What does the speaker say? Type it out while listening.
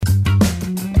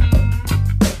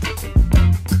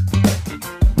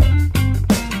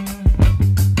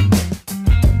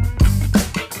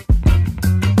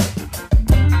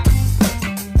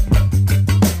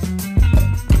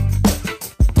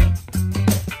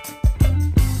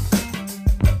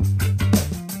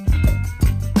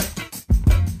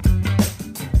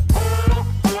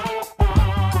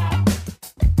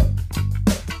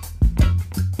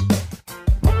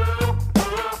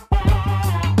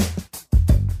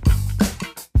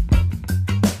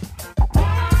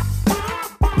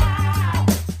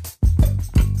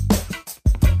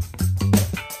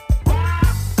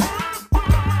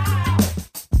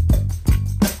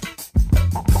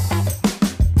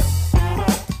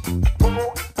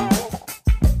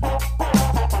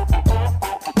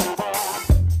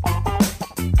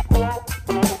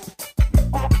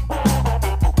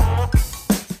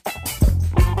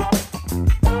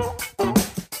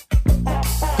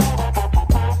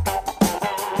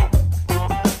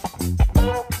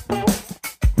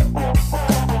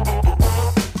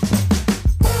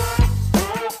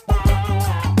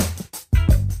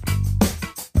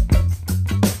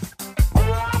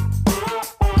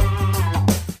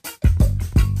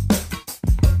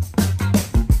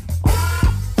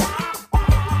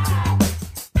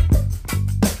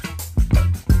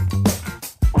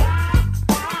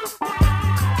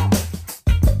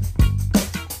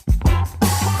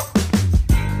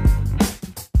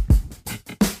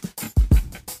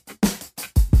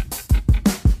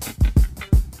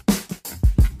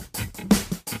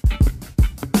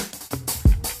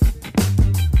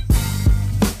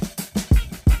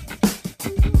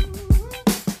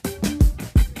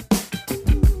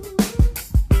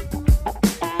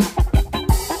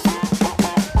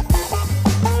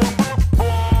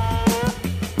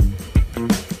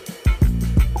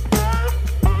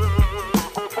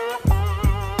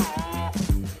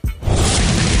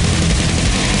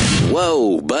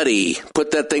Whoa, buddy. Put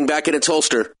that thing back in its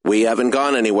holster. We haven't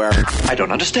gone anywhere. I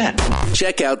don't understand.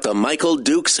 Check out the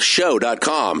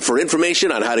MichaelDukesShow.com for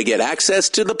information on how to get access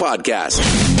to the podcast.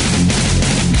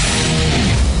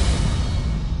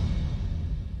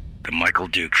 The Michael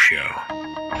Dukes Show.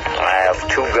 I have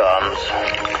 2 guns,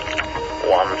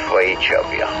 one for each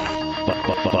of you.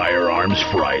 Firearms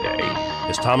Friday.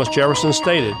 As Thomas Jefferson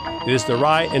stated, it is the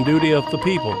right and duty of the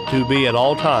people to be at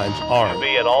all times armed.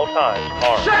 Say hello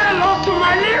to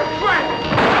my little friend!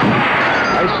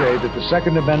 I say that the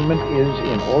Second Amendment is,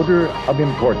 in order of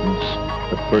importance,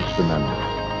 the First Amendment.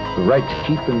 The right to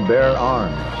keep and bear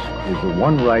arms is the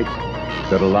one right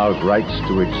that allows rights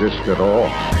to exist at all.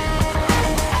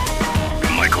 The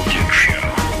Michael Dukes Show.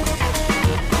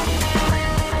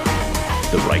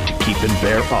 The right to keep and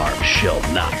bear arms shall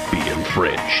not be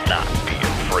infringed. Not be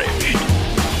infringed.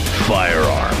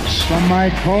 Firearms. From my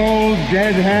cold,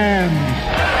 dead hands.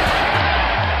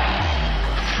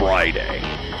 Friday.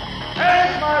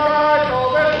 Here's my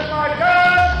rifle, this is my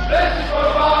gun, this is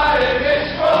for fighting,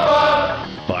 it's for fun.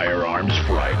 Firearms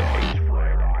Friday.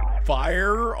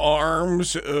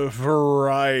 Firearms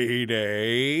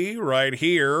Friday, right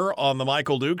here on the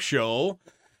Michael Dukes Show.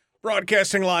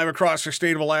 Broadcasting live across the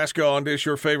state of Alaska on this,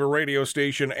 your favorite radio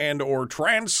station and or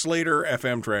translator,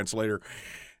 FM translator,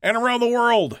 and around the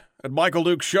world at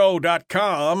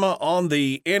MichaelDukesShow.com on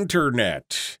the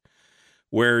internet,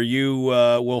 where you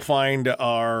will find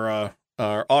our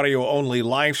audio-only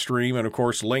live stream and, of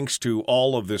course, links to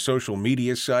all of the social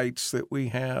media sites that we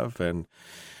have, and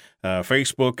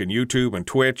Facebook and YouTube and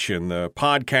Twitch and the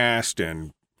podcast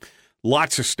and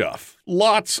lots of stuff.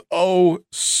 Lots of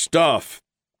stuff.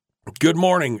 Good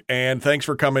morning, and thanks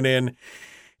for coming in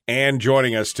and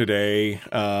joining us today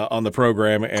on the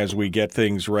program as we get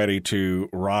things ready to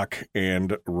rock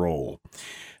and roll.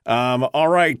 All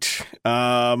right,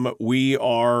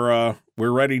 we're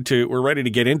ready to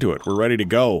get into it. We're ready to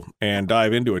go and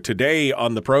dive into it today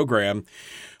on the program.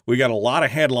 We got a lot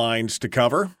of headlines to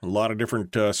cover, a lot of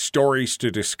different stories to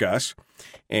discuss.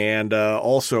 And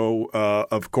also,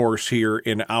 of course, here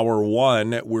in hour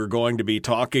one, we're going to be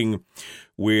talking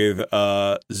with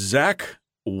Zach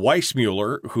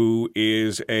Weissmueller, who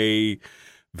is a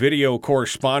video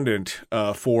correspondent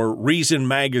for Reason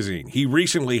Magazine. He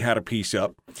recently had a piece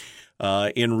up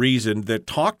in Reason that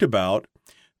talked about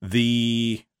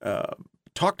the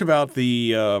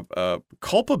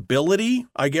culpability,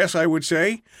 I guess I would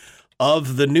say,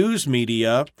 of the news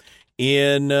media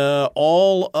in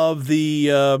all of the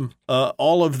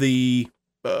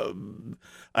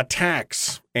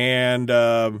attacks and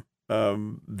the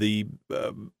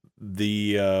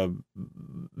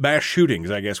mass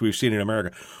shootings, I guess, we've seen in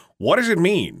America. What does it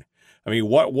mean? I mean,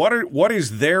 what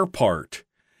is their part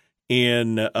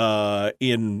in the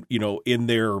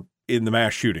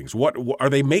mass shootings? What are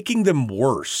they making them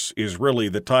worse? Is really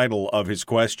the title of his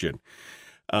question.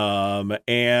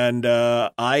 And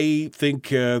I think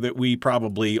that we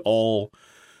probably all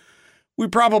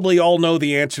know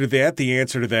the answer to that. The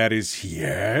answer to that is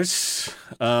yes.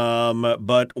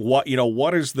 But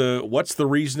what's the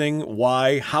reasoning?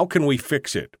 Why? How can we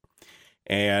fix it?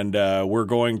 And we're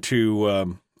going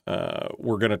to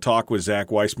talk with Zach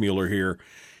Weissmueller here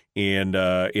in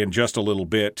just a little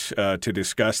bit to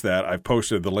discuss that. I've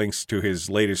posted the links to his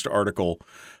latest article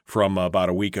from about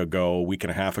a week and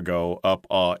a half ago up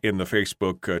in the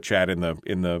Facebook chat, in the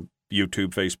YouTube,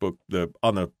 Facebook,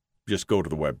 just go to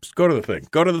the web, go to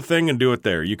the thing and do it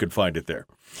there. You can find it there.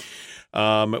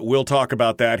 We'll talk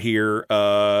about that here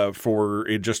for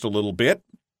just a little bit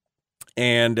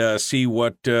and see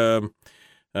what we'll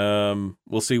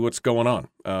see what's going on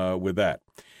with that.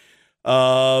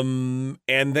 And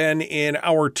then in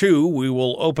hour two, we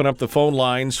will open up the phone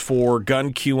lines for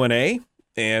gun Q&A,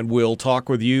 and we'll talk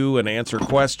with you and answer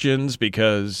questions,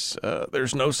 because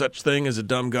there's no such thing as a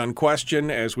dumb gun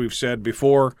question, as we've said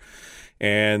before.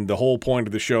 And the whole point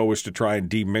of the show is to try and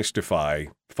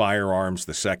demystify firearms,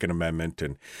 the Second Amendment,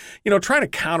 and, try to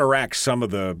counteract some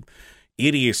of the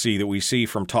idiocy that we see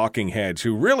from talking heads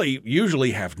who really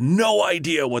usually have no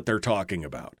idea what they're talking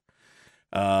about.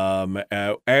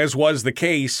 As was the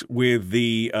case with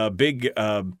the big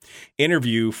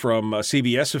interview from a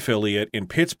CBS affiliate in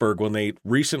Pittsburgh when they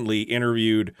recently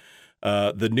interviewed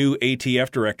the new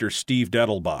ATF director, Steve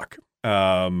Dettelbach.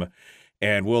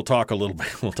 And we'll talk a little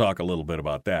bit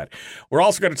about that. We're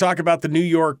also going to talk about the New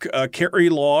York carry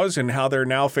laws and how they're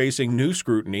now facing new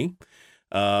scrutiny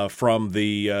from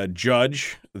the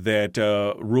judge that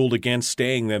ruled against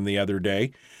staying them the other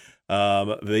day.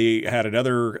 They had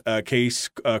another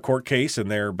court case, and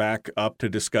they're back up to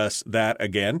discuss that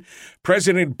again.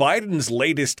 President Biden's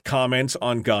latest comments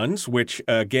on guns, which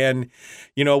again,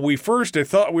 it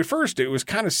was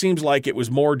kind of seems like it was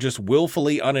more just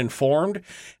willfully uninformed,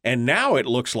 and now it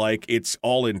looks like it's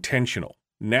all intentional.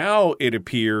 Now it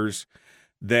appears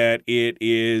that it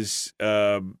is,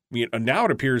 now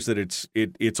it appears that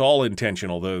it's all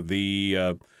intentional.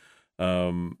 The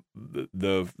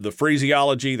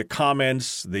phraseology, the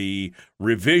comments, the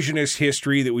revisionist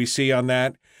history that we see on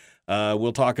that.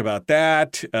 We'll talk about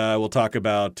that. We'll talk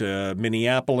about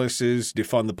Minneapolis's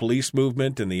defund the police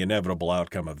movement and the inevitable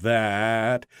outcome of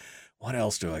that. What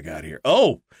else do I got here?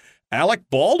 Oh, Alec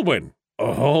Baldwin.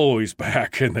 Oh, he's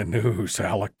back in the news.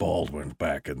 Alec Baldwin's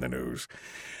back in the news.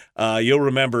 You'll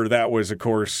remember that was, of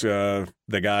course, the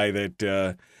guy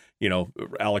that,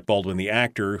 Alec Baldwin, the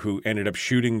actor, who ended up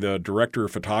shooting the director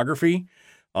of photography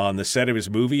on the set of his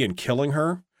movie and killing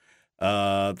her.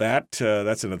 That's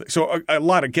another. So a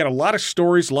lot of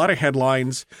stories, a lot of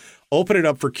headlines. Open it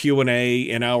up for Q&A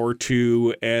in hour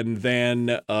 2, and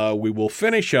then we will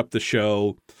finish up the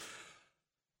show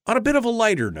on a bit of a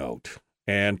lighter note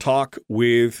and talk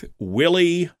with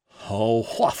Willie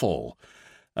Waffle.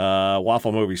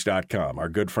 WaffleMovies.com. Our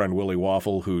good friend Willie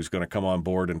Waffle, who's going to come on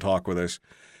board and talk with us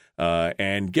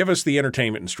and give us the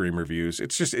entertainment and stream reviews.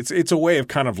 It's a way of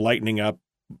kind of lightening up,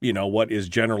 what is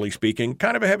generally speaking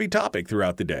kind of a heavy topic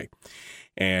throughout the day.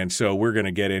 And so we're going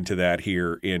to get into that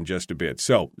here in just a bit.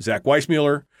 So Zach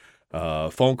Weissmueller,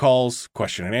 phone calls,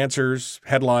 question and answers,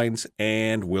 headlines,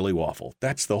 and Willie Waffle.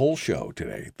 That's the whole show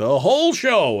today. The whole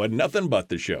show and nothing but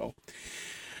the show.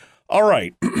 All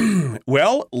right.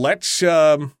 Well, let's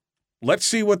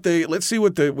see what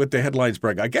the headlines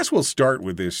bring. I guess we'll start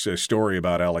with this story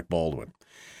about Alec Baldwin,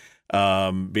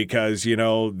 because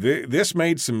this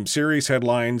made some serious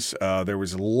headlines.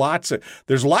 There's lots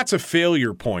of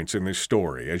failure points in this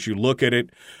story as you look at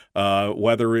it.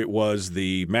 Whether it was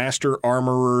the master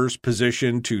armorer's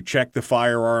position to check the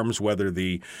firearms, whether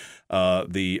the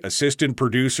assistant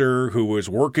producer who was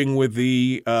working with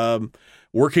the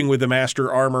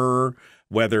master armorer,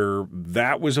 whether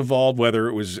that was involved, whether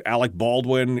it was Alec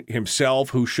Baldwin himself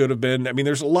who should have been. I mean,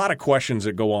 there's a lot of questions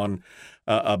that go on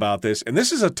about this. And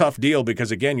this is a tough deal because,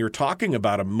 again, you're talking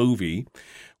about a movie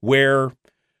where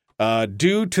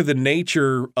due to the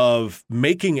nature of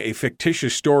making a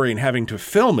fictitious story and having to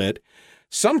film it,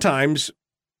 sometimes,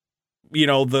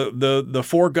 the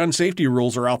 4 gun safety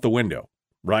rules are out the window,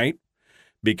 right?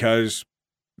 Because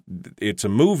it's a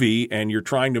movie and you're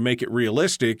trying to make it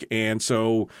realistic. And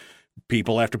so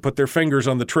people have to put their fingers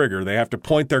on the trigger. They have to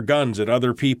point their guns at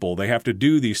other people. They have to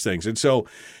do these things. And so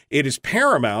it is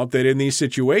paramount that in these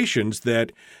situations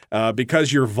that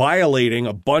because you're violating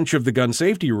a bunch of the gun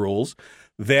safety rules,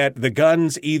 that the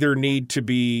guns either need to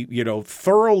be,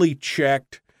 thoroughly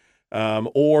checked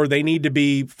or they need to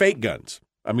be fake guns.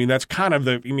 I mean, that's kind of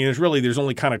there's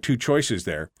only kind of 2 choices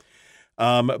there.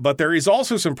 But there is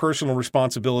also some personal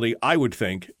responsibility, I would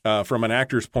think, from an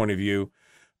actor's point of view,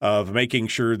 of making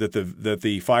sure that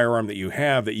the firearm that you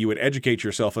have, that you would educate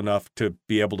yourself enough to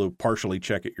be able to partially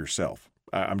check it yourself.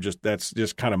 That's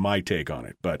just kind of my take on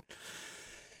it. But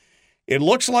it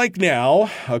looks like now,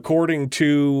 according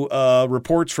to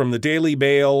reports from the Daily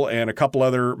Mail and a couple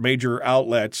other major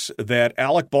outlets, that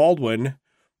Alec Baldwin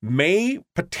may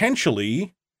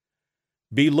potentially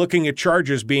be looking at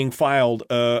charges being filed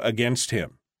against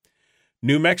him.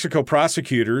 New Mexico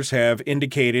prosecutors have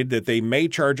indicated that they may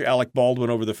charge Alec Baldwin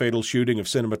over the fatal shooting of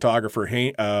cinematographer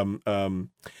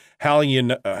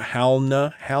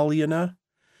Halyna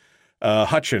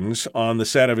Hutchins on the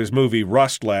set of his movie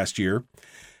Rust last year,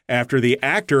 after the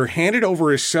actor handed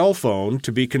over his cell phone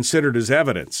to be considered as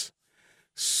evidence.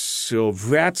 So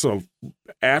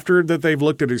after that they've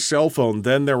looked at his cell phone,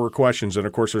 then there were questions. And,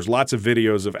 of course, there's lots of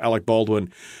videos of Alec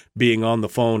Baldwin being on the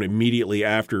phone immediately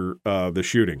after the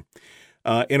shooting.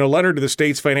 In a letter to the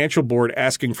state's financial board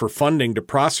asking for funding to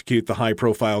prosecute the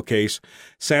high-profile case,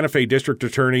 Santa Fe District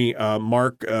Attorney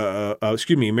Mary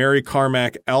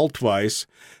Carmack Altweiss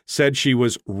said she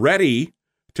was ready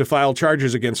to file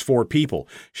charges against 4 people.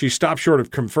 She stopped short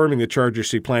of confirming the charges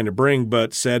she planned to bring,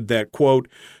 but said that, quote,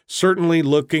 certainly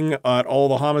looking at all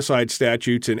the homicide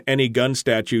statutes and any gun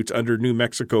statutes under New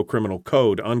Mexico criminal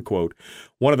code, unquote.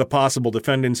 One of the possible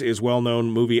defendants is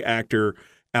well-known movie actor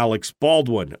Alec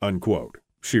Baldwin, unquote,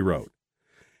 she wrote.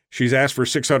 She's asked for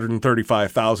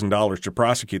 $635,000 to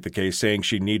prosecute the case, saying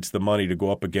she needs the money to go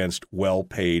up against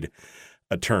well-paid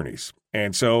attorneys.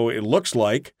 And so it looks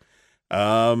like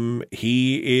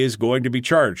he is going to be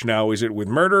charged. Now, is it with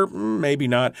murder? Maybe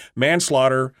not.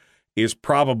 Manslaughter is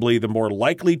probably the more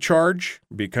likely charge,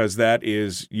 because that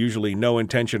is usually no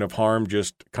intention of harm,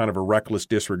 just kind of a reckless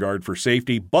disregard for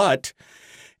safety. But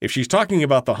if she's talking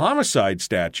about the homicide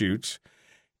statutes,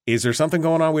 is there something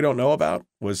going on we don't know about?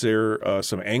 Was there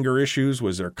some anger issues?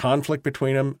 Was there conflict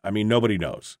between them? I mean, nobody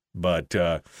knows. But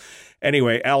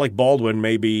anyway, Alec Baldwin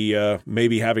may be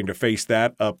having to face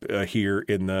that up here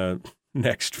in the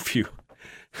next few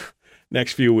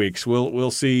weeks.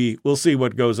 We'll see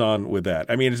what goes on with that.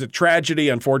 I mean, it's a tragedy,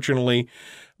 unfortunately,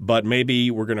 but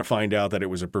maybe we're going to find out that it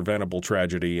was a preventable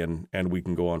tragedy, and we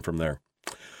can go on from there.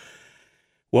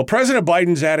 Well, President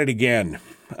Biden's at it again.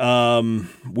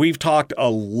 We've talked a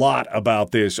lot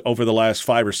about this over the last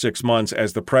 5 or 6 months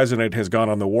as the president has gone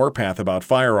on the warpath about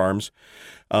firearms,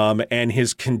 and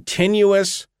his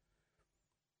continuous,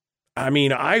 I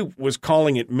mean, I was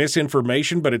calling it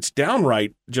misinformation, but it's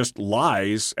downright just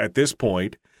lies at this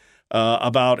point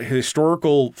about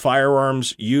historical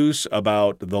firearms use,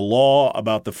 about the law,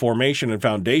 about the formation and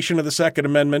foundation of the Second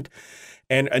Amendment.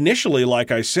 And initially,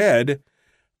 like I said,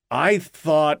 I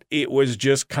thought it was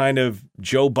just kind of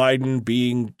Joe Biden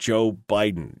being Joe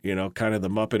Biden, kind of the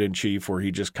Muppet in chief, where he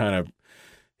just kind of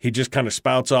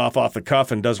spouts off the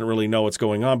cuff and doesn't really know what's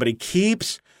going on. But he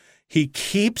keeps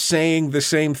saying the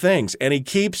same things, and he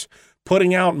keeps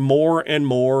putting out more and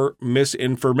more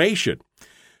misinformation.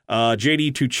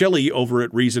 J.D. Tuccilli over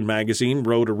at Reason Magazine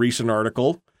wrote a recent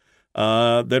article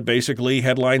that basically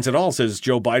headlines it all, says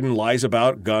Joe Biden lies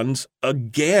about guns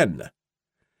again.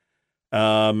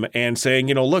 And saying,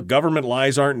 look, government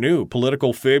lies aren't new.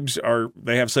 Political fibs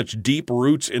they have such deep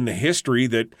roots in the history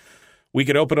that we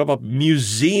could open up a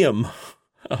museum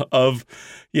of,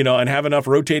 and have enough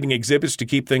rotating exhibits to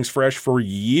keep things fresh for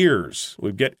years.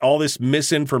 We get all this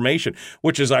misinformation,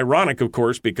 which is ironic, of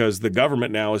course, because the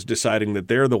government now is deciding that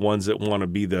they're the ones that want to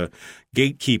be the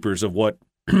gatekeepers of what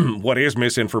is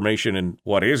misinformation and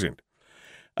what isn't.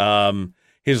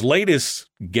 His latest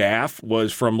gaffe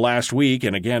was from last week,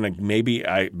 and again, maybe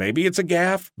it's a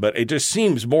gaffe, but it just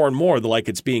seems more and more like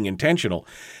it's being intentional.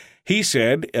 He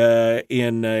said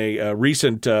in a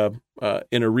recent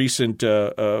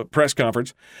press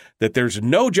conference that there's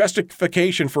no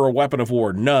justification for a weapon of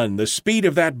war, none. The speed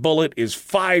of that bullet is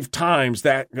 5 times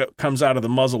that comes out of the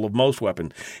muzzle of most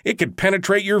weapons. It could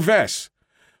penetrate your vest.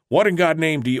 What in God's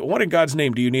name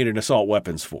do you need an assault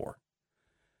weapons for?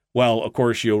 Well, of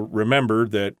course, you'll remember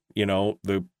that,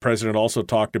 the president also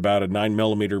talked about a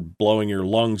 9mm blowing your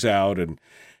lungs out. And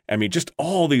I mean, just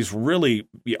all these really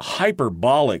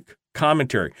hyperbolic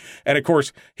commentary. And of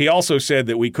course, he also said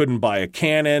that we couldn't buy a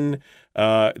cannon,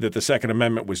 that the Second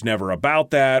Amendment was never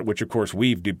about that, which, of course,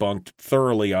 we've debunked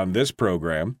thoroughly on this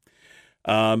program.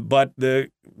 But the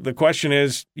question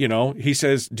is, he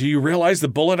says, do you realize the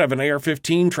bullet of an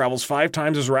AR-15 travels 5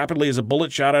 times as rapidly as a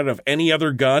bullet shot out of any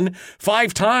other gun?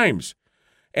 5 times.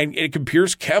 And it can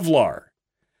pierce Kevlar,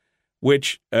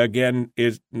 which, again,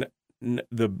 is the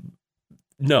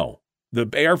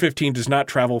AR-15 does not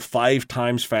travel 5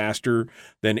 times faster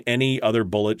than any other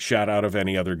bullet shot out of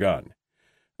any other gun.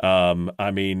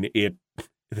 I mean,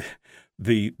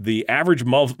 The average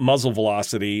muzzle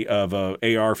velocity of a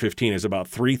AR-15 is about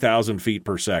 3,000 feet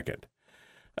per second,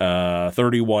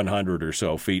 3,100 or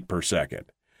so feet per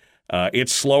second.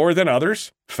 It's slower than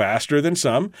others, faster than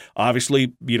some.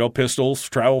 Obviously, pistols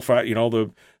travel fast.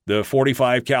 The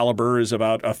 45 caliber is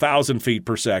about 1,000 feet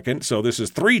per second, so this is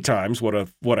 3 times what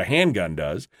a handgun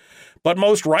does. But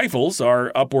most rifles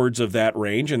are upwards of that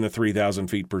range, in the 3,000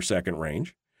 feet per second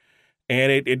range,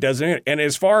 and it doesn't. And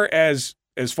as far as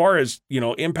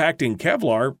impacting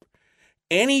Kevlar,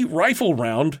 any rifle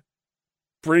round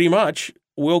pretty much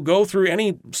will go through,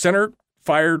 any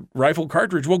center-fired rifle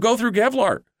cartridge will go through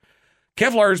Kevlar.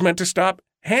 Kevlar is meant to stop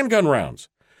handgun rounds.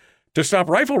 To stop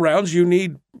rifle rounds, you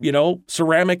need,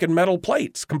 ceramic and metal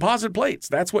plates, composite plates.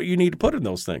 That's what you need to put in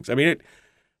those things. I mean,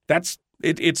 that's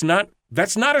not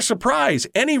a surprise.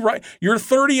 Your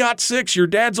 30-06, your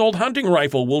dad's old hunting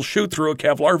rifle will shoot through a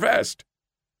Kevlar vest.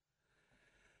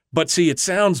 But see, it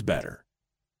sounds better.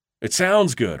 It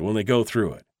sounds good when they go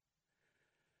through it.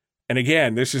 And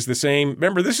again, this is the same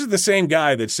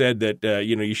guy that said that,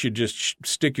 you should just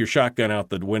stick your shotgun out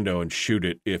the window and shoot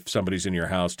it if somebody's in your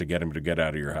house to get him to get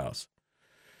out of your house.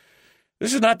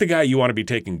 This is not the guy you want to be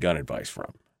taking gun advice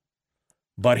from.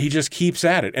 But he just keeps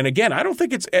at it. And again, I don't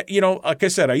think it's, like I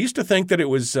said, I used to think that it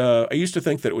was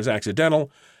accidental.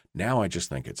 Now I just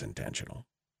think it's intentional.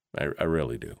 I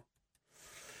really do.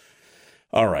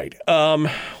 All right. Well,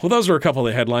 those are a couple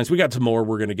of the headlines. We got some more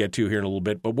we're going to get to here in a little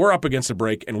bit, but we're up against a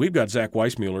break, and we've got Zach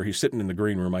Weissmueller. He's sitting in the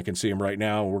green room. I can see him right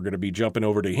now. We're going to be jumping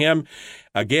over to him.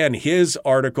 Again, his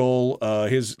article,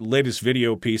 his latest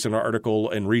video piece, an article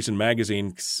in Reason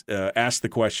Magazines, asked the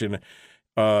question,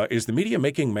 is the media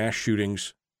making mass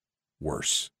shootings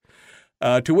worse?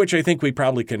 To which I think we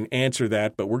probably can answer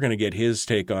that, but we're going to get his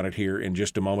take on it here in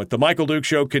just a moment. The Michael Duke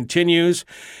Show continues.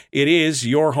 It is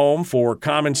your home for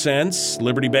common sense,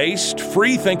 liberty-based,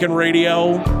 free-thinking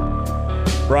radio,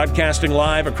 broadcasting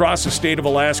live across the state of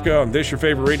Alaska on this, your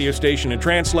favorite radio station and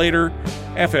translator,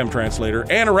 FM translator,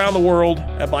 and around the world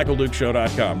at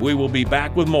michaeldukeshow.com. We will be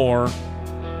back with more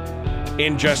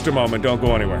in just a moment. Don't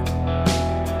go anywhere.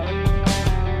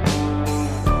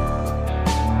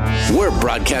 We're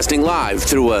broadcasting live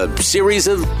through a series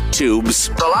of tubes.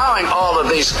 Allowing all of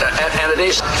these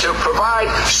entities to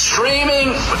provide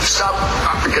streaming stuff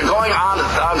going on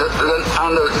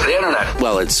the internet.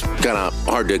 Well, it's kind of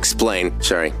hard to explain.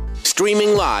 Sorry.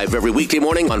 Streaming live every weekday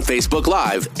morning on Facebook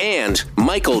Live and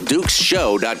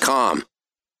michaeldukeshow.com.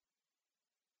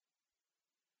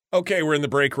 Okay, we're in the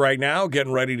break right now,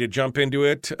 getting ready to jump into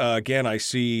it. Again, I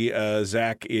see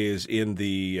Zach is in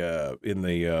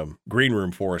the green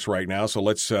room for us right now, so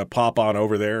let's pop on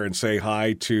over there and say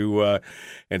hi to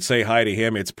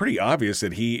him. It's pretty obvious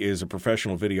that he is a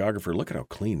professional videographer. Look at how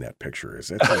clean that picture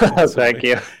is. Thank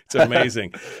you. It's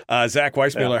amazing. Zach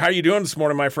Weissmueller, how are you doing this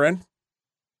morning, my friend?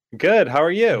 Good. How are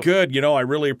you? Good. I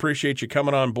really appreciate you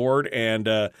coming on board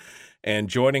and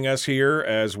joining us here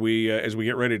as we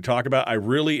get ready to talk about. I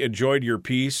really enjoyed your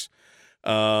piece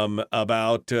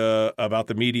about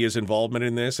the media's involvement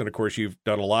in this, and of course, you've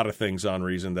done a lot of things on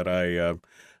Reason that I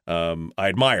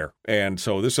admire. And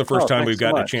so this is the first time we've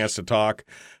gotten a chance to talk.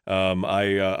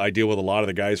 I deal with a lot of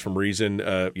the guys from Reason,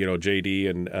 JD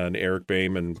and Eric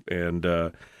Boehm and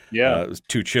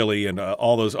Too Chilly and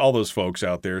all those folks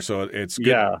out there. So it's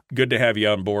good to have you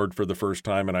on board for the first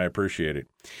time, and I appreciate it.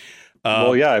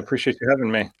 I appreciate you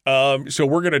having me. So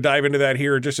we're going to dive into that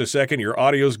here in just a second. Your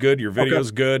audio's good, your video's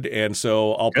good, and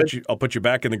so I'll put you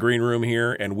back in the green room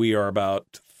here, and we are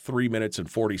about 3 minutes and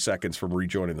 40 seconds from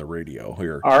rejoining the radio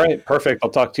here. All right, perfect. I'll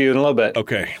talk to you in a little bit.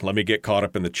 Okay, let me get caught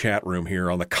up in the chat room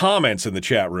here on the comments in the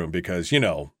chat room because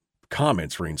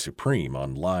comments reign supreme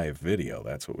on live video.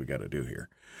 That's what we got to do here.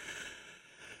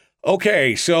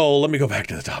 Okay, so let me go back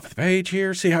to the top of the page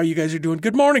here, see how you guys are doing.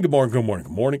 Good morning, good morning, good morning,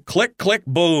 good morning. Click, click,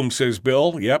 boom, says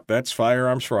Bill. Yep, that's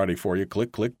Firearms Friday for you.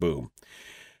 Click, click, boom.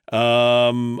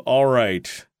 All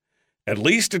right. At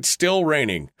least it's still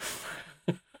raining.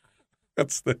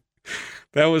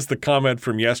 That was the comment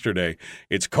from yesterday.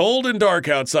 It's cold and dark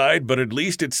outside, but at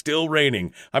least it's still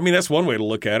raining. I mean, that's one way to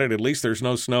look at it. At least there's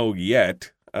no snow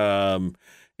yet.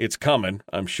 It's coming,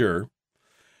 I'm sure.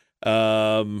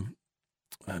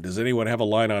 Does anyone have a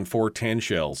line on 410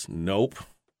 shells? Nope.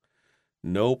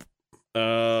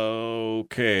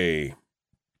 Okay.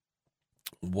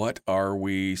 What are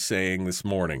we saying this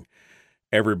morning?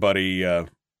 Everybody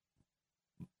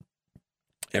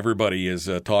is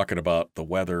talking about the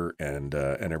weather and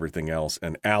everything else,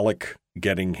 and Alec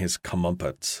getting his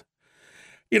comeuppance.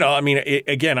 I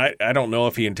don't know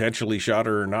if he intentionally shot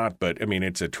her or not, but,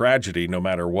 it's a tragedy no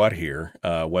matter what here,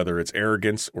 whether it's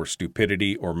arrogance or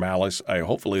stupidity or malice.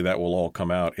 Hopefully that will all come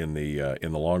out in the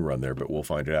long run there, but we'll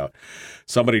find it out.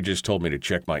 Somebody just told me to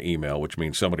check my email, which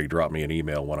means somebody dropped me an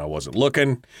email when I wasn't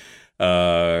looking,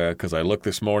 because I looked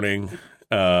this morning.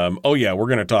 We're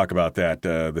going to talk about that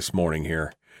this morning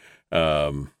here.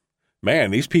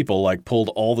 Man, these people pulled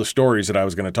all the stories that I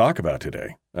was going to talk about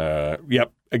today.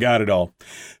 Yep, I got it all.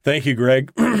 Thank you,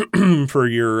 Greg, for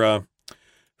your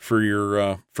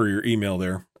email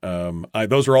there.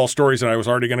 Those are all stories that I was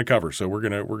already going to cover, so we're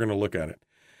gonna look at it.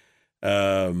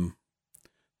 The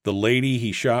lady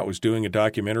he shot was doing a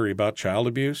documentary about child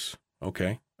abuse.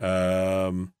 Okay.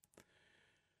 I'm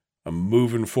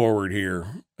moving forward here.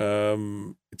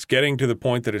 It's getting to the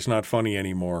point that it's not funny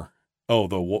anymore. Oh,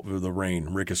 the rain.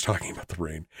 Rick is talking about the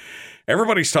rain.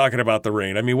 Everybody's talking about the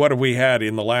rain. I mean, what have we had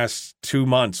in the last 2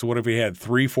 months? What have we had,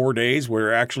 3-4 days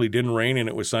where it actually didn't rain and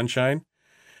it was sunshine?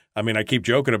 I mean, I keep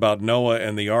joking about Noah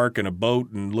and the ark and a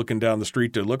boat and looking down the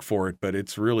street to look for it, but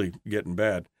it's really getting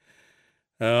bad.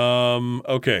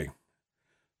 Okay.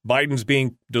 Biden's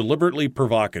being deliberately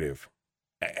provocative.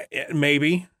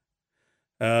 Maybe.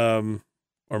 Or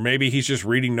maybe he's just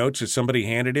reading notes that somebody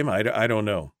handed him. I don't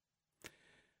know.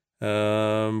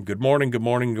 Good morning.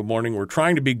 We're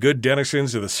trying to be good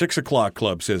denizens of the 6 o'clock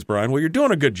club, says Brian. Well, you're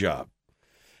doing a good job.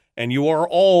 And you are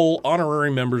all honorary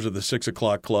members of the 6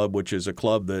 o'clock club, which is a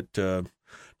club that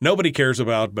nobody cares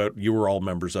about, but you were all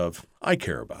members of. I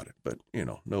care about it, but,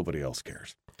 nobody else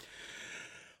cares.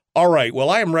 All right. Well,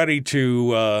 I'm ready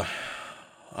to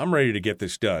get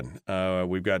this done.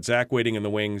 We've got Zach waiting in the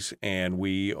wings, and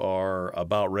we are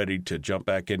about ready to jump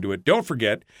back into it. Don't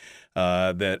forget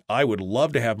that I would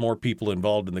love to have more people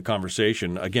involved in the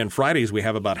conversation. Again, Fridays we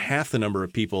have about half the number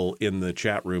of people in the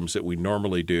chat rooms that we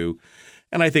normally do.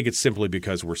 And I think it's simply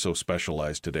because we're so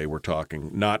specialized today. We're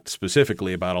talking not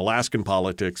specifically about Alaskan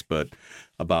politics, but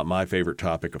about my favorite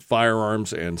topic of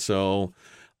firearms. And so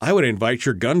I would invite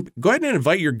go ahead and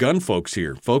invite your gun folks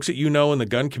here, folks that in the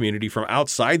gun community from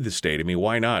outside the state. I mean,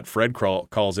 why not? Fred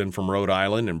calls in from Rhode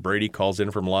Island and Brady calls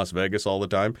in from Las Vegas all the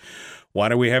time. Why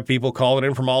don't we have people calling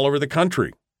in from all over the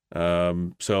country?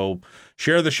 So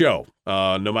share the show.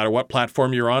 No matter what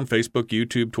platform you're on, Facebook,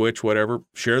 YouTube, Twitch, whatever,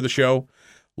 share the show.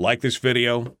 Like this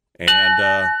video,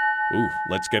 and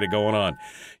let's get it going on.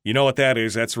 You know what that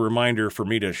is? That's a reminder for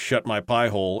me to shut my pie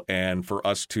hole and for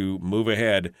us to move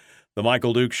ahead. The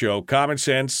Michael Duke Show, common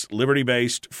sense,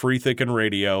 liberty-based, free-thinking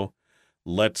radio.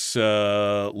 Let's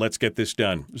get this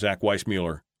done. Zach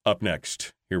Weissmueller up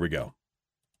next. Here we go.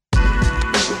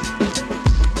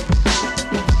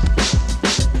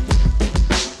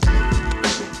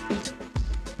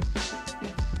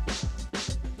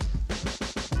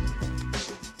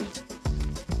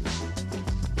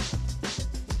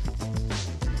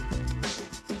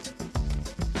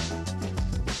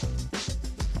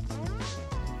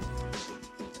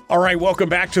 All right, welcome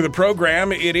back to the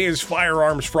program. It is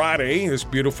Firearms Friday, this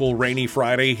beautiful rainy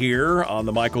Friday here on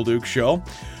the Michael Duke Show.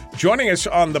 Joining us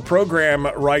on the program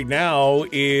right now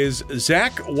is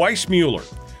Zach Weissmueller,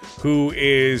 who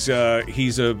is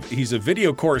he's a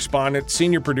video correspondent,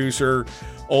 senior producer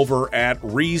over at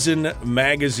Reason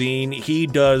Magazine. He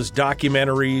does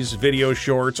documentaries, video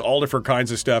shorts, all different kinds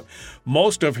of stuff.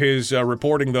 Most of his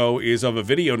reporting, though, is of a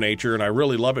video nature, and I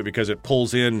really love it because it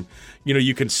pulls in,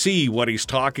 you can see what he's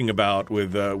talking about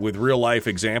with real-life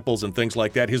examples and things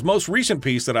like that. His most recent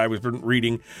piece that I was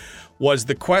reading was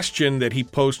the question that he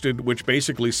posted, which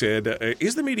basically said,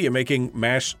 is the media making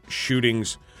mass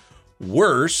shootings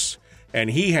worse? And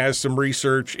he has some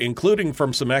research, including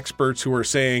from some experts who are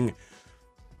saying,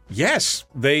 yes,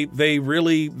 they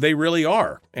really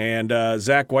are. And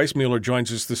Zach Weissmueller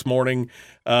joins us this morning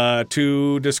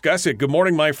to discuss it. Good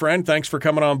morning, my friend. Thanks for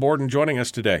coming on board and joining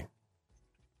us today.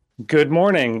 Good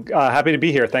morning. Happy to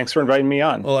be here. Thanks for inviting me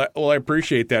on. Well, I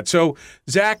appreciate that. So,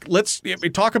 Zach, let's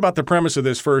talk about the premise of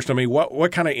this first. I mean,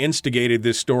 what kind of instigated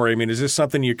this story? I mean, is this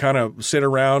something you kind of sit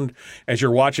around as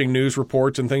you're watching news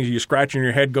reports and things, you're scratching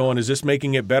your head going, is this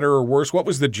making it better or worse? What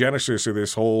was the genesis of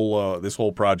this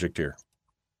whole project here?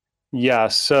 Yeah,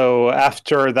 so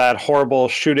after that horrible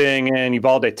shooting in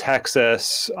Uvalde,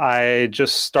 Texas, I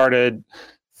just started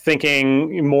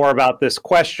thinking more about this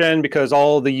question because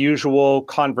all the usual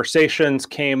conversations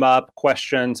came up,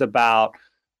 questions about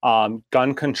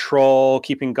gun control,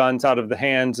 keeping guns out of the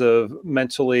hands of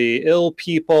mentally ill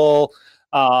people,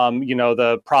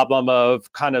 the problem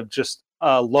of kind of just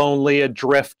lonely,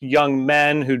 adrift young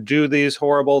men who do these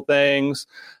horrible things.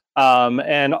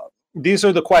 And these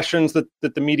are the questions that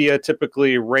the media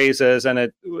typically raises, and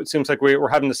it seems like we're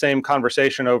having the same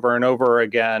conversation over and over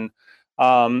again.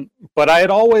 But I had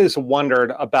always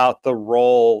wondered about the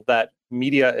role that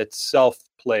media itself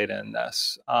played in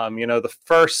this. The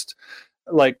first,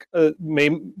 one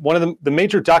of the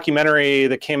major documentary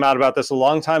that came out about this a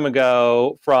long time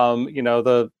ago from,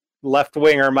 the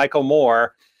left-winger Michael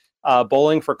Moore,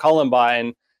 Bowling for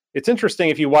Columbine. It's interesting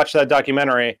if you watch that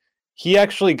documentary. He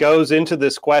actually goes into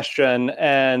this question,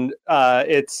 and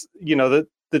it's, the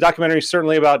documentary is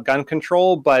certainly about gun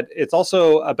control, but it's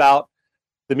also about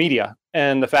the media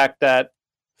and the fact that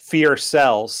fear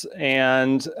sells.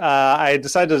 And I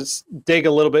decided to dig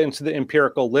a little bit into the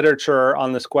empirical literature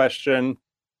on this question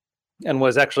and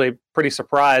was actually pretty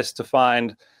surprised to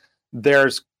find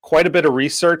there's quite a bit of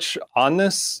research on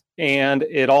this, and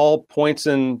it all points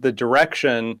in the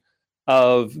direction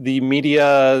of the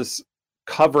media's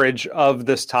coverage of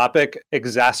this topic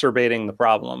exacerbating the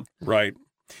problem. Right.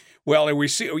 Well, and we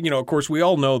see, of course, we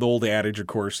all know the old adage, of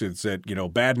course, is that,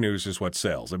 bad news is what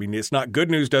sells. I mean, it's not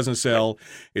good news doesn't sell.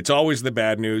 It's always the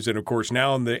bad news. And, of course,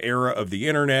 now in the era of the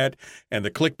internet and the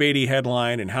clickbaity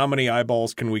headline and how many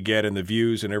eyeballs can we get and the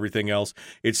views and everything else,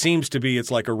 it seems to be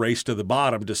it's like a race to the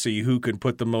bottom to see who can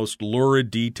put the most lurid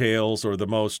details or the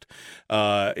most,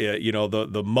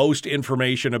 the most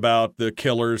information about the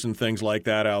killers and things like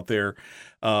that out there.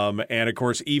 And of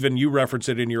course, even you reference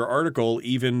it in your article,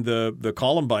 even the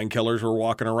Columbine killers were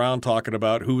walking around talking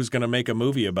about who's going to make a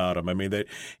movie about them. I mean, that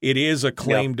it is a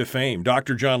claim to fame.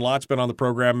 Dr. John Lott's been on the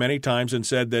program many times and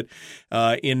said that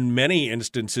in many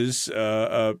instances,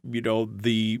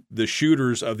 the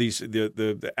shooters of these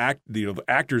the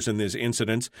actors in these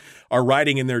incidents are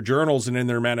writing in their journals and in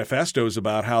their manifestos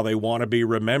about how they want to be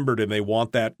remembered and they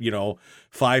want that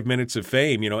 5 minutes of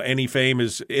fame. Any fame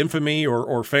is infamy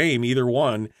or fame, either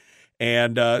one.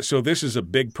 And so this is a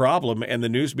big problem, and the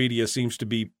news media seems to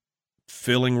be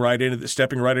stepping right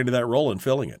into that role and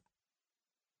filling it.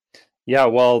 Yeah,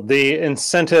 well, the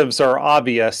incentives are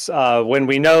obvious. When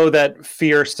we know that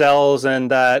fear sells and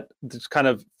that it's kind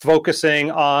of focusing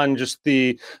on just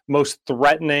the most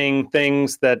threatening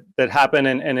things that happen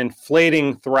and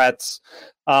inflating threats,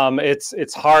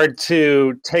 it's hard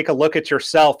to take a look at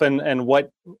yourself and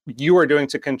what you are doing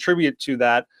to contribute to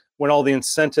that when all the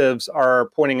incentives are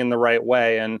pointing in the right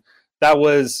way. And that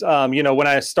was, when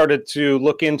I started to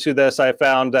look into this, I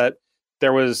found that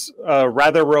there was a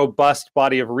rather robust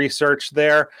body of research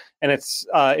there, and it's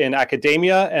in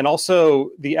academia, and also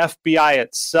the FBI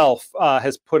itself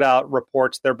has put out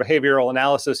reports, their behavioral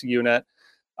analysis unit,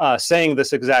 saying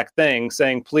this exact thing,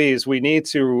 saying, please, we need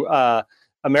to,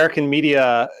 American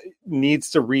media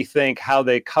needs to rethink how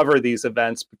they cover these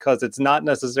events because it's not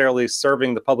necessarily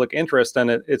serving the public interest, and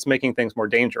it's making things more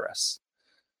dangerous.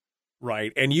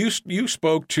 Right. And you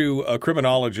spoke to a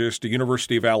criminologist, a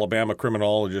University of Alabama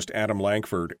criminologist, Adam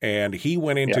Lankford, and he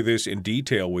went into this in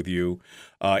detail with you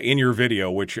in your video,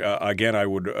 which, again, I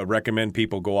would recommend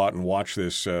people go out and watch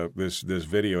this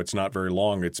video. It's not very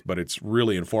long, but it's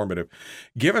really informative.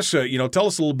 Give us tell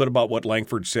us a little bit about what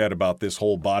Lankford said about this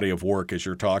whole body of work as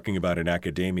you're talking about in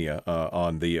academia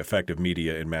on the effect of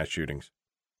media in mass shootings.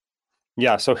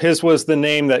 Yeah, so his was the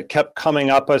name that kept coming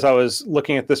up as I was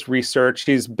looking at this research.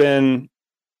 He's been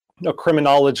a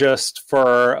criminologist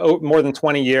for more than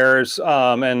 20 years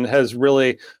and has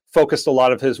really focused a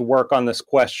lot of his work on this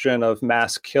question of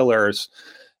mass killers.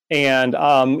 And,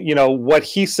 what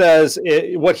he says,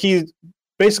 what he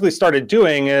basically started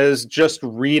doing is just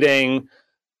reading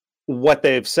what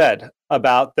they've said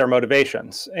about their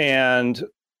motivations. And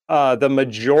the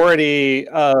majority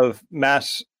of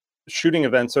mass shooting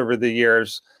events over the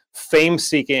years, fame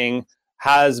seeking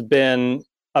has been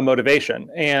a motivation.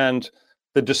 And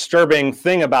the disturbing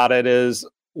thing about it is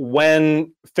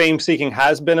when fame seeking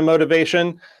has been a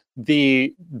motivation,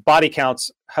 the body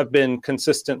counts have been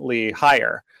consistently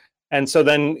higher. And so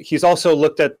then he's also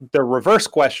looked at the reverse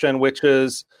question, which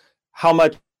is how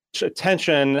much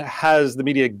attention has the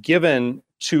media given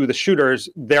to the shooters,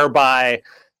 thereby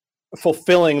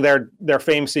fulfilling their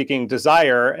fame-seeking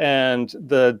desire. And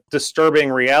the disturbing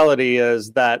reality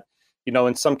is that,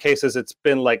 in some cases, it's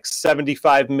been like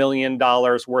 $75 million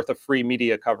worth of free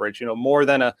media coverage, more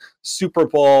than a Super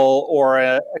Bowl or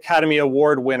an Academy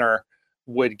Award winner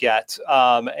would get.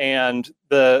 And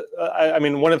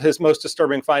one of his most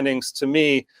disturbing findings to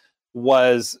me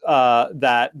was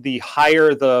that the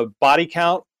higher the body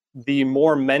count, the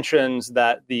more mentions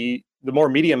that the more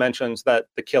media mentions that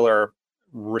the killer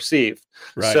received.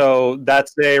 Right. So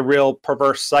that's a real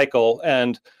perverse cycle.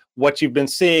 And what you've been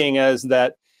seeing is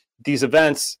that these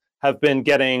events have been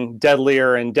getting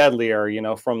deadlier and deadlier,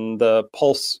 from the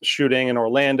Pulse shooting in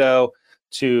Orlando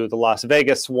to the Las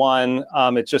Vegas one.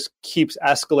 It just keeps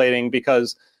escalating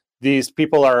because these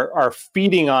people are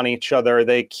feeding on each other.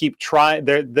 They keep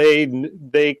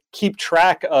they keep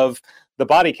track of the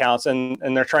body counts and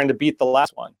they're trying to beat the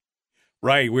last one.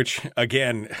 Right, which,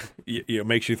 again,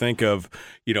 makes you think of,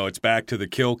 it's back to the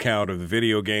kill count of the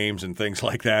video games and things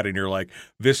like that, and you're like,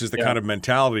 this is the kind of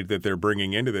mentality that they're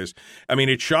bringing into this. I mean,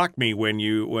 it shocked me when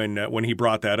he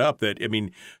brought that up that,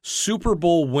 Super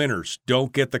Bowl winners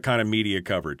don't get the kind of media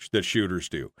coverage that shooters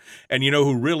do. And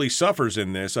who really suffers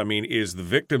in this, is the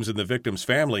victims and the victim's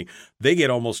family. They get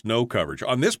almost no coverage.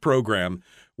 On this program,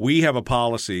 we have a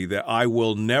policy that I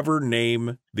will never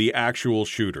name the actual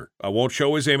shooter. I won't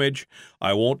show his image.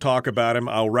 I won't talk about him.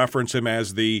 I'll reference him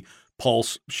as the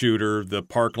Pulse shooter, the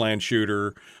Parkland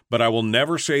shooter, but I will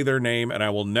never say their name and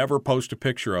I will never post a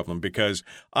picture of them because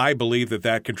I believe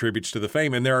that contributes to the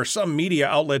fame. And there are some media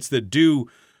outlets that do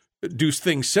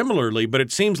things similarly, but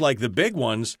it seems like the big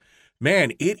ones,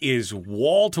 man, it is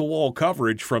wall-to-wall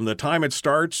coverage from the time it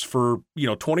starts for,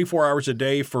 24 hours a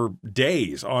day for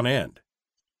days on end.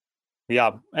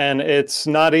 Yeah, and it's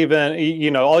not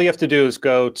even, all you have to do is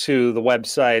go to the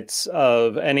websites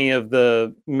of any of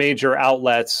the major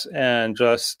outlets and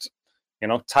just,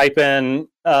 type in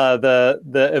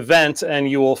the event, and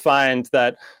you will find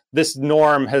that this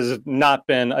norm has not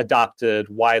been adopted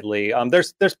widely.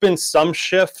 There's been some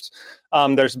shift.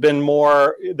 There has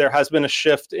been a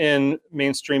shift in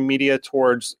mainstream media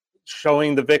towards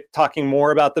showing talking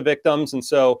more about the victims. And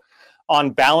so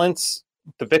on balance,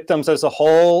 the victims as a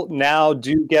whole now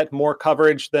do get more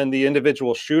coverage than the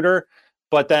individual shooter.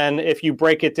 But then if you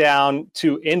break it down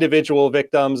to individual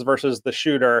victims versus the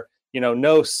shooter,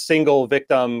 no single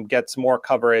victim gets more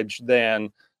coverage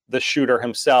than the shooter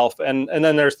himself. And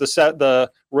then there's the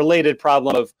related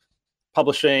problem of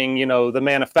publishing, the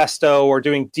manifesto or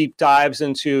doing deep dives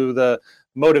into the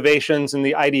motivations and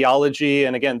the ideology.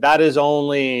 And again, that is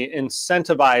only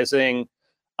incentivizing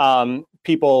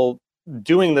people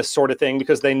doing this sort of thing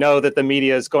because they know that the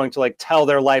media is going to tell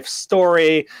their life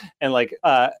story and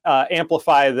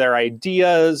amplify their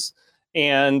ideas.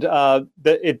 And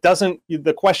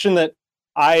the question that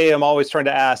I am always trying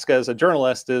to ask as a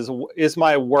journalist is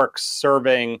my work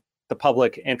serving the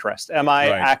public interest? Am I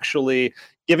actually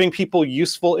giving people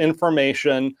useful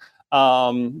information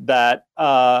that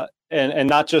and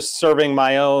not just serving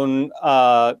my own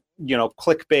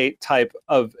clickbait type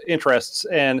of interests?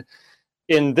 And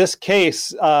in this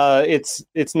case,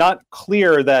 it's not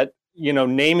clear that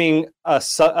naming a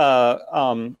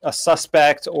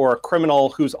suspect or a criminal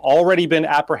who's already been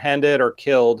apprehended or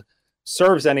killed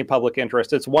serves any public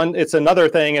interest. It's another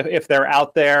thing if they're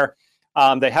out there,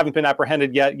 they haven't been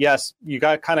apprehended yet. Yes, you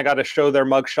got to show their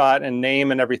mugshot and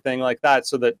name and everything like that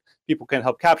so that people can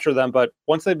help capture them. But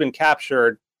once they've been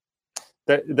captured,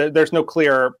 there's no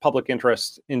clear public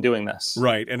interest in doing this.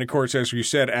 Right. And of course, as you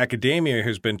said, academia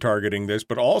has been targeting this,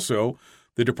 but also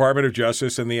the Department of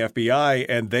Justice and the FBI,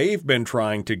 and they've been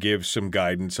trying to give some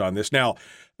guidance on this. Now,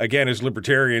 again, as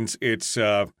libertarians, it's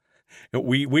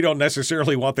we don't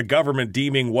necessarily want the government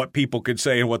deeming what people could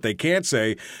say and what they can't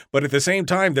say, but at the same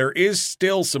time, there is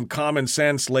still some common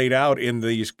sense laid out in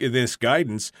this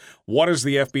guidance. What does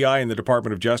the FBI and the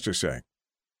Department of Justice say?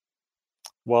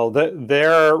 Well,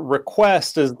 their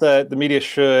request is that the media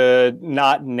should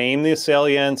not name the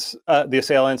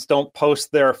assailants. Don't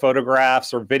post their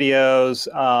photographs or videos.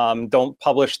 Don't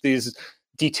publish these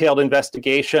detailed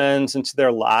investigations into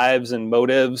their lives and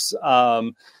motives.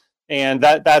 And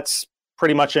that's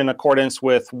pretty much in accordance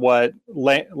with what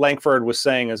Lankford was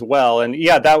saying as well. And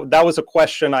yeah, that was a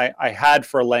question I had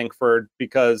for Lankford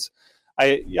because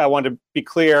I wanted to be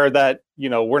clear that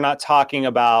we're not talking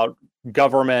about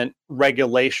government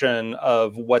regulation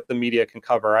of what the media can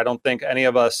cover. I don't think any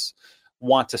of us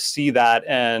want to see that,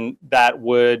 and that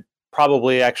would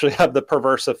probably actually have the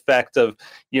perverse effect of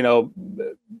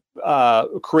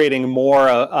creating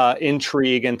more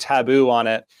intrigue and taboo on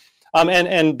it.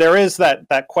 And there is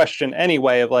that question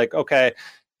anyway of okay,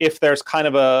 if there's kind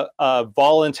of a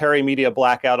voluntary media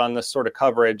blackout on this sort of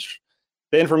coverage,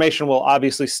 the information will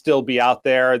obviously still be out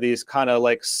there. These kind of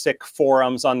sick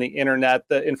forums on the internet,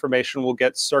 the information will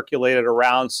get circulated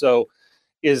around. So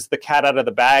is the cat out of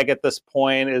the bag at this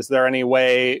point? Is there any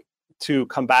way to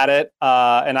combat it?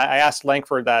 And I asked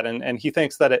Lankford that, and he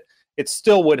thinks that it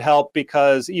still would help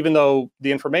because even though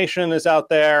the information is out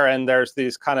there and there's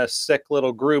these kind of sick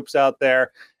little groups out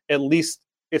there, at least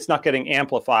it's not getting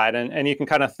amplified. And you can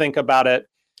kind of think about it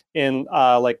in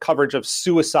coverage of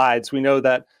suicides. We know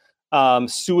that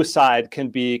suicide can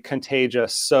be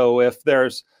contagious. So if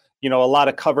there's, a lot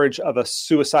of coverage of a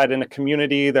suicide in a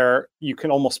community, you can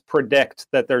almost predict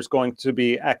that there's going to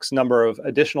be X number of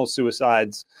additional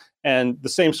suicides. And the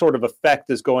same sort of effect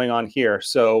is going on here.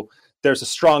 So there's a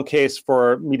strong case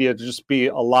for media to just be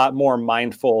a lot more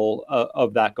mindful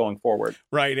of that going forward.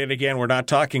 Right. And again, we're not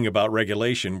talking about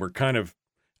regulation. We're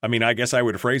I guess I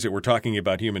would phrase it, we're talking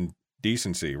about human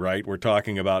decency, right? We're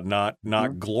talking about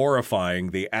not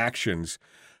glorifying the actions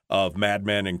of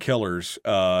madmen and killers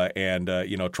and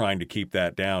trying to keep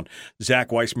that down. Zach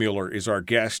Weissmueller is our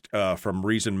guest from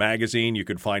Reason Magazine. You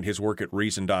can find his work at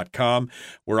reason.com.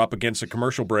 We're up against a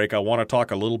commercial break. I want to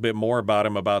talk a little bit more about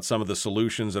him, about some of the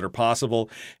solutions that are possible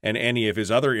and any of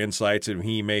his other insights that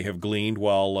he may have gleaned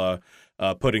while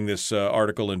putting this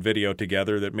article and video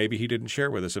together that maybe he didn't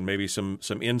share with us, and maybe some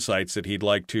insights that he'd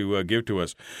like to give to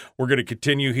us. We're going to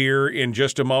continue here in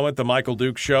just a moment, The Michael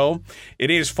Dukes Show. It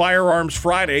is Firearms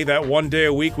Friday, that one day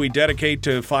a week we dedicate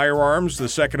to firearms, the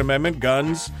Second Amendment,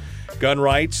 guns, gun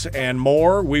rights, and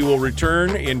more. We will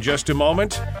return in just a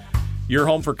moment. Your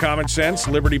home for common sense,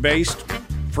 liberty-based,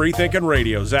 free-thinking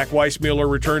radio. Zach Weissmueller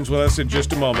returns with us in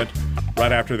just a moment,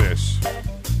 right after this.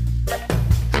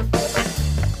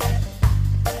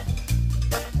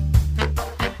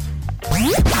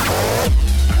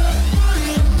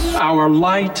 Our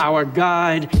light, our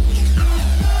guide,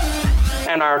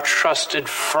 and our trusted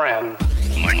friend.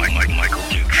 Michael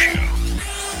Dukes Show.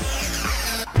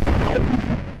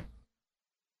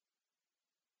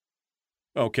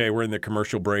 Okay, we're in the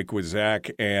commercial break with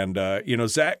Zach, and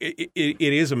Zach, it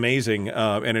is amazing,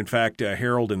 and in fact,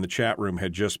 Harold in the chat room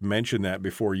had just mentioned that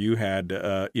before you had,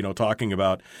 talking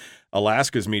about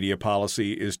Alaska's media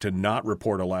policy is to not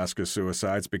report Alaska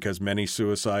suicides because many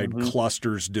suicide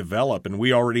clusters develop, and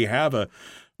we already have a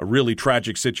really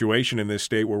tragic situation in this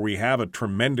state where we have a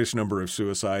tremendous number of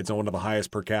suicides, one of the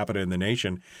highest per capita in the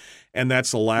nation. And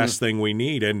that's the last thing we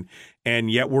need.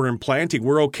 And yet we're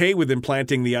okay with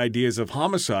implanting the ideas of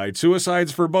homicide.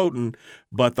 Suicide's verboten,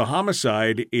 but the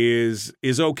homicide is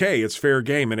okay. It's fair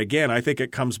game. And again, I think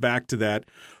it comes back to that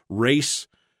race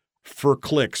for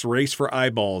clicks, race for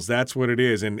eyeballs. That's what it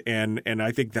is. And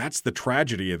I think that's the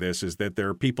tragedy of this, is that there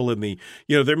are people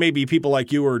there may be people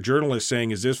like you or journalists saying,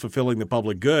 is this fulfilling the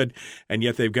public good? And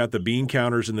yet they've got the bean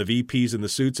counters and the VPs and the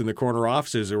suits in the corner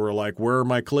offices who are like, where are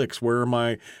my clicks? Where are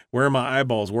my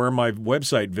eyeballs? Where are my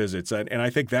website visits? And I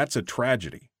think that's a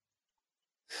tragedy.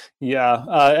 Yeah.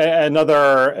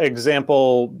 Another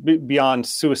example beyond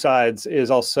suicides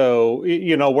is also,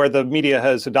 where the media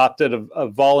has adopted a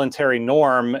voluntary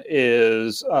norm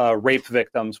is rape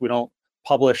victims. We don't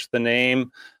publish the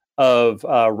name of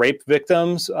rape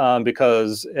victims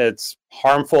because it's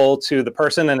harmful to the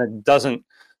person and it doesn't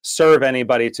serve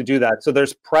anybody to do that. So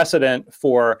there's precedent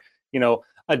for,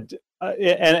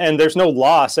 and there's no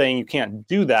law saying you can't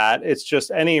do that. It's just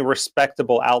any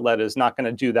respectable outlet is not going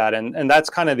to do that. And that's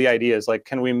kind of the idea, is like,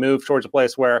 can we move towards a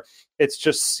place where it's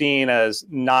just seen as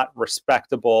not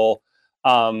respectable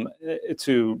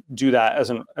to do that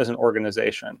as an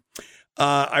organization?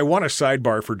 I want to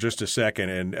sidebar for just a second,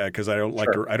 and because I don't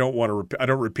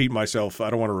repeat myself. I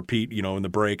don't want to repeat, in the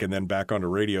break and then back onto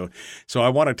radio. So I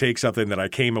want to take something that I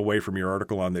came away from your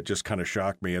article on that just kind of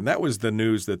shocked me, and that was the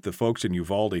news that the folks in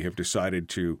Uvalde have decided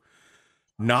to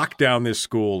knock down this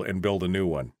school and build a new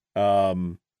one.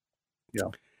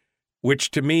 Which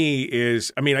to me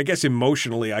is, I guess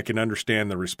emotionally I can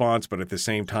understand the response, but at the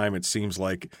same time it seems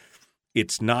like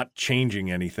it's not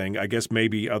changing anything, I guess,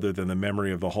 maybe other than the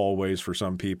memory of the hallways for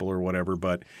some people or whatever.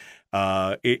 But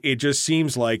it just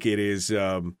seems like it is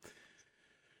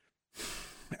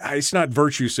it's not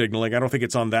virtue signaling. I don't think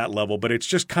it's on that level, but it's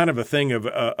just kind of a thing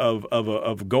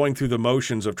of going through the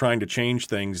motions of trying to change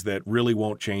things that really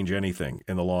won't change anything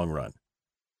in the long run.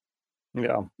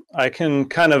 Yeah, I can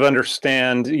kind of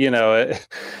understand,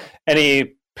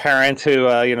 any parent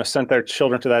who sent their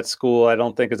children to that school, I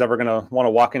don't think is ever going to want to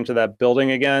walk into that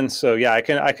building again. So yeah, I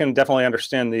can definitely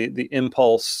understand the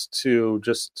impulse to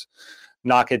just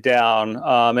knock it down.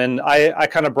 And I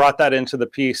kind of brought that into the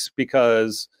piece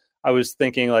because I was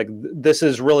thinking, like, this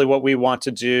is really what we want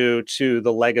to do to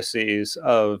the legacies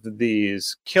of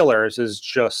these killers, is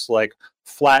just like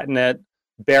flatten it,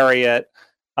 bury it.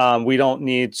 We don't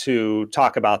need to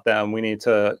talk about them. We need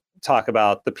to talk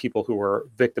about the people who were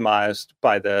victimized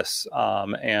by this,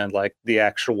 and like the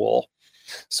actual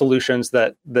solutions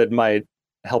that might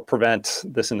help prevent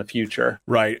this in the future.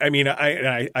 Right.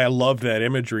 I love that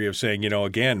imagery of saying,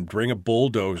 again, bring a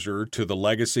bulldozer to the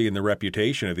legacy and the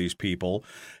reputation of these people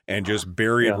and just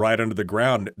bury it right under the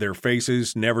ground. Their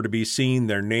faces never to be seen,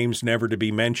 their names never to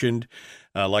be mentioned.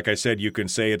 Like I said, you can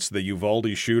say it's the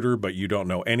Uvalde shooter, but you don't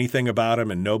know anything about him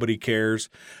and nobody cares.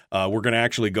 We're going to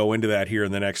actually go into that here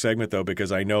in the next segment, though,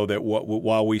 because I know that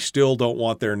while we still don't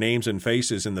want their names and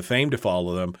faces and the fame to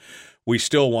follow them, we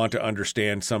still want to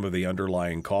understand some of the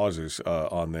underlying causes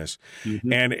on this.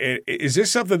 Mm-hmm. And is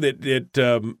this something that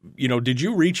did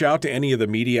you reach out to any of the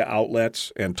media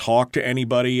outlets and talk to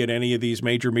anybody at any of these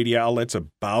major media outlets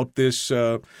about this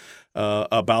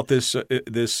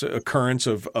this occurrence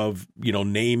of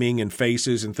naming and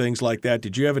faces and things like that?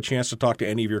 Did you have a chance to talk to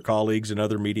any of your colleagues in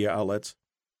other media outlets?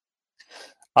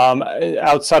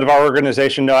 Outside of our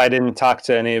organization, no, I didn't talk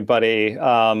to anybody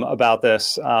about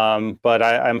this. But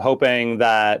I'm hoping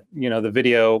that, the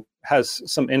video has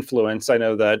some influence. I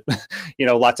know that,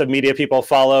 lots of media people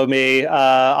follow me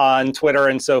on Twitter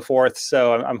and so forth.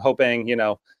 So I'm hoping,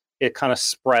 it kind of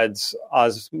spreads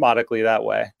osmotically that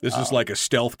way. This is like a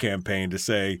stealth campaign to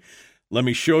say, let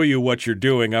me show you what you're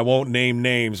doing. I won't name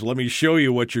names. Let me show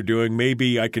you what you're doing.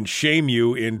 Maybe I can shame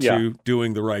you into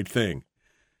doing the right thing.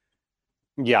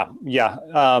 Yeah.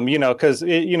 Because,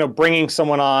 bringing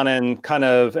someone on and kind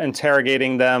of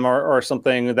interrogating them or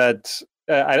something that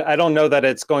I don't know that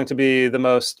it's going to be the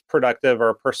most productive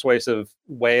or persuasive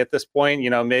way at this point.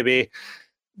 Maybe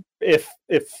if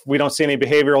we don't see any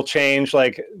behavioral change,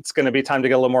 like, it's going to be time to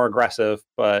get a little more aggressive.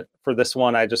 But for this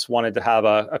one, I just wanted to have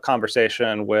a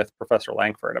conversation with Professor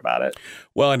Langford about it.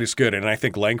 Well, and it's good. And I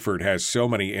think Langford has so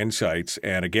many insights.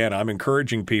 And again, I'm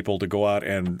encouraging people to go out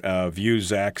and view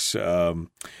Zach's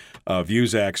view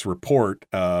Zach's report,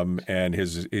 and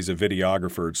he's a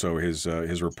videographer, so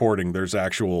his reporting, there's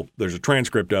a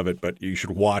transcript of it, but you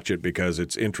should watch it because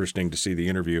it's interesting to see the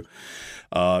interview.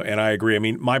 And I agree. I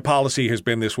mean, my policy has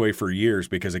been this way for years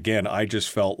because, again, I just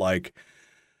felt like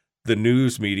the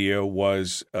news media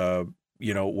was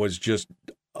just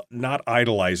not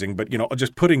idolizing, but,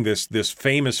 just putting this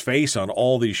famous face on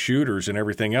all these shooters and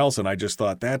everything else. And I just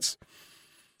thought that's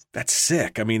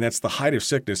sick. I mean, that's the height of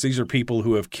sickness. These are people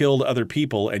who have killed other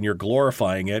people and you're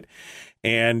glorifying it.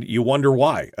 And you wonder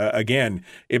why. Again,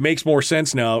 it makes more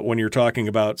sense now when you're talking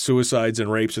about suicides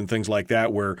and rapes and things like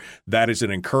that, where that is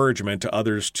an encouragement to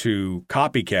others to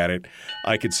copycat it.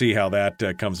 I could see how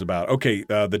that comes about. Okay,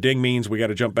 the ding means we got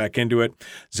to jump back into it.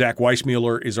 Zach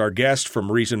Weissmueller is our guest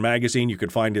from Reason Magazine. You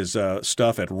can find his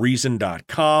stuff at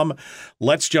reason.com.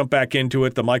 Let's jump back into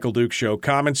it. The Michael Dukes Show,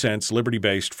 common sense,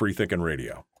 liberty-based, free-thinking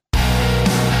radio.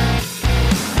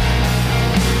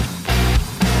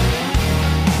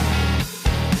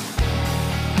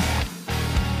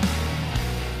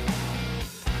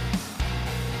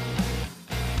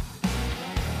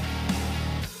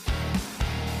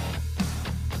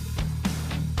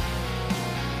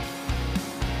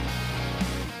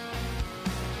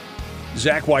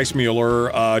 Zach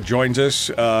Weissmueller joins us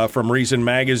from Reason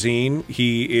Magazine.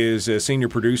 He is a senior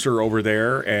producer over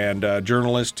there and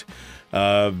journalist.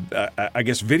 I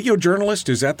guess video journalist,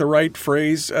 is that the right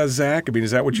phrase, Zach? I mean, is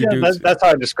that what you do? That's how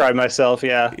I describe myself,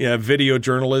 yeah. Yeah, video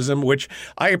journalism, which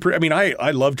I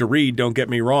love to read, don't get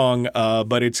me wrong,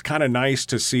 but it's kind of nice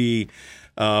to see,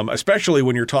 especially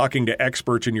when you're talking to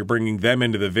experts and you're bringing them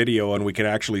into the video and we can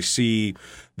actually see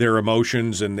their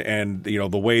emotions and the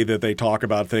way that they talk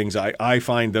about things. I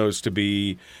find those to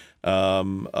be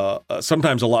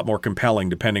sometimes a lot more compelling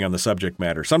depending on the subject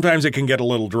matter. Sometimes it can get a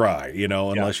little dry,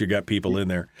 unless you got people in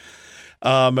there.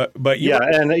 But yeah,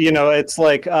 and it's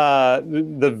like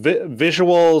the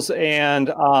visuals and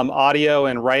audio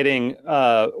and writing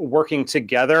working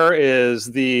together is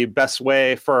the best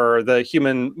way for the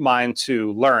human mind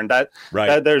to learn. That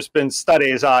there's been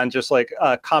studies on just like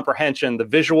comprehension, the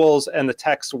visuals and the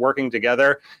text working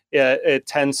together. It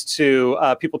tends to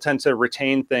people tend to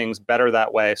retain things better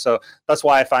that way. So that's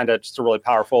why I find it just a really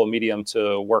powerful medium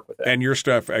to work with it. And your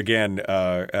stuff, again,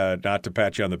 not to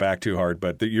pat you on the back too hard,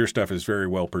 but your stuff is very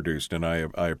well produced, and I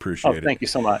appreciate it. Thank you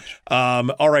so much.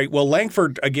 All right. Well,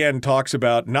 Langford, again, talks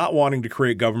about not wanting to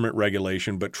create government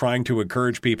regulation, but trying to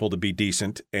encourage people to be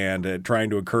decent and trying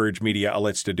to encourage media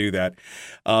outlets to do that.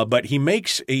 But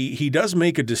he does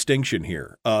make a distinction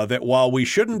here that while we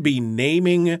shouldn't be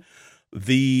naming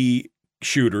the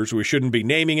shooters, we shouldn't be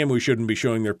naming them, we shouldn't be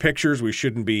showing their pictures, we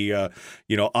shouldn't be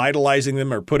idolizing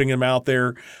them or putting them out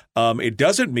there. It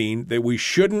doesn't mean that we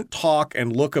shouldn't talk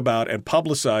and look about and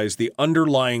publicize the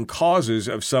underlying causes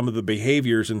of some of the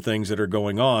behaviors and things that are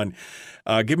going on.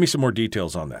 Give me some more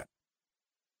details on that.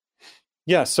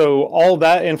 Yeah, so all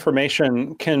that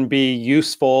information can be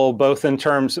useful both in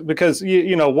terms, because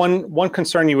one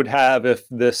concern you would have if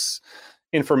this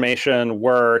information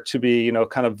were to be,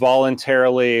 kind of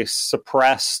voluntarily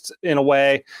suppressed in a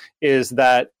way, is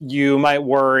that you might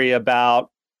worry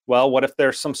about, well, what if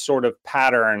there's some sort of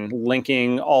pattern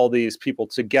linking all these people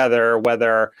together,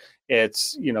 whether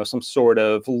it's, some sort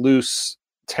of loosely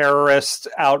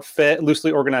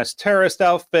organized terrorist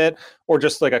outfit, or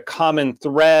just like a common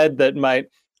thread that might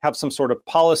have some sort of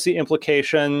policy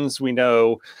implications. We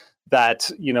know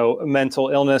that mental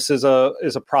illness is a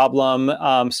problem.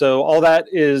 So all that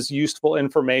is useful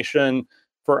information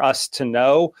for us to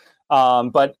know.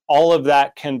 But all of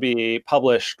that can be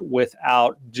published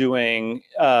without doing,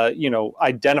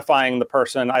 identifying the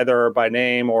person either by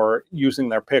name or using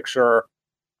their picture,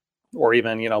 or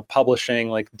even publishing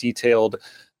like detailed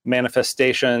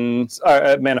manifestos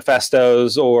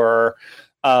or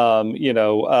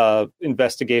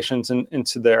investigations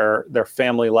into their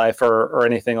family life or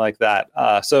anything like that.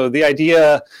 So the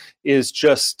idea is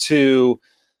just to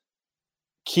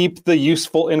keep the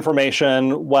useful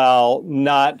information while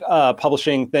not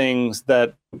publishing things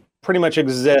that pretty much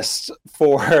exist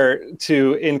to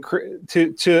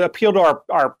appeal to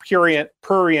our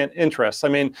prurient interests. I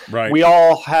mean, right. We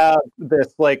all have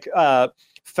this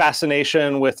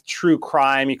fascination with true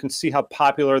crime. You can see how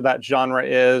popular that genre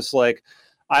is. Like,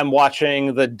 I'm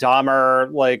watching the Dahmer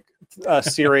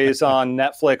series on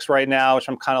Netflix right now, which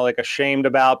I'm kind of ashamed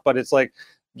about. But it's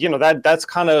that's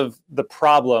kind of the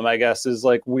problem, I guess, is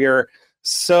we're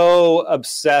so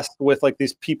obsessed with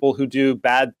these people who do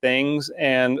bad things,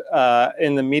 and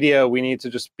in the media we need to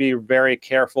just be very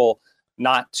careful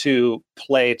not to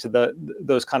play to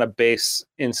those kind of base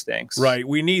instincts. Right.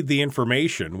 We need the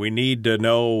information. We need to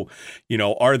know,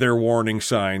 are there warning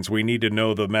signs? We need to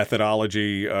know the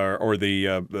methodology or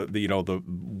the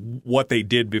what they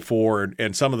did before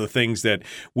and some of the things that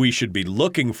we should be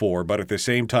looking for. But at the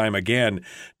same time, again,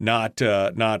 not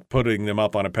putting them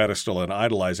up on a pedestal and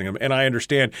idolizing them. And I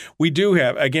understand we do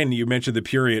have, again, you mentioned the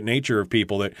prurient nature of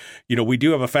people that, we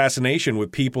do have a fascination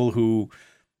with people who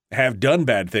have done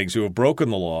bad things, who have broken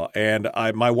the law. And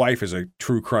my wife is a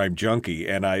true crime junkie.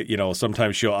 And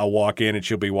sometimes I'll walk in and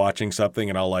she'll be watching something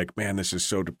and I'll like, man, this is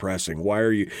so depressing. Why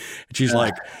are you? And she's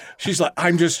like,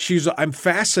 I'm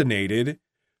fascinated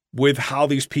with how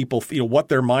these people feel, what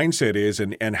their mindset is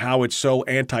and how it's so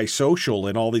antisocial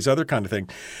and all these other kind of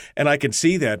things. And I can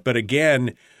see that. But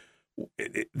again,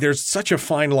 there's such a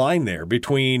fine line there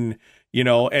between,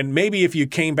 and maybe if you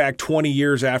came back 20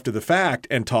 years after the fact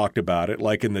and talked about it,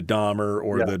 like in the Dahmer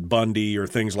or the Bundy or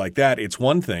things like that, it's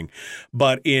one thing.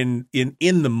 But in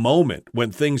the moment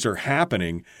when things are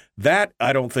happening, that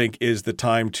I don't think is the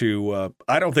time to.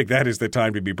 I don't think that is the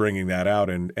time to be bringing that out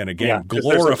and again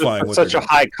glorifying. There's such a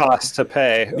high cost to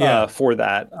pay for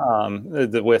that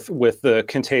with the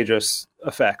contagious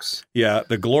effects. Yeah,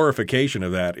 the glorification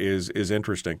of that is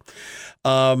interesting.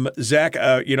 Zach,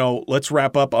 let's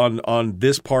wrap up on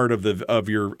this part of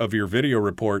your video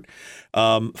report.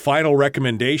 Final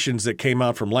recommendations that came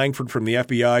out from Langford, from the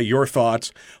FBI. Your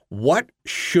thoughts. What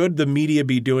should the media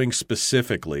be doing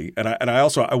specifically? And I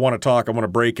want to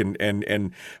break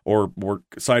or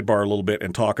sidebar a little bit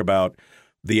and talk about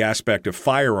the aspect of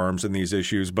firearms in these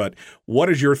issues. But what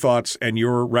is your thoughts and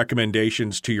your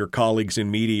recommendations to your colleagues in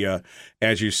media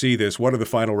as you see this? What are the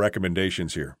final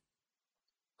recommendations here?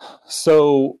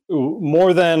 So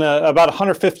more than about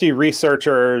 150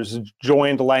 researchers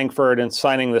joined Langford in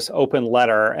signing this open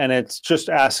letter, and it's just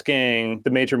asking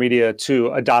the major media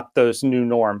to adopt those new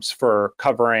norms for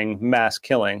covering mass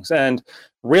killings. And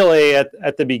really,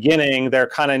 at the beginning, there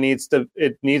kind of needs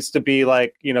to be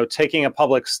like, taking a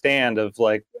public stand of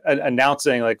like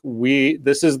announcing like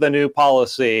this is the new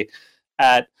policy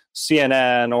at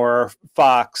CNN or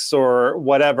Fox or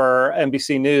whatever,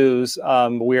 NBC News.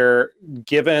 We're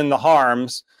given the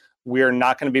harms. We're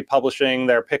not going to be publishing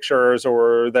their pictures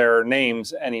or their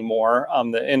names anymore.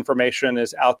 The information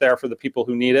is out there for the people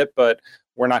who need it, but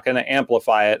we're not going to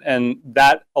amplify it. And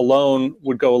that alone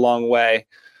would go a long way.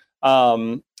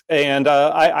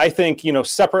 I think,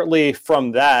 separately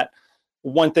from that,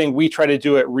 one thing we try to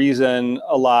do at Reason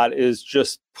a lot is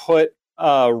just put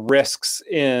risks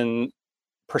in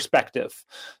perspective,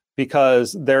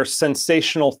 because there's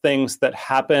sensational things that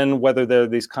happen, whether they're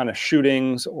these kind of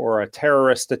shootings or a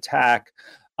terrorist attack.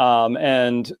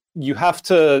 And you have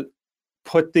to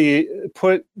put the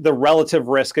relative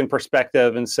risk in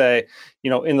perspective and say,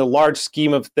 in the large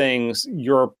scheme of things,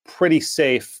 you're pretty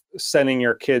safe sending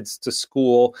your kids to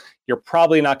school. You're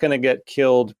probably not going to get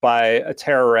killed by a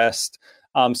terrorist.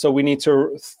 So we need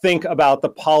to think about the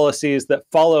policies that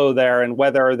follow there and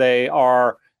whether they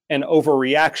are an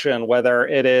overreaction, whether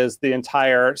it is the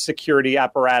entire security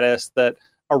apparatus that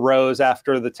arose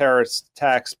after the terrorist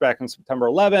attacks back on September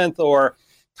 11th, or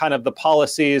kind of the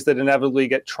policies that inevitably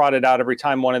get trotted out every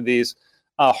time one of these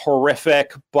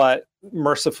horrific but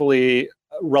mercifully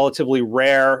relatively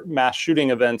rare mass shooting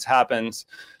events happens.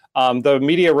 The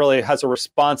media really has a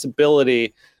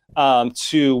responsibility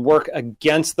to work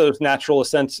against those natural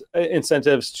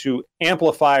incentives to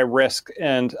amplify risk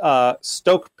and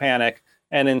stoke panic,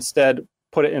 and instead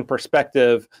put it in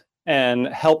perspective and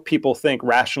help people think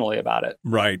rationally about it.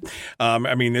 Right.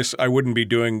 I wouldn't be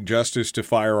doing justice to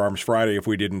Firearms Friday if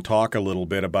we didn't talk a little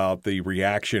bit about the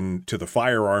reaction to the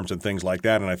firearms and things like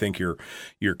that. And I think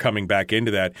you're coming back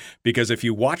into that, because if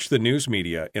you watch the news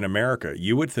media in America,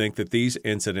 you would think that these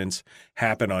incidents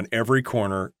happen on every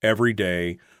corner, every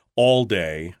day, all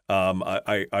day.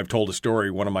 I've told a story.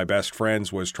 One of my best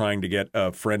friends was trying to get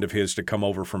a friend of his to come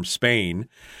over from Spain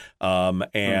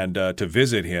to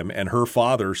visit him. And her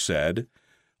father said,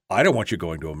 I don't want you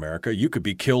going to America. You could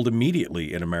be killed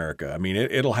immediately in America. I mean,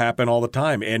 it'll happen all the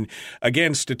time. And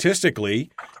again, statistically,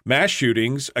 mass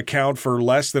shootings account for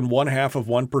less than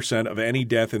 0.5% of any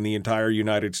death in the entire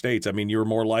United States. I mean, you're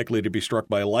more likely to be struck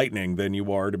by lightning than you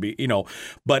are to be,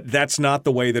 but that's not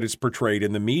the way that it's portrayed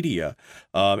in the media.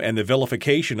 And the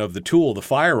vilification of the tool, the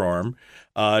firearm,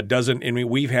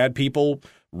 we've had people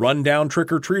run down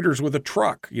trick-or-treaters with a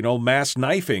truck, mass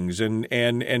knifings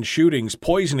and shootings,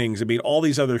 poisonings, all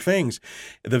these other things,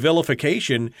 the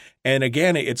vilification. And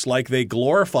again, it's like they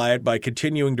glorify it by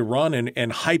continuing to run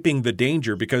and hyping the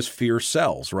danger because fear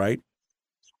sells, right?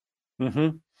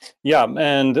 Mm-hmm. Yeah,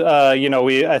 and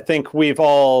I think we've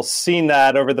all seen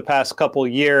that over the past couple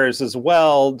years as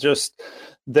well. Just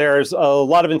there's a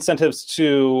lot of incentives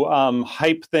to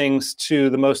hype things to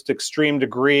the most extreme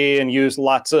degree and use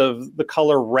lots of the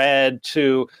color red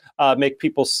to make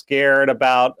people scared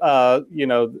about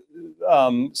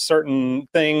certain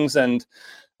things, and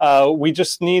we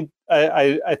just need.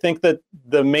 I think that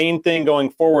the main thing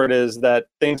going forward is that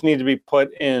things need to be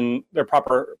put in their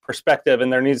proper perspective,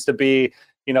 and there needs to be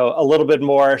a little bit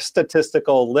more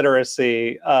statistical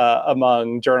literacy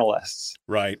among journalists.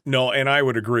 Right. No, and I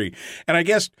would agree. And I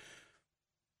guess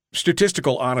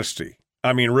statistical honesty.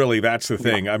 I mean, really, that's the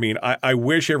thing. I mean, I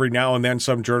wish every now and then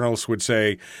some journalists would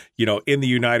say, in the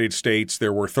United States,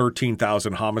 there were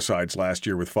 13,000 homicides last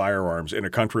year with firearms in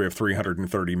a country of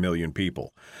 330 million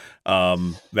people.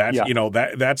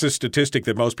 That's a statistic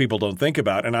that most people don't think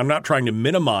about. And I'm not trying to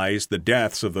minimize the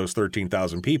deaths of those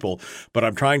 13,000 people, but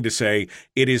I'm trying to say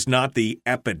it is not the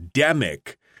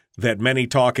epidemic that many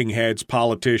talking heads,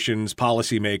 politicians,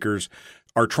 policymakers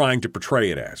are trying to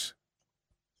portray it as.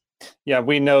 Yeah,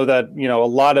 we know that, a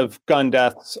lot of gun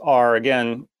deaths are,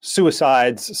 again,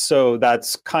 suicides. So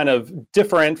that's kind of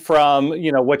different from,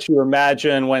 what you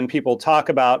imagine when people talk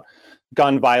about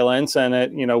gun violence.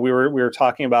 And we were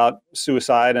talking about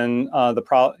suicide and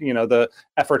the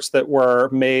efforts that were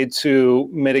made to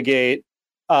mitigate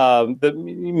the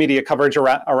media coverage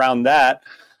around that.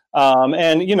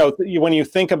 When you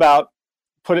think about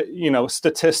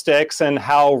statistics and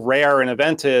how rare an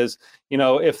event is,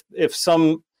 if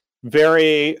some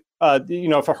very,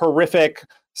 if a horrific,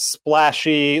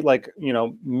 splashy,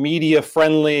 media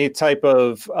friendly type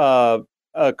of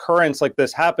occurrence like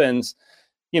this happens,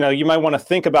 you might want to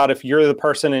think about, if you're the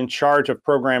person in charge of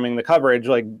programming the coverage,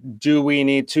 do we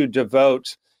need to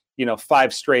devote,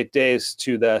 5 straight days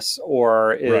to this,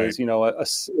 or is, right,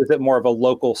 is it more of a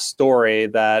local story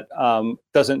that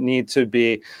doesn't need to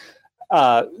be,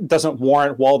 doesn't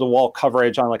warrant wall-to-wall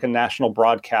coverage on a national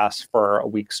broadcast for a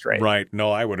week straight. Right.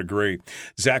 No, I would agree.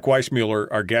 Zach Weissmueller,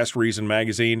 our guest, Reason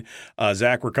Magazine.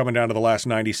 Zach, we're coming down to the last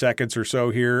 90 seconds or so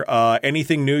here.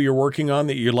 Anything new you're working on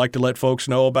that you'd like to let folks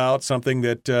know about, something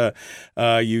that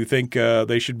you think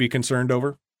they should be concerned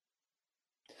over?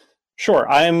 Sure.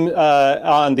 I'm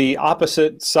on the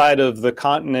opposite side of the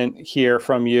continent here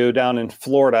from you, down in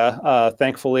Florida.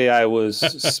 Thankfully, I was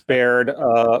spared.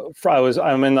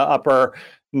 I'm in the upper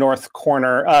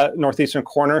northeastern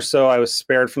corner, so I was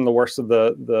spared from the worst of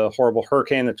the horrible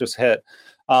hurricane that just hit.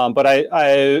 But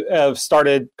I have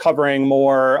started covering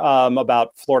more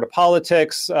about Florida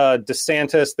politics.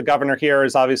 DeSantis, the governor here,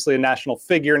 is obviously a national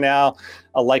figure now,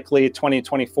 a likely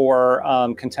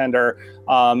 2024 contender.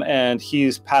 And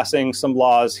he's passing some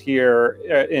laws here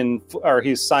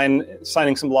he's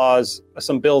signing some laws,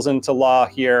 some bills into law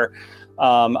here,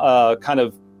 kind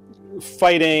of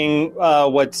fighting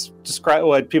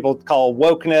what people call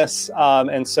wokeness.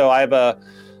 And so I have a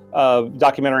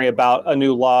documentary about a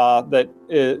new law that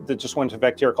just went into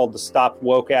effect here called the Stop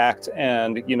Woke Act,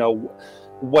 and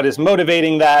what is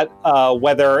motivating that,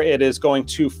 whether it is going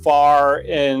too far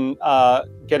in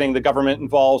getting the government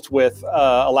involved with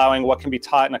allowing what can be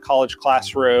taught in a college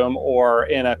classroom or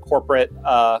in a corporate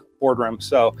boardroom.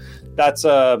 So that's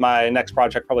my next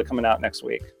project, probably coming out next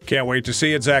week. Can't wait to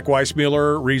see it. Zach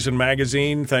Weissmueller, Reason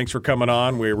Magazine, thanks for coming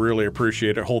on. We really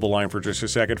appreciate it. Hold the line for just a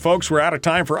second. Folks, we're out of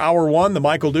time for Hour 1, The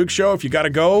Michael Dukes Show. If you got to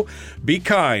go, be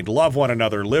kind, love one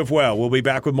another, live well. We'll be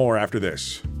back with more after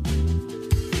this.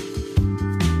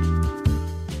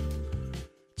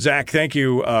 Zach, thank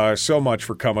you so much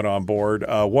for coming on board.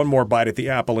 One more bite at the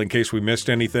apple in case we missed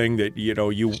anything that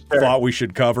you thought we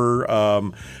should cover.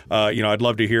 I'd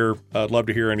love to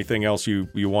hear anything else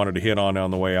you wanted to hit on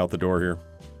the way out the door here.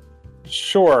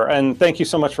 Sure, and thank you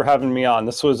so much for having me on.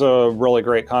 This was a really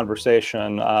great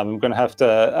conversation. I'm going to have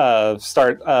to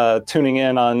start tuning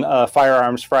in on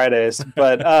Firearms Fridays.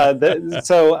 But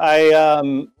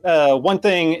one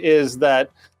thing is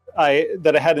that I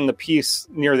had in the piece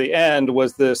near the end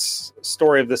was this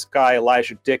story of this guy,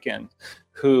 Elijah Dicken,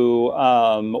 who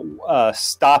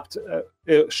stopped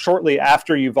shortly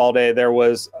after Uvalde. There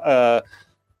was an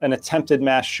attempted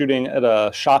mass shooting at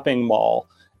a shopping mall.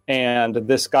 And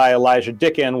this guy, Elijah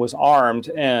Dicken, was armed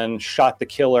and shot the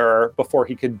killer before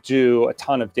he could do a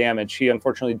ton of damage. He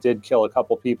unfortunately did kill a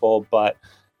couple people, but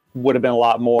would have been a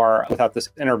lot more without this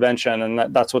intervention.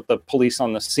 And that's what the police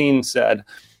on the scene said.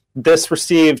 This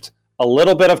received a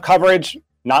little bit of coverage,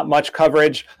 not much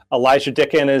coverage. Elijah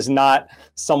Dicken is not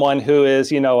someone who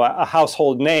is, a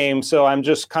household name. So I'm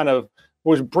just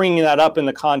was bringing that up in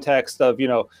the context of,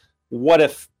 what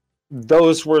if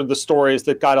those were the stories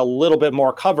that got a little bit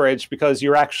more coverage, because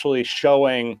you're actually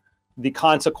showing the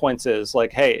consequences,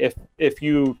 like, hey, if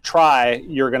you try,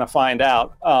 you're going to find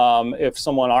out if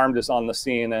someone armed is on the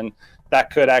scene, and that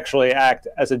could actually act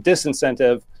as a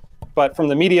disincentive. But from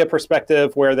the media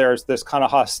perspective, where there's this kind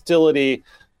of hostility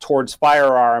towards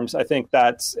firearms, I think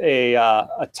that's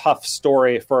a tough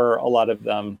story for a lot of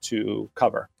them to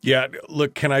cover. Yeah,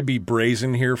 look, can I be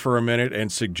brazen here for a minute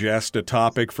and suggest a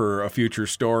topic for a future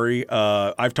story?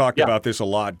 I've talked about this a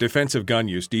lot. Defensive gun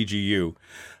use, DGU,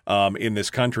 in this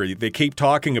country. They keep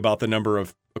talking about the number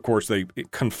of course, they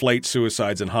conflate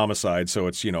suicides and homicides, so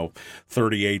it's,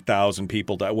 38,000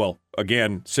 people die. Well,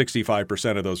 again,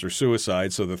 65% of those are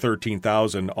suicides, so the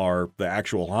 13,000 are the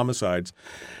actual homicides.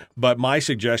 But my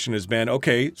suggestion has been,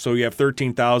 okay, so you have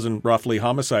 13,000 roughly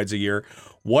homicides a year.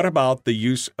 What about the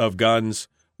use of guns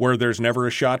where there's never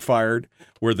a shot fired,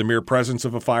 where the mere presence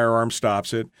of a firearm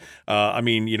stops it?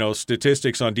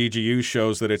 Statistics on DGU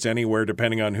shows that it's anywhere,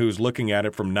 depending on who's looking at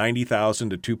it, from 90,000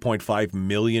 to 2.5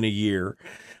 million a year.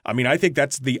 I mean, I think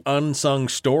that's the unsung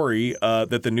story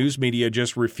that the news media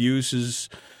just refuses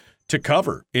to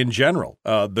cover in general.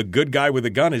 The good guy with a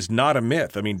gun is not a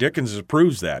myth. I mean, Dickens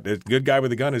proves that. The good guy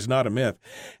with a gun is not a myth.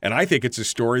 And I think it's a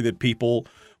story that people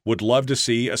would love to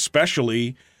see,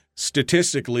 especially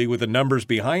statistically with the numbers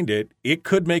behind it. It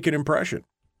could make an impression.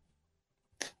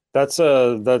 That's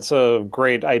a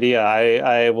great idea.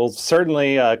 I will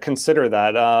certainly consider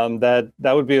that.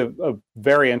 That would be a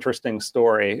very interesting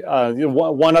story.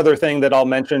 One other thing that I'll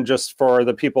mention, just for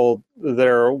the people that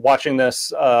are watching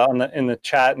this in the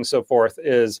chat and so forth,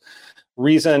 is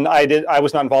Reason. I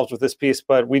was not involved with this piece,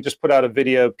 but we just put out a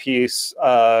video piece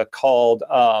called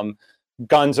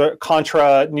 "Guns are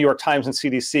contra New York Times and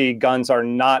CDC. Guns are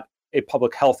not a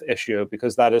public health issue,"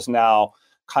 because that is now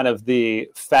kind of the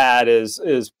fad is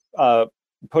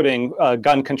putting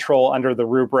gun control under the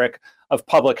rubric of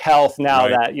public health now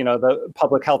that, the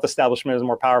public health establishment is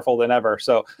more powerful than ever.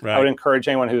 So I would encourage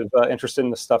anyone who's interested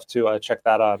in this stuff to check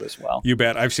that out as well. You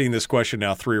bet. I've seen this question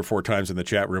now 3 or 4 times in the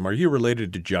chat room. Are you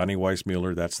related to Johnny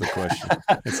Weissmueller? That's the question.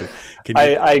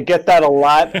 I get that a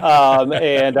lot.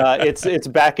 And it's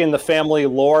back in the family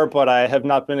lore, but I have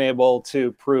not been able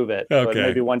to prove it. Okay. But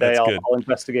maybe one day I'll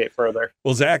investigate further.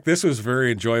 Well, Zach, this was a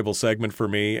very enjoyable segment for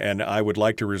me, and I would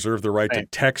like to reserve the right to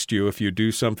text you if you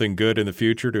do something good in the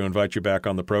future, to invite you back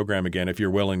on the program again if you're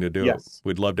willing to do it.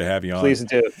 We'd love to have you on. Please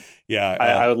do. Yeah,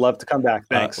 I would love to come back.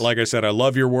 Thanks. Like I said, I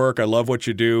love your work. I love what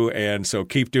you do, and so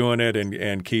keep doing it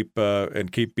and keep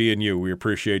being you. We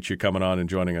appreciate you coming on and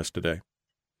joining us today.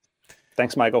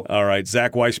 Thanks, Michael. All right,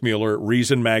 Zach Weissmueller,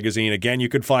 Reason Magazine. Again, you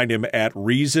can find him at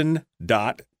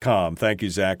reason.com. Thank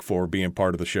you, Zach, for being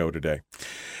part of the show today.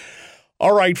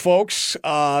 All right, folks,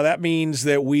 that means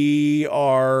that we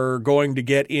are going to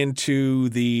get into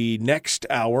the next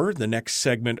hour, the next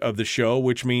segment of the show,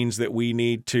 which means that we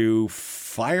need to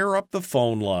fire up the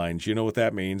phone lines. You know what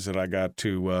that means, that I got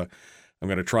to I'm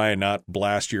going to try and not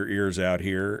blast your ears out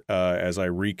here as I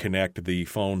reconnect the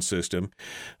phone system.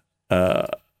 And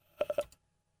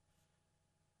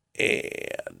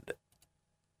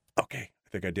okay.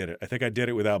 I think I did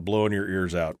it without blowing your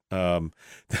ears out.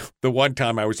 The one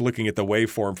time I was looking at the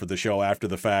waveform for the show after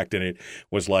the fact, and it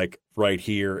was like right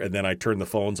here, and then I turned the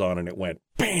phones on and it went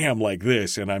bam like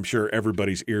this, and I'm sure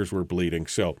everybody's ears were bleeding.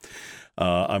 So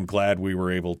I'm glad we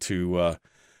were able to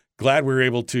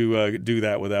do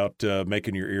that without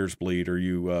making your ears bleed or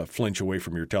you flinch away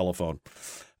from your telephone.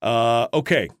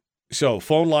 Okay, so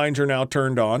phone lines are now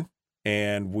turned on,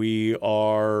 and we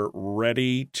are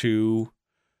ready to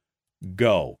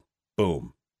go.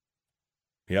 Boom.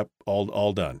 Yep,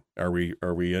 all done. Are we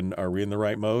in the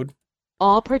right mode?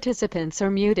 All participants are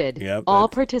muted. Yep. All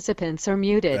participants are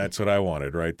muted. That's what I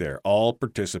wanted right there. All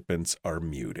participants are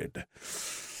muted.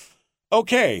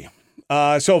 Okay.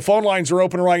 So phone lines are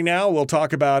open right now. We'll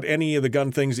talk about any of the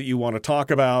gun things that you want to talk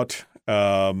about.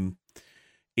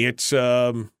 It's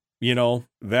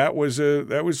that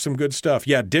was some good stuff.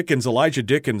 Yeah, Elijah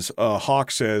Dickens, Hawk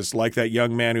says, like that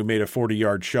young man who made a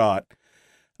 40-yard shot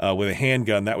with a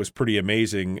handgun. That was pretty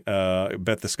amazing.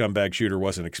 Bet the scumbag shooter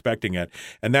wasn't expecting it.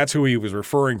 And that's who he was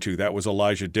referring to. That was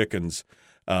Elijah Dickens,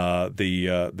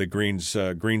 the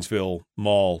Greensville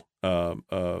Mall,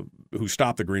 who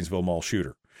stopped the Greensville Mall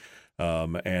shooter.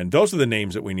 And those are the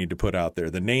names that we need to put out there,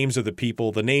 the names of the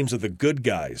people, the names of the good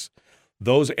guys.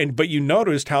 But you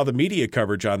noticed how the media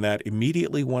coverage on that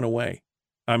immediately went away.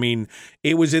 I mean,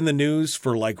 it was in the news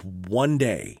for like one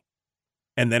day,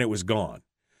 and then it was gone.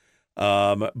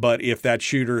 But if that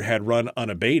shooter had run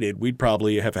unabated, we'd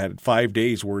probably have had 5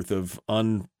 days worth of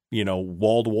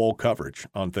wall-to-wall coverage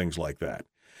on things like that.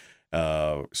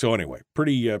 So anyway,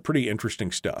 pretty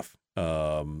interesting stuff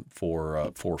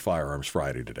for Firearms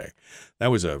Friday today. It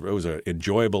was an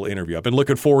enjoyable interview. I've been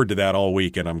looking forward to that all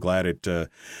week, and I'm glad it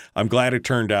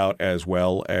turned out as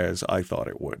well as I thought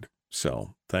it would.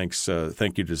 So thank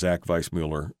you to Zach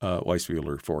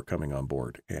Weissmueller for coming on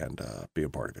board and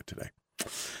being part of it today.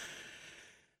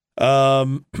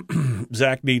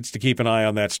 Zach needs to keep an eye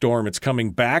on that storm. It's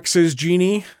coming back, says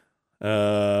Jeannie.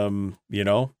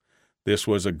 This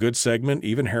was a good segment.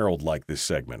 Even Harold liked this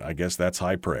segment. I guess that's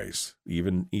high praise.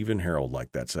 Even Harold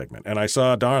liked that segment. And I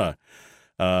saw Donna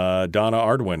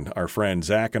Ardwin, our friend.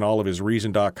 Zach and all of his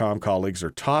Reason.com colleagues are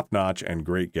top-notch and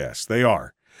great guests. They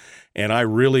are. And I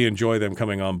really enjoy them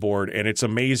coming on board. And it's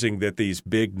amazing that these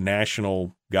big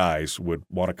national guys would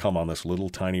want to come on this little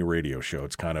tiny radio show.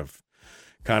 It's kind of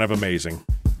amazing.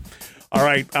 All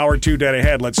right, hour 2 dead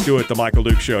ahead. Let's do it. The Michael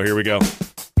Duke Show. Here we go.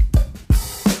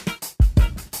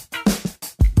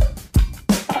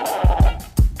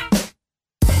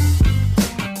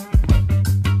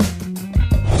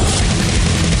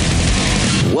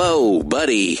 Whoa,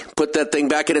 buddy. Put that thing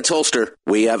back in its holster.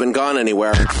 We haven't gone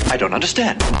anywhere. I don't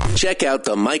understand. Check out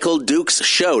the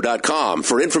MichaelDukesShow.com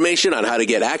for information on how to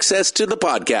get access to the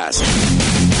podcast.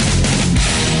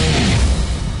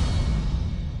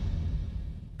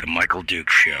 The Michael Duke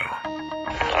Show.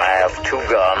 I have 2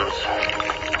 guns,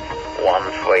 one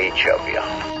for each of you.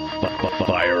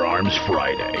 Firearms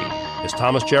Friday. As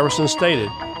Thomas Jefferson stated,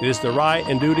 it is the right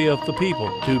and duty of the people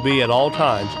to be at all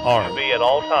times armed. Say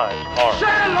hello to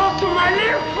my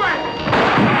little friend.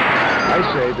 I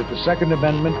say that the Second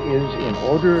Amendment is, in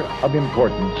order of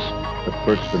importance, the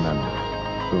First Amendment.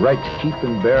 The right to keep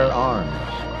and bear arms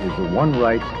is the one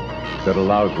right that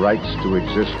allows rights to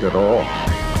exist at all.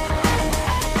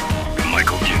 The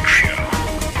Michael Duke Show.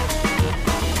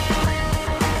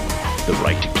 The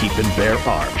right to keep and bear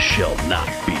arms shall not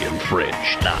be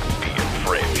infringed. Not be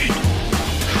infringed.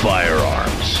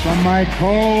 Firearms. From my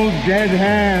cold, dead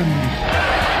hands.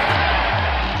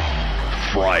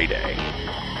 Friday.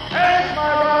 Here's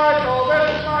my rifle,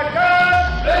 this is my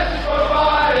gun, this is for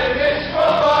fighting, this is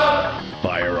for fun.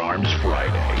 Firearms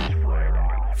Friday.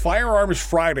 Firearms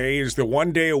Friday is the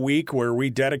one day a week where we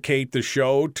dedicate the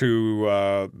show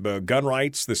to the gun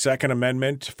rights, the Second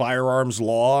Amendment, firearms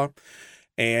law,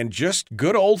 and just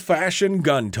good old-fashioned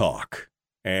gun talk.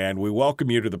 And we welcome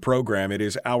you to the program. It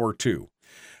is hour 2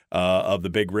 of the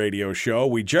big radio show.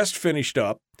 We just finished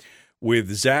up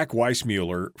with Zach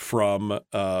Weissmueller from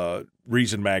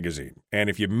Reason Magazine. And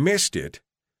if you missed it,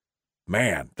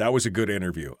 man, that was a good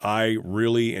interview. I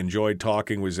really enjoyed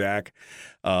talking with Zach.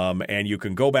 And you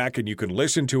can go back and you can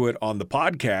listen to it on the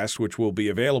podcast, which will be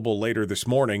available later this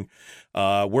morning,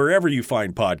 wherever you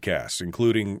find podcasts,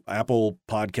 including Apple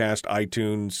Podcast,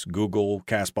 iTunes, Google,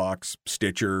 CastBox,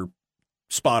 Stitcher,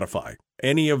 Spotify.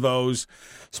 Any of those.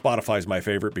 Spotify's my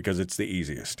favorite because it's the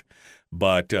easiest.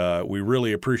 But we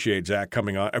really appreciate Zach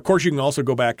coming on. Of course, you can also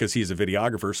go back because he's a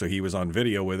videographer, so he was on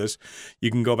video with us. You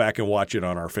can go back and watch it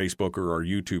on our Facebook or our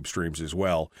YouTube streams as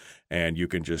well, and you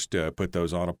can just put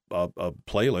those on a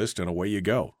playlist, and away you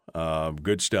go.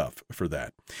 Good stuff for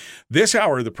that. This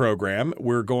hour of the program,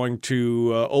 we're going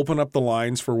to open up the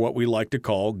lines for what we like to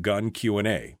call Gun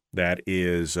Q&A. That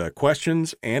is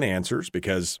questions and answers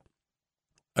because,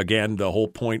 again, the whole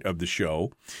point of the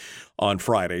show on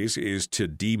Fridays is to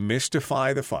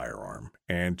demystify the firearm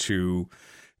and to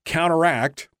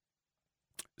counteract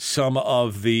some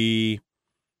of the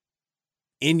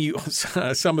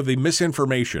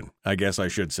misinformation, I guess I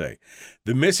should say.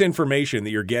 The misinformation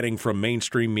that you're getting from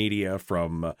mainstream media,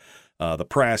 from the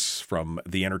press, from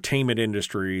the entertainment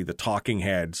industry, the talking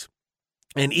heads,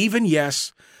 and even,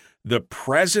 yes, the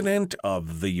President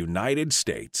of the United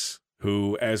States,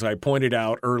 who, as I pointed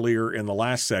out earlier in the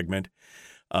last segment,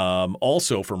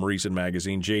 also from Reason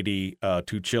Magazine, J.D.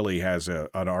 Tuccilli has an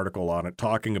article on it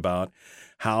talking about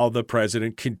how the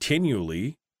president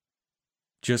continually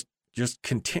just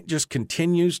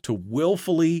continues to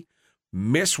willfully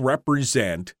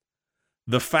misrepresent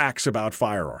the facts about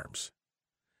firearms.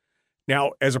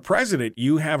 Now, as a president,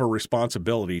 you have a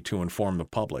responsibility to inform the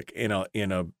public in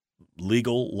a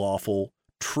legal, lawful,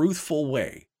 truthful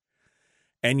way.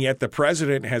 And yet the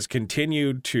president has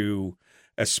continued to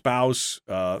espouse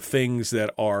things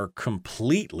that are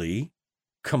completely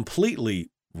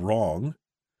wrong.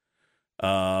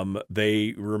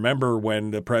 They remember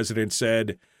when the president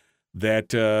said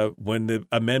that when the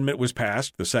amendment was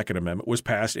passed, the Second Amendment was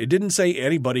passed, it didn't say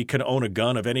anybody can own a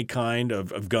gun of any kind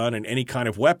of gun and any kind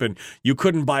of weapon. You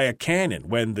couldn't buy a cannon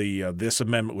when this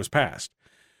amendment was passed,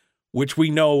 which we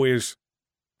know is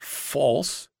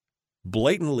false,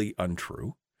 blatantly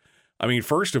untrue. I mean,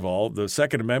 first of all, the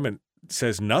Second Amendment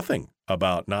says nothing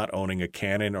about not owning a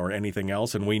cannon or anything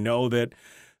else, and we know that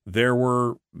there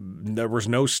was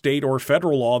no state or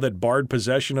federal law that barred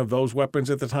possession of those weapons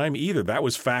at the time either. That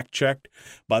was fact-checked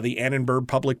by the Annenberg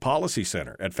Public Policy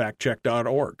Center at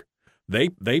factcheck.org.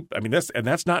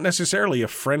 That's not necessarily a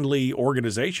friendly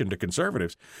organization to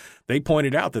conservatives. They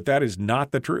pointed out that is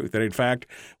not the truth. And in fact,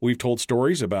 we've told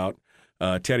stories about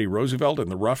Teddy Roosevelt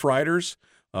and the Rough Riders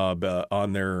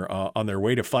on their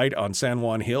way to fight on San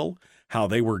Juan Hill, how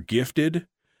they were gifted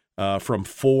from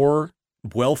 4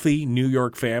 wealthy New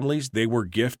York families. They were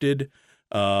gifted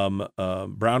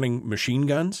Browning machine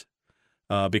guns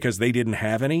because they didn't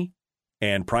have any,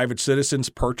 and private citizens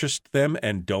purchased them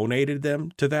and donated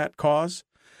them to that cause.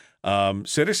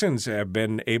 Citizens have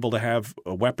been able to have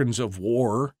weapons of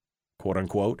war, quote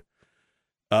unquote,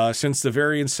 since the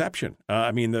very inception.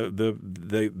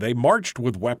 They marched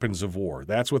with weapons of war.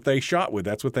 That's what they shot with.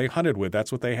 That's what they hunted with.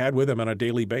 That's what they had with them on a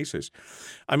daily basis.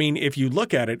 I mean, if you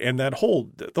look at it, and the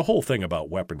whole thing about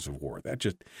weapons of war, that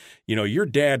just, your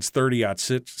dad's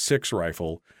 30-06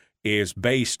 rifle is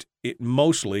based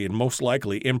mostly and most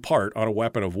likely in part on a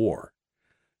weapon of war.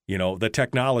 The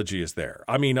technology is there.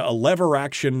 I mean, a lever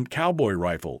action cowboy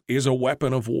rifle is a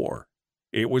weapon of war.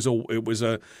 It was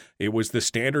the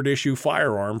standard issue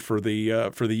firearm for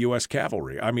the U.S.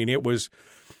 cavalry. I mean, it was,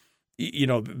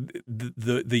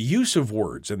 the use of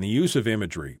words and the use of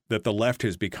imagery that the left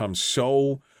has become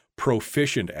so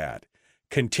proficient at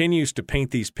continues to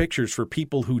paint these pictures for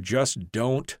people who just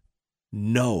don't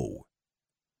know.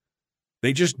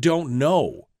 They just don't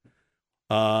know,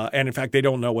 and in fact, they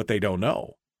don't know what they don't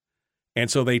know. And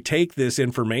so they take this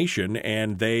information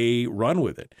and they run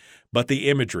with it. But the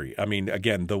imagery, I mean,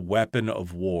 again, the weapon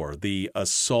of war, the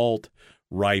assault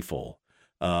rifle,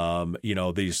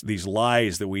 these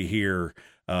lies that we hear,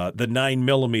 the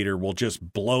 9mm will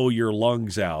just blow your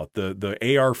lungs out. The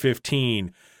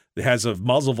AR-15 has a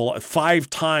muzzle 5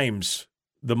 times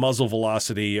the muzzle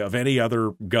velocity of any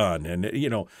other gun.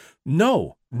 And,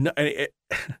 no,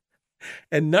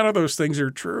 and none of those things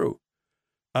are true.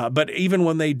 But even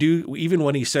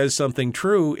when he says something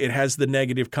true, it has the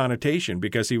negative connotation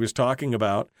because he was talking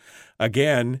about,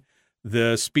 again,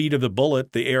 the speed of the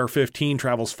bullet. The AR-15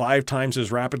 travels 5 times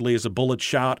as rapidly as a bullet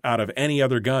shot out of any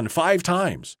other gun. 5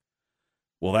 times.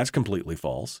 Well, that's completely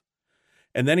false.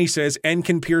 And then he says, and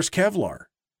can pierce Kevlar,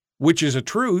 which is a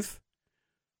truth,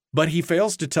 but he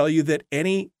fails to tell you that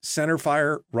any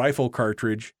centerfire rifle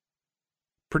cartridge,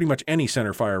 pretty much any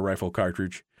centerfire rifle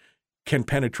cartridge, can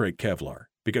penetrate Kevlar.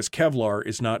 Because Kevlar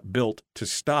is not built to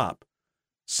stop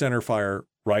centerfire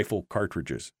rifle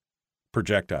cartridges,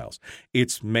 projectiles.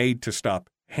 It's made to stop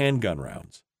handgun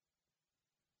rounds.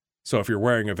 So if you're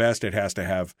wearing a vest, it has to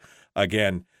have,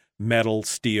 again, metal,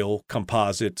 steel,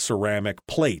 composite, ceramic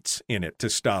plates in it to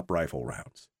stop rifle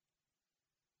rounds.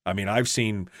 I mean, I've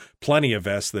seen plenty of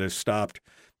vests that have stopped,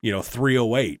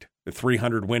 308. The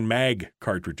 300 Win Mag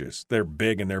cartridges. They're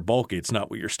big and they're bulky. It's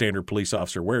not what your standard police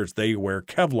officer wears. They wear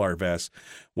Kevlar vests,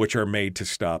 which are made to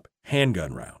stop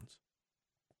handgun rounds.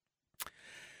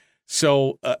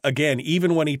 So, again,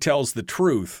 even when he tells the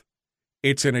truth,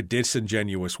 it's in a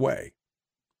disingenuous way.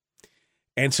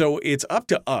 And so it's up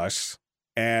to us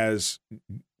as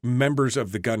members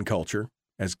of the gun culture,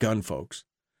 as gun folks,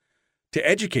 to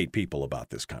educate people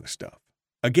about this kind of stuff.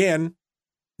 Again,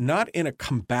 not in a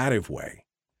combative way,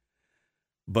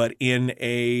 but in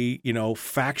a,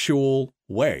 factual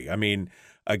way. I mean,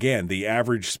 again, the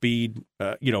average speed,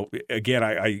 again,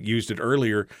 I used it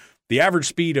earlier. The average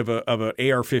speed of an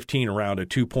AR-15 around a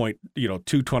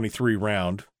 223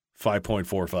 round,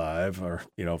 5.45 or,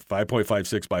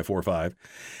 5.56 by 4.5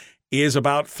 is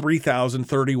about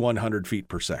 3,100 feet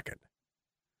per second.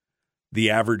 The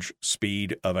average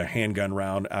speed of a handgun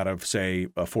round out of, say,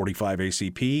 a 45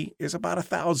 ACP is about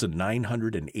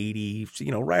 1,980,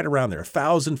 right around there,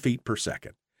 1,000 feet per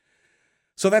second.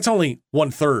 So that's only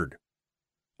 1/3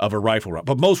 of a rifle round.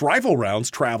 But most rifle rounds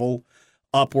travel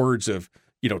upwards of,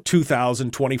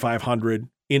 2,000, 2,500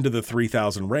 into the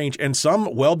 3,000 range, and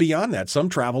some well beyond that. Some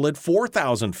travel at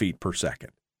 4,000 feet per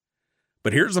second.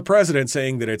 But here's the president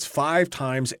saying that it's 5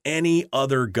 times any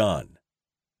other gun.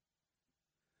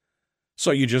 So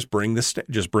you just bring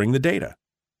the data,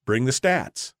 bring the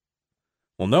stats.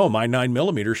 Well, no, my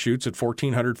 9mm shoots at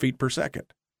 1,400 feet per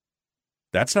second.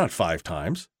 That's not 5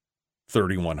 times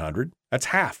 3,100. That's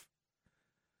half.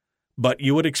 But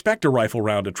you would expect a rifle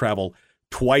round to travel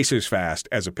twice as fast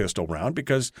as a pistol round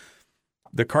because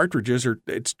the cartridges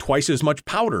it's twice as much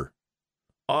powder,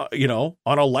 on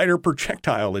a lighter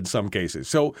projectile in some cases.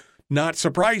 So not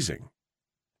surprising.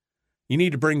 You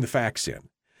need to bring the facts in.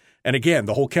 And again,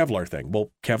 the whole Kevlar thing.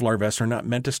 Well, Kevlar vests are not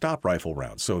meant to stop rifle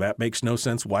rounds, so that makes no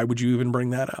sense. Why would you even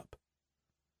bring that up?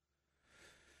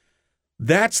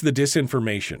 That's the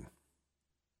disinformation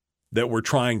that we're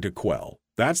trying to quell.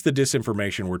 That's the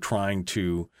disinformation we're trying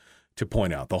to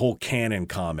point out. The whole cannon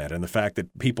comment and the fact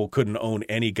that people couldn't own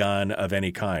any gun of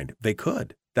any kind. They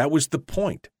could. That was the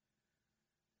point.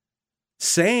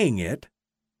 Saying it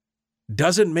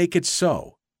doesn't make it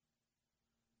so.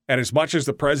 And as much as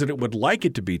the president would like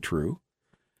it to be true,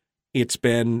 it's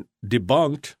been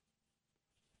debunked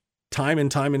time and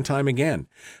time and time again.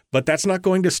 But that's not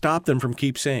going to stop them from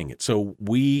keep saying it. So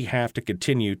we have to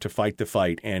continue to fight the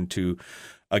fight and to,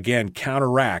 again,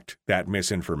 counteract that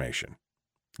misinformation.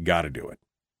 Got to do it.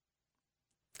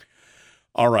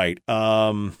 All right.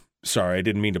 Sorry, I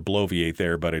didn't mean to bloviate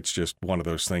there, but it's just one of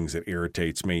those things that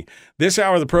irritates me. This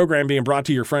hour of the program being brought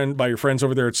to you by your friends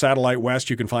over there at Satellite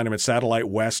West. You can find them at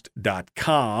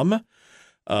satellitewest.com.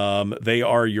 They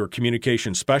are your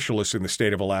communication specialists in the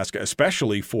state of Alaska,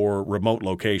 especially for remote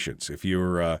locations. If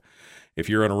you're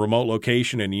in a remote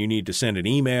location and you need to send an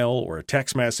email or a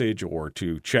text message or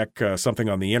to check something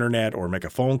on the internet or make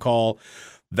a phone call,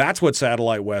 that's what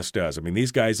Satellite West does. I mean,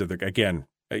 these guys are, again,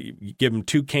 you give them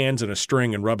 2 cans and a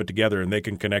string and rub it together, and they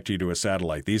can connect you to a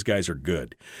satellite. These guys are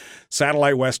good.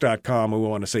 SatelliteWest.com. We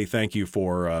want to say thank you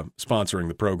for sponsoring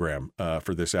the program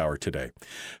for this hour today.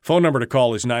 Phone number to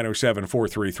call is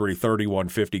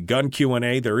 907-433-3150. Gun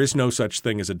Q&A. There is no such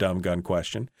thing as a dumb gun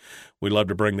question. We'd love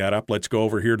to bring that up. Let's go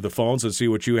over here to the phones and see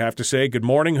what you have to say. Good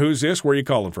morning. Who's this? Where are you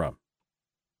calling from?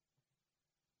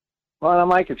 Well,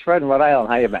 Mike, it's Fred in Rhode Island.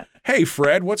 How you been? Hey,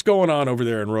 Fred. What's going on over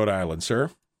there in Rhode Island, sir?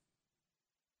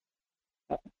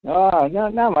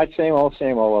 Not much. Same old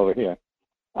over here.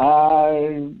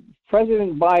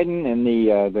 President Biden and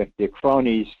the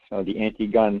cronies of the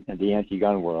anti-gun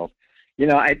world. You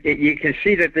can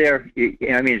see that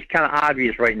it's kind of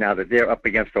obvious right now that they're up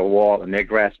against a wall and they're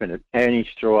grasping at any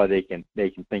straw they can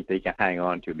think they can hang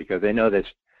on to, because they know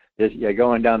they're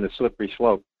going down the slippery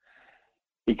slope.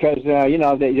 Because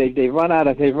they've run out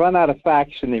of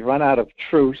facts, and they've run out of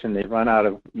truths, and they've run out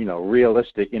of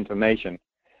realistic information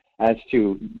as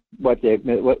to what they're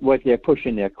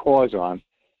pushing their cause on,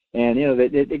 and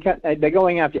they're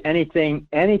going after anything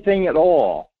at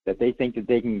all that they think that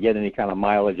they can get any kind of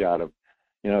mileage out of,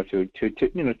 to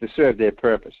serve their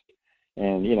purpose,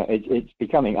 and it's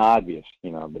becoming obvious.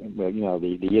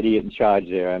 The idiot in charge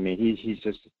there. I mean,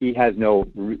 he has no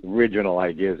original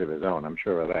ideas of his own. I'm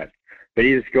sure of that, but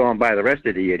he's going by the rest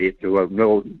of the idiots who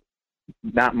know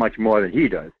not much more than he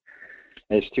does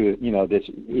as to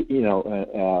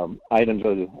items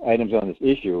on this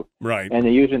issue, right? And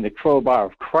they're using the crowbar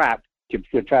of crap to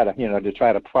try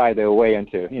to pry their way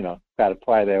into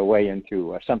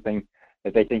something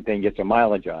that they think they can get some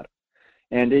mileage out of.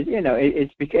 And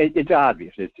it's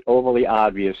obvious, it's overly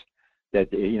obvious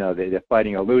that they're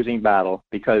fighting a losing battle,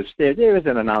 because there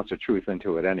isn't an ounce of truth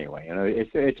into it anyway.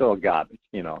 It's all garbage.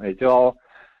 It's all.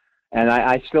 And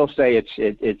I still say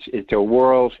it's a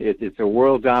world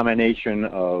domination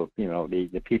of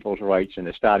the people's rights, and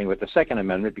they're starting with the Second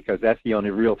Amendment, because that's the only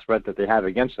real threat that they have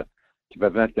against them, to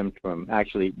prevent them from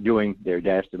actually doing their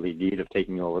dastardly deed of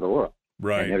taking over the world,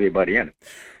 right? And everybody in it.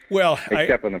 Well,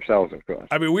 except for themselves, of course.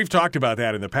 I mean, we've talked about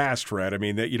that in the past, Fred. I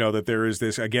mean, that that there is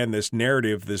this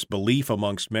narrative, this belief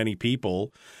amongst many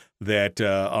people that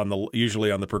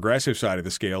usually on the progressive side of the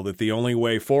scale, that the only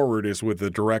way forward is with the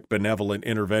direct benevolent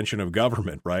intervention of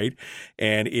government, right?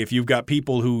 And if you've got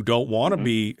people who don't want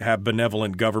to have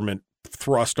benevolent government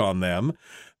thrust on them,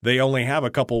 they only have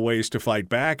a couple ways to fight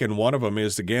back, and one of them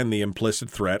is, again, the implicit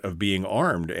threat of being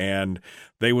armed. And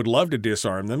they would love to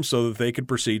disarm them so that they could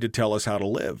proceed to tell us how to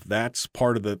live. That's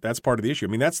part of the issue. I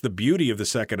mean, that's the beauty of the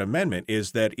Second Amendment,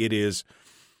 is that it is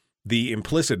the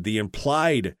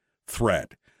implied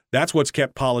threat. That's what's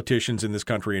kept politicians in this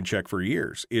country in check for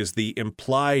years, is the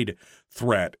implied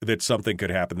threat that something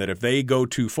could happen, that if they go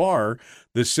too far,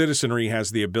 the citizenry has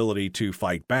the ability to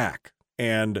fight back.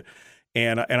 And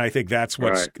I think that's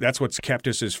what's kept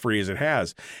us as free as it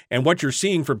has. And what you're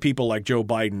seeing from people like Joe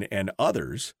Biden and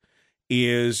others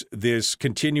is this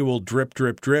continual drip,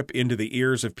 drip, drip into the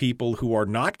ears of people who are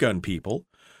not gun people,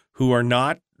 who are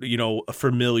not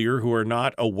familiar, who are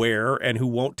not aware, and who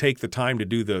won't take the time to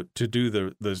do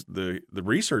the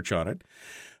research on it.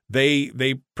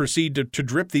 They proceed to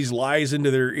drip these lies into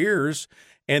their ears,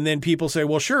 and then people say,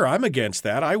 "Well, sure, I'm against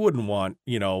that. I wouldn't want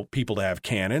people to have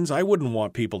cannons. I wouldn't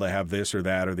want people to have this or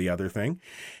that or the other thing."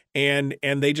 And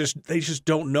they just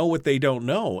don't know what they don't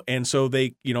know, and so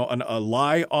they a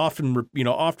lie often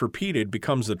oft repeated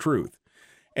becomes the truth,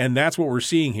 and that's what we're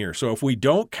seeing here. So if we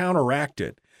don't counteract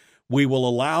it we will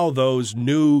allow those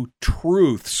new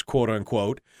truths, quote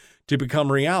unquote, to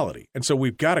become reality. And so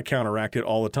we've got to counteract it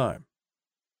all the time.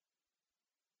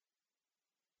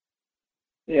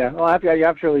 Yeah, well, you're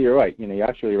absolutely right. You're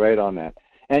absolutely right on that.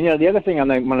 And, the other thing I'm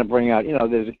going to bring out,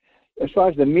 there's, as far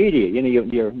as the media,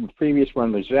 your previous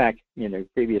one was Zach,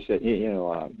 previous,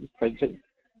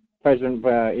 President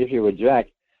issue with Jack,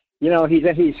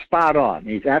 he's spot on.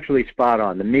 He's absolutely spot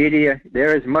on. The media,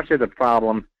 they're as much of the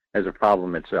problem as a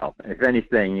problem itself. If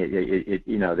anything,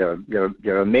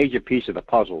 they're a major piece of the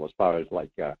puzzle as far as like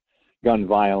gun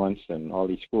violence and all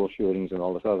these school shootings and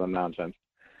all this other nonsense.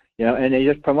 And they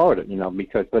just promote it,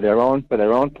 because for their own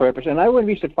purpose. And I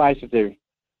wouldn't be surprised if they're,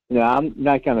 I'm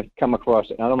not going to come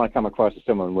across, I don't want to come across as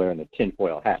someone wearing a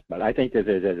tinfoil hat, but I think that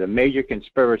there's a major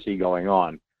conspiracy going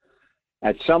on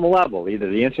at some level, either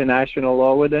the international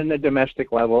or within the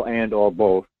domestic level, and or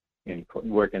both, in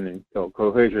working in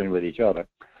cohesion with each other,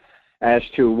 as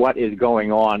to what is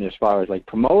going on as far as like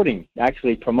promoting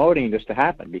this to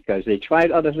happen, because they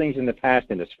tried other things in the past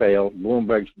and it's failed.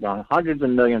 Bloomberg's gone hundreds of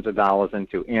millions of dollars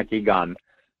into anti-gun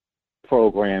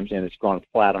programs and it's gone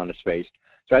flat on its face.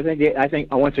 So I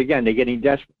think once again they're getting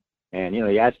desperate, and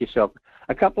you ask yourself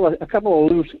a couple of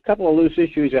loose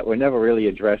issues that were never really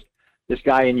addressed. This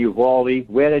guy in Uvalde,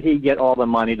 where did he get all the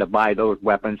money to buy those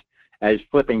weapons as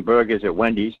flipping burgers at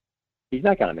Wendy's? He's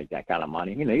not going to make that kind of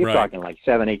money. You're right. talking like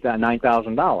 $7,000, $8,000,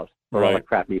 $9,000 for all the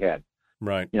crap he had.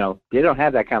 Right. They don't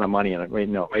have that kind of money at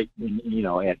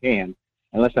hand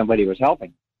unless somebody was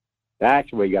helping.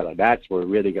 That's where we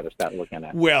really got to start looking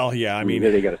at. Well, yeah, we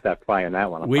really got to start prying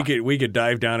that one apart. We could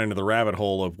dive down into the rabbit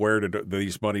hole of where did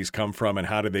these monies come from and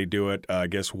how did they do it. I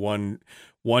guess one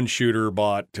shooter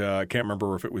bought, I can't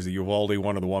remember if it was the Uvalde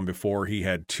one or the one before, he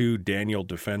had 2 Daniel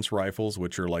defense rifles,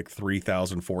 which are like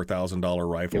 $3,000, $4,000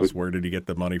 rifles. Where did he get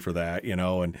the money for that,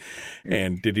 and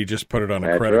did he just put it on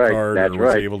a credit card or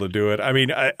was he able to do it? I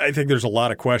mean, I think there's a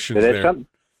lot of questions there.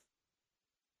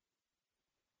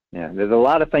 Yeah, there's a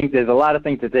lot of things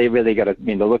that they really got to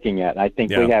be looking at. I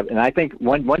think we have, and I think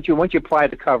once you pry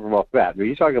the cover off that, when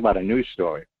you talk about a news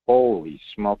story, holy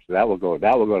smokes, that will go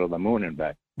to the moon and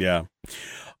back. Yeah.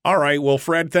 All right. Well,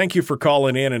 Fred, thank you for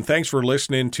calling in, and thanks for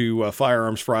listening to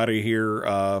Firearms Friday here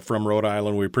from Rhode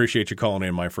Island. We appreciate you calling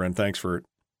in, my friend. Thanks for it.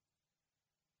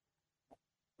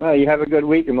 Well, you have a good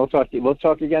week, and we'll talk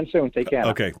again soon. Take care.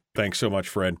 Okay. Thanks so much,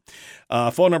 Fred.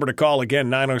 Phone number to call again,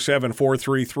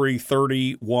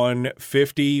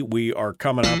 907-433-3150. We are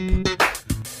coming up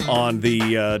on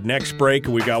the next break.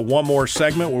 We got one more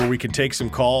segment where we can take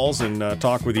some calls and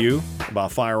talk with you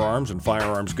about firearms and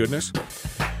firearms goodness.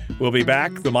 We'll be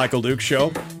back. The Michael Dukes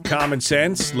Show. Common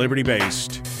sense,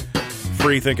 liberty-based,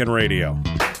 free-thinking radio.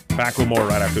 Back with more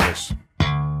right after this.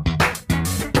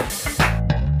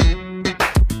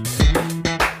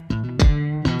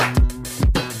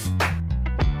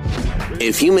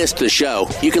 If you missed the show,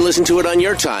 you can listen to it on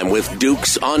your time with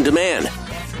Dukes On Demand.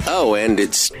 Oh, and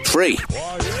it's free.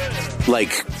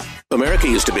 Like America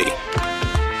used to be.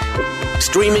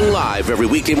 Streaming live every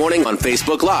weekday morning on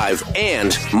Facebook Live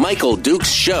and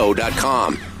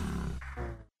MichaelDukesShow.com.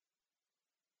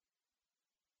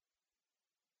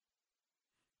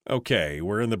 Okay,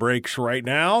 we're in the breaks right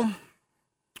now.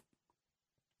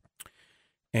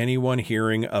 Anyone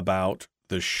hearing about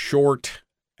the Short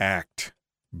Act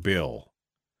bill?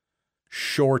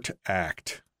 Short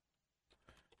Act.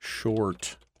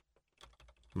 Short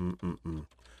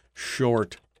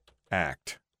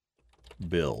Act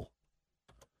bill.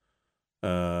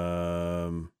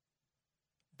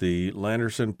 The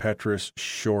Landerson-Petrus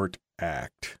Short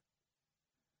Act.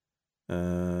 I'm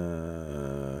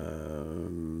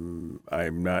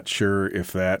not sure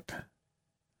if that.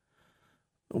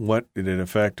 What did it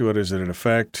affect? What does it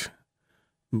affect?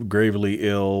 Gravely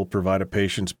ill, provide a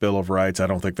patient's Bill of Rights. I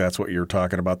don't think that's what you're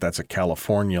talking about. That's a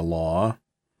California law.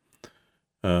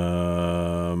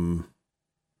 You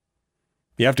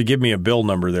have to give me a bill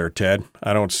number there, Ted.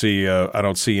 I don't see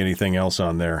anything else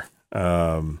on there.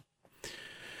 I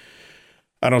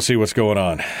don't see what's going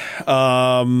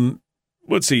on.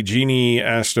 Let's see. Jeannie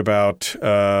asked about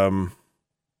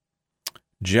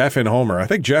Jeff and Homer. I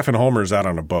think Jeff and Homer's out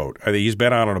on a boat. I think he's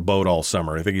been out on a boat all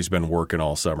summer. I think he's been working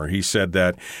all summer. He said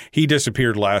that he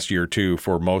disappeared last year, too,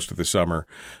 for most of the summer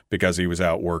because he was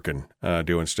out working,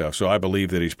 doing stuff. So I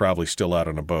believe that he's probably still out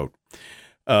on a boat.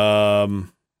 The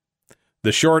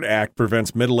Short Act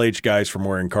prevents middle-aged guys from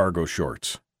wearing cargo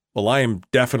shorts. Well, I am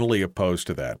definitely opposed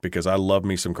to that because I love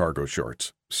me some cargo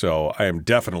shorts. So I am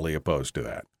definitely opposed to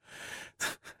that.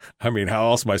 I mean, how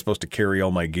else am I supposed to carry all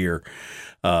my gear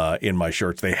in my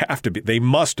shorts? They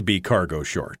must be cargo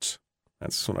shorts.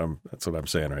 That's what I'm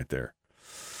saying right there.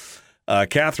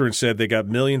 Catherine said they got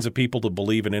millions of people to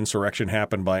believe an insurrection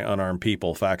happened by unarmed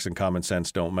people. Facts and common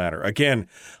sense don't matter. Again,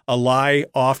 a lie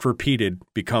oft repeated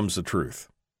becomes the truth.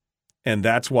 And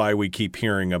that's why we keep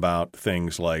hearing about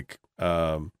things like,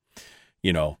 that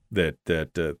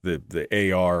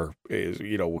the AR is,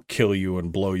 will kill you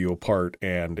and blow you apart,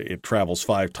 and it travels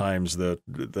 5 times the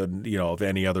of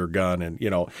any other gun. And,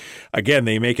 again,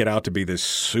 they make it out to be this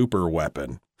super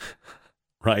weapon,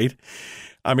 right?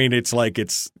 I mean, it's like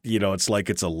it's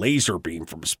a laser beam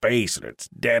from space and it's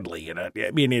deadly. And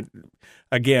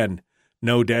again,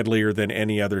 no deadlier than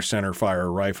any other center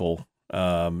fire rifle,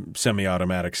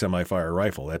 semi-automatic, semi-fire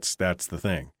rifle. That's the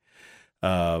thing.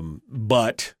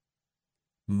 But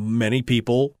many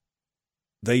people,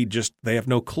 they have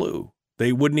no clue.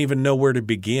 They wouldn't even know where to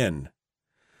begin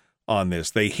on this.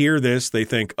 They hear this, they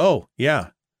think, oh, yeah,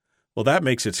 well, that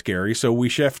makes it scary. So we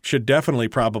should definitely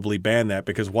probably ban that,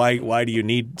 because why do you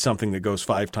need something that goes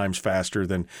 5 times faster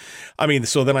than,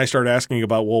 so then I start asking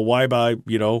about, well, why buy,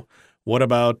 what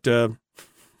about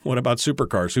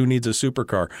supercars? Who needs a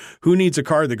supercar? Who needs a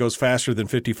car that goes faster than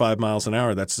 55 miles an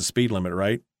hour? That's the speed limit,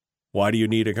 right? Why do you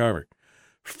need a car?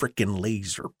 Frickin'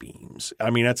 laser beams.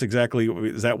 That's exactly,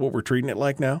 is that what we're treating it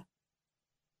like now?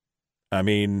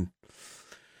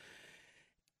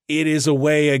 It is a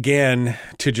way, again,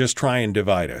 to just try and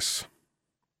divide us.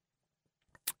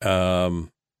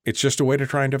 It's just a way to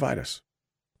try and divide us.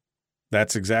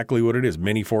 That's exactly what it is.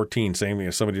 Mini 14, same thing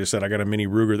as somebody just said, I got a Mini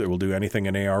Ruger that will do anything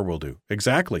an AR will do.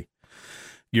 Exactly.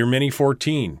 Your Mini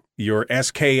 14, your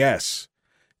SKS,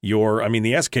 the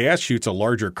SKS shoots a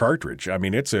larger cartridge.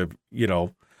 It's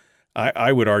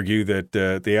I would argue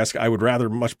that I would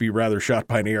much rather shot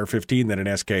by an AR-15 than an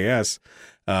SKS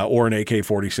or an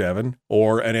AK-47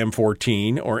 or an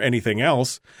M14 or anything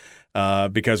else,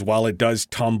 because while it does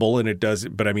tumble and it does,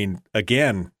 but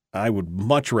again, I would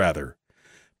much rather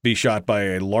be shot by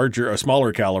a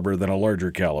smaller caliber than a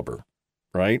larger caliber,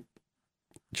 right?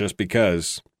 Just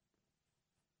because.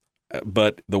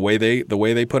 But the way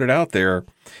they put it out there,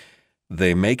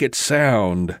 they make it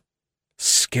sound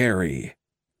scary.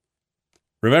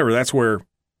 Remember, that's where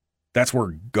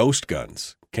ghost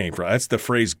guns came from. That's the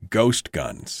phrase ghost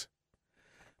guns,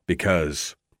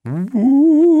 because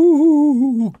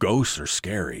ghosts are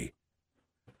scary.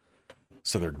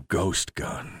 So they're ghost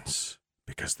guns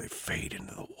because they fade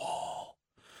into the wall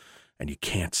and you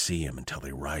can't see them until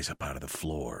they rise up out of the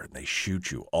floor and they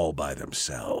shoot you all by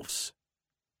themselves.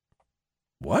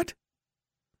 What?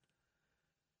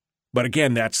 But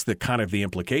again, that's the kind of the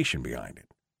implication behind it.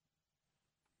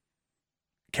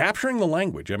 Capturing the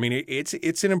language.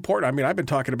 It's an important, I've been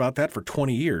talking about that for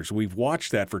 20 years. We've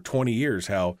watched that for 20 years,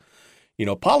 how,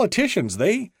 politicians,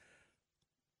 they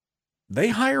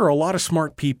hire a lot of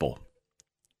smart people.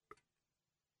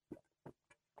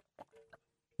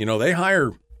 They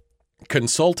hire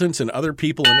consultants and other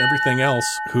people and everything else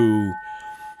who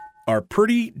are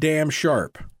pretty damn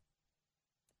sharp.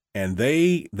 And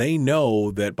they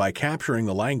know that by capturing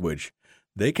the language,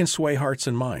 they can sway hearts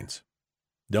and minds.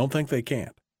 Don't think they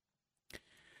can't.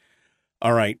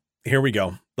 All right, here we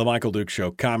go. The Michael Dukes Show.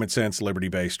 Common sense,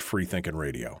 liberty-based, free-thinking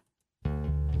radio.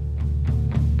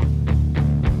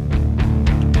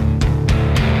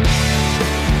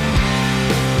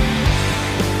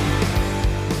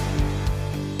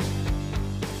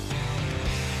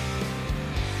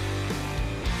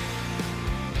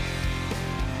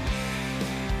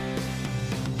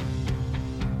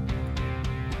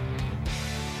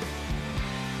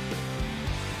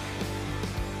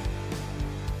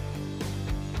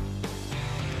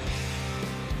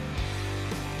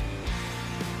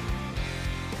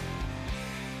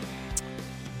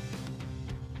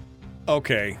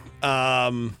 Okay. I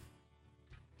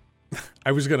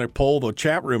was going to poll the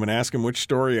chat room and ask him which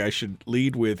story I should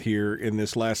lead with here in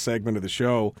this last segment of the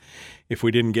show if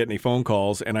we didn't get any phone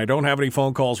calls. And I don't have any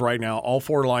phone calls right now. All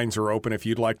 4 lines are open if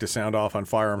you'd like to sound off on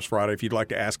Firearms Friday, if you'd like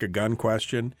to ask a gun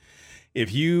question.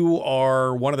 If you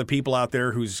are one of the people out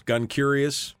there who's gun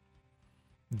curious,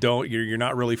 you're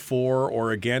not really for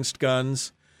or against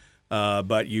guns,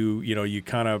 but you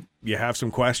have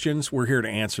some questions, we're here to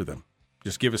answer them.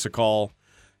 Just give us a call,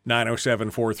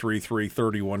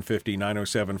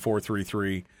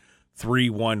 907-433-3150,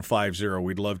 907-433-3150.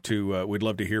 We'd love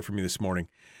to hear from you this morning.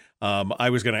 I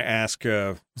was going to ask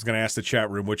the chat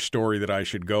room which story that I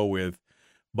should go with,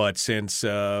 but since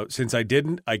I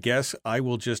didn't, I guess I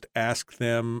will just ask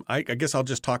them. I guess I'll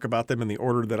just talk about them in the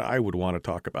order that I would want to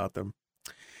talk about them.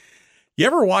 You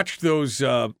ever watched those?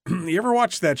 You ever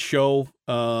watched that show?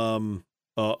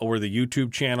 Or the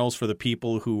YouTube channels for the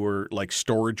people who are like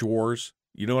storage wars.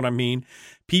 You know what I mean?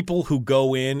 People who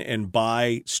go in and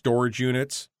buy storage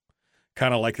units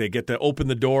kind of like they get to open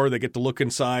the door, they get to look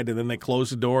inside, and then they close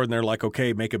the door, and they're like,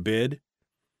 okay, make a bid.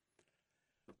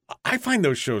 I find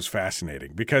those shows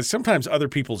fascinating because sometimes other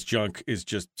people's junk is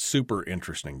just super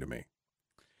interesting to me.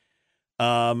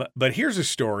 But here's a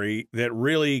story that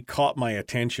really caught my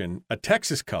attention. A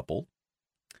Texas couple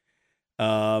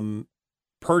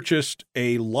purchased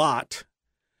a lot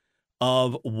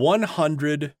of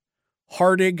 100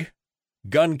 Hardig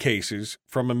gun cases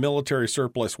from a military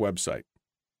surplus website.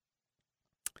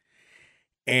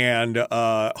 And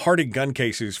Hardig gun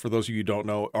cases, for those of you who don't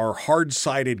know, are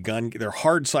hard-sided they're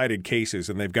hard-sided cases,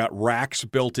 and they've got racks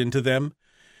built into them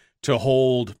to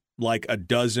hold like a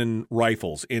dozen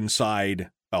rifles inside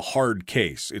a hard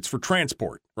case. It's for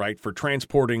transport, right? For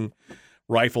transporting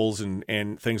rifles and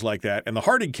things like that. And the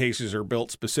Hardig cases are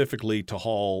built specifically to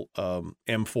haul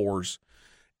M4s,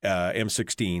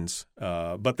 M16s,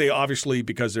 but they obviously,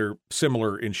 because they're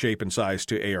similar in shape and size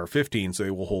to AR-15s,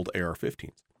 they will hold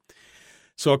AR-15s.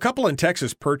 So a couple in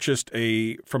Texas purchased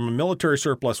from a military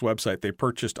surplus website, they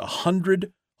purchased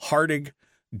 100 Hardig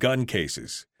gun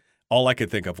cases. All I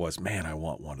could think of was, man, I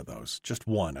want one of those. Just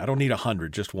one. I don't need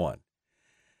 100, just one.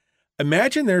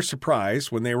 Imagine their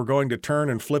surprise when they were going to turn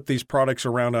and flip these products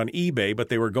around on eBay, but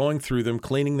they were going through them,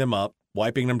 cleaning them up,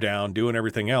 wiping them down, doing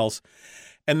everything else.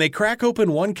 And they crack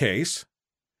open one case,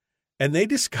 and they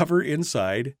discover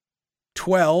inside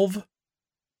 12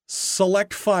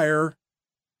 Select Fire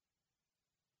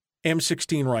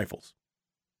M16 rifles.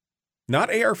 Not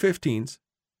AR-15s,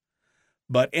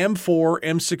 but M4,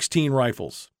 M16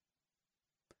 rifles.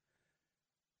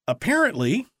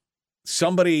 Apparently,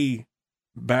 somebody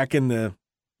back in the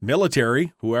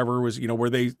military, whoever was, where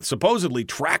they supposedly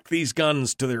track these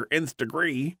guns to their nth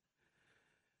degree,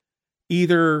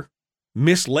 either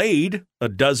mislaid a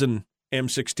dozen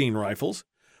M16 rifles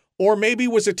or maybe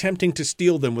was attempting to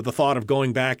steal them with the thought of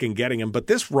going back and getting them. But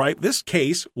this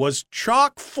case was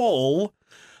chock full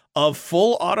of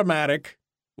full automatic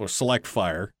or select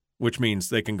fire, which means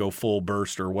they can go full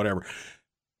burst or whatever,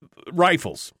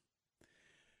 rifles.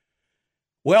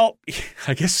 Well,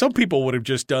 I guess some people would have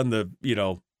just done the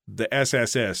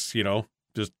SSS,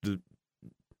 just the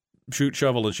shoot,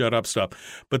 shovel, and shut up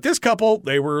stuff. But this couple,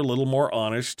 they were a little more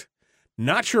honest,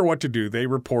 not sure what to do. They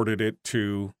reported it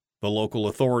to the local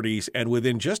authorities, and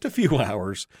within just a few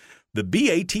hours, the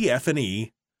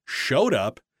BATF&E showed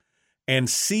up and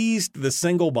seized the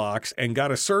single box and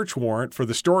got a search warrant for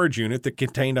the storage unit that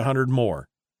contained 100 more.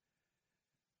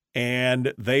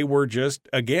 And they were just,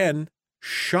 again,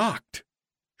 shocked.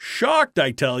 Shocked,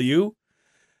 I tell you,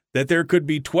 that there could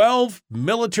be 12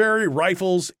 military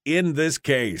rifles in this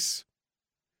case.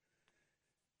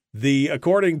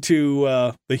 According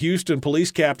to the Houston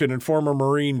police captain and former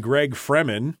Marine Greg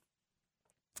Freeman,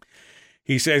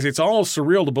 he says, it's almost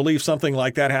surreal to believe something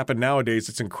like that happened nowadays.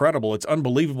 It's incredible. It's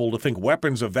unbelievable to think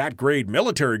weapons of that grade,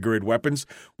 military-grade weapons,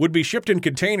 would be shipped in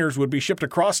containers, would be shipped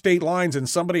across state lines, and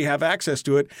somebody have access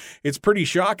to it. It's pretty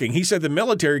shocking. He said the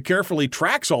military carefully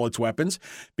tracks all its weapons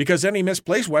because any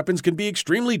misplaced weapons can be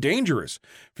extremely dangerous.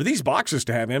 For these boxes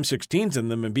to have M16s in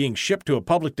them and being shipped to a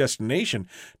public destination,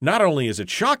 not only is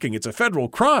it shocking, it's a federal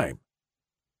crime.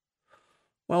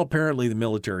 Well, apparently the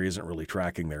military isn't really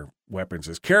tracking their weapons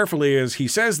as carefully as he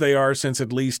says they are, since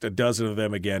at least a dozen of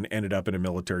them, again, ended up in a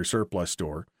military surplus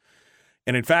store.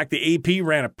 And in fact, the AP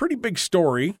ran a pretty big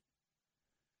story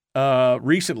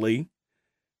recently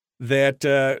that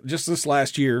just this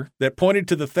last year that pointed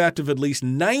to the theft of at least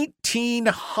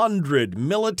 1,900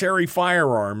 military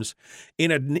firearms in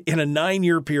a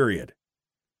 9-year period.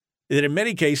 That in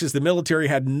many cases, the military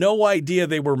had no idea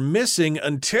they were missing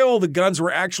until the guns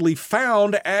were actually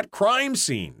found at crime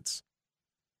scenes.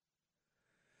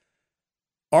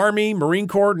 Army, Marine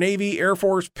Corps, Navy, Air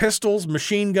Force, pistols,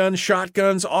 machine guns,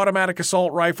 shotguns, automatic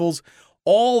assault rifles,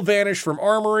 all vanished from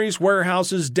armories,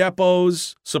 warehouses,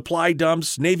 depots, supply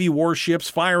dumps, Navy warships,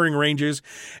 firing ranges,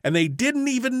 and they didn't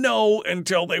even know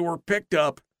until they were picked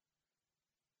up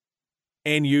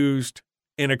and used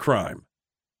in a crime.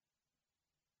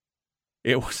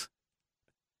 It's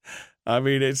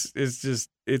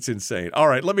insane. All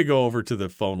right, let me go over to the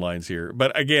phone lines here.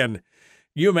 But again,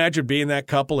 you imagine being that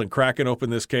couple and cracking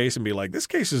open this case and be like, this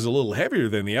case is a little heavier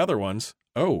than the other ones.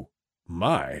 Oh,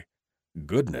 my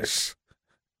goodness.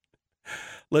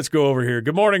 Let's go over here.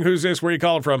 Good morning. Who's this? Where are you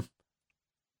calling from?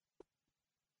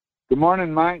 Good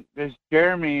morning, Mike. This is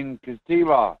Jeremy in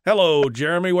Castiva. Hello,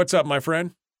 Jeremy. What's up, my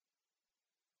friend?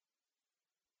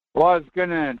 Well, I was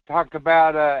going to talk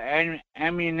about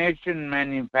ammunition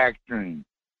manufacturing.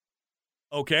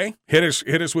 Okay. Hit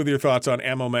us with your thoughts on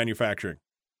ammo manufacturing.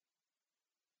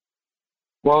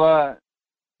 Well,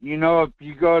 if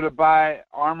you go to buy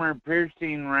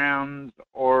armor-piercing rounds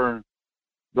or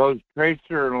those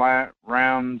tracer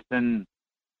rounds, then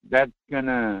that's going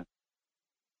to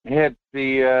hit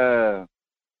the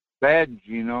feds,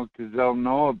 because they'll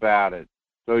know about it.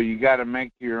 So you got to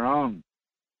make your own,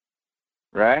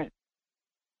 right?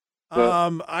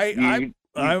 So you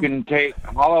can take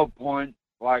hollow point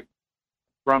like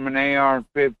from an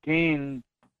AR-15,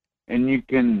 and you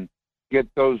can get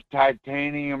those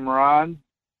titanium rods,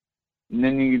 and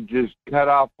then you just cut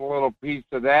off a little piece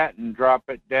of that and drop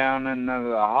it down into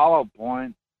the hollow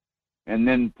point, and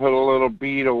then put a little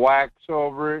bead of wax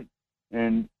over it,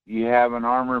 and you have an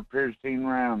armor-piercing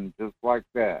round just like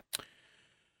that.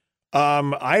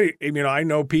 I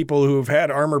know people who've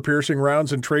had armor-piercing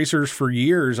rounds and tracers for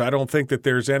years. I don't think that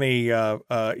there's any, I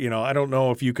don't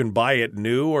know if you can buy it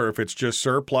new or if it's just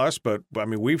surplus, but, I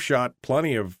mean, we've shot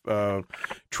plenty of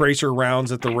tracer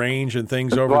rounds at the range and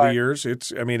things over the years. It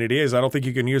is. I don't think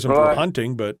you can use them for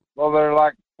hunting, but... Well, they're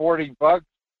like $40.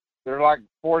 They're like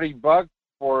 $40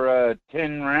 for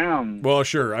 10 rounds. Well,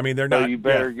 sure. I mean, they're not... So you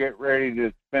better get ready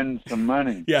to spend some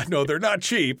money. Yeah, no, they're not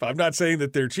cheap. I'm not saying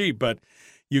that they're cheap, but...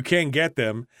 You can get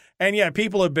them. And yeah,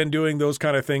 people have been doing those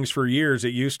kind of things for years.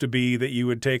 It used to be that you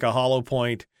would take a hollow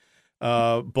point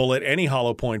bullet, any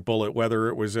hollow point bullet, whether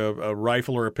it was a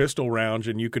rifle or a pistol round,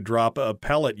 and you could drop a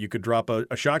pellet. You could drop a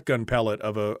shotgun pellet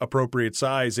of a appropriate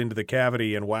size into the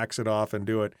cavity and wax it off and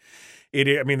do it.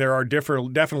 There are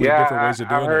definitely different ways of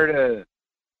doing it.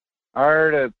 I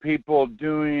heard of people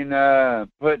doing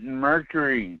putting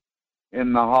mercury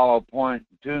in the hollow point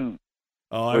too.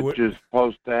 Which is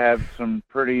supposed to have some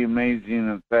pretty amazing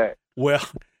effect. Well,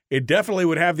 it definitely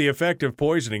would have the effect of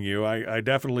poisoning you. I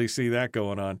definitely see that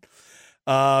going on.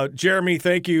 Jeremy,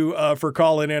 thank you for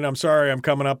calling in. I'm sorry I'm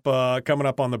coming up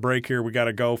on the break here. We got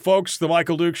to go. Folks, the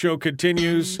Michael Duke Show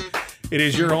continues. It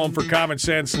is your home for common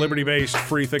sense, liberty-based,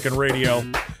 free-thinking radio.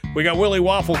 We got Willie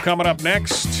Waffle coming up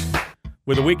next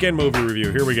with a weekend movie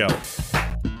review. Here we go.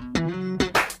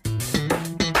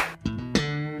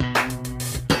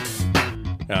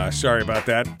 Sorry about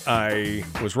that. I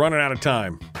was running out of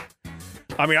time.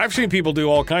 I mean, I've seen people do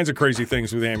all kinds of crazy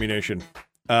things with ammunition.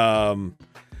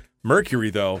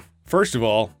 Mercury, though, first of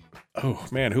all, oh,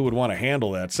 man, who would want to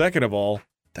handle that? Second of all,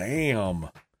 damn.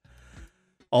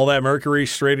 All that mercury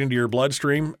straight into your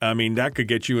bloodstream, I mean, that could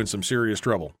get you in some serious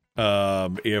trouble.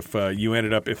 If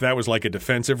that was like a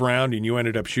defensive round and you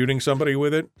ended up shooting somebody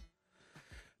with it,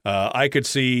 I could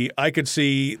see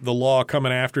the law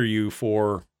coming after you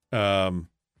for...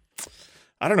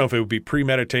 I don't know if it would be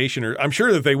premeditation or I'm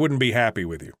sure that they wouldn't be happy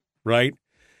with you, right?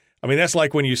 I mean, that's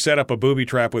like when you set up a booby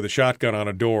trap with a shotgun on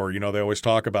a door. They always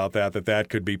talk about that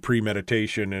could be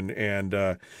premeditation.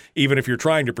 And even if you're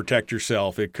trying to protect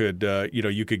yourself, it could,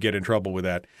 you could get in trouble with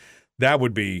that. That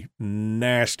would be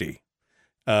nasty.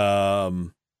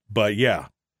 But yeah,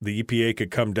 the EPA could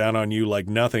come down on you like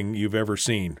nothing you've ever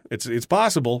seen. It's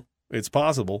possible. It's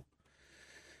possible.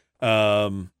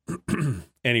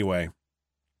 Anyway.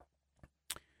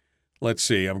 Let's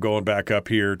see. I'm going back up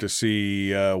here to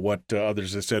see what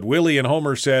others have said. Willie and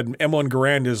Homer said M1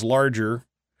 Garand is larger,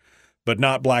 but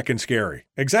not black and scary.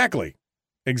 Exactly.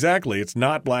 It's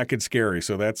not black and scary,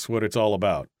 so that's what it's all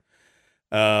about.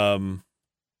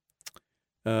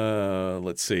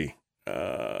 Let's see.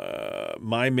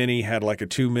 My Mini had like a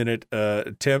 2-minute,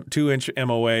 2-inch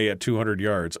MOA at 200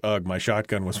 yards. Ugh, my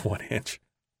shotgun was 1 inch.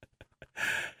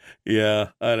 Yeah,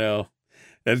 I know.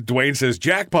 As Dwayne says,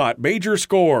 jackpot, major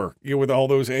score. With all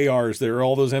those ARs, there are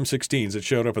all those M16s that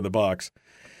showed up in the box.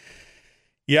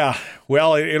 Yeah,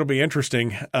 well, it'll be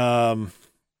interesting.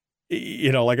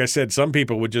 Like I said, some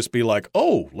people would just be like,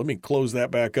 oh, let me close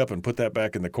that back up and put that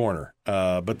back in the corner.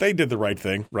 But they did the right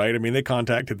thing, right? I mean, they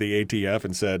contacted the ATF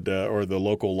and said, or the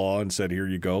local law and said, here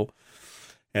you go.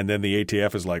 And then the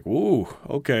ATF is like, ooh,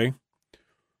 okay.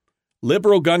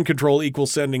 Liberal gun control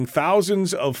equals sending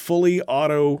thousands of full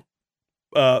autos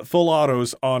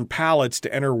on pallets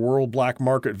to enter world black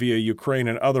market via Ukraine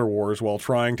and other wars while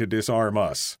trying to disarm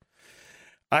us.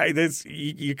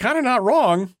 You're kind of not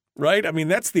wrong, right? I mean,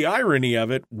 that's the irony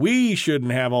of it. We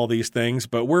shouldn't have all these things,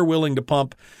 but we're willing to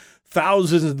pump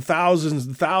thousands and thousands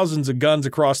and thousands of guns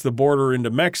across the border into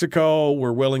Mexico.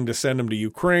 We're willing to send them to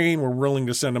Ukraine. We're willing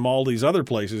to send them all these other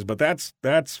places, but that's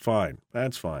fine.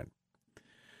 That's fine.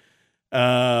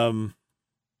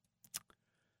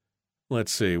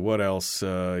 Let's see what else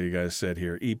you guys said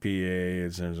here. EPA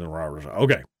is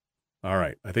okay. All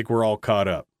right. I think we're all caught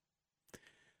up.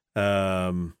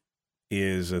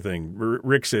 Is a thing.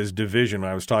 Rick says division.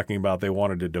 I was talking about they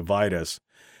wanted to divide us.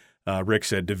 Rick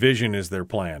said division is their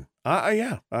plan.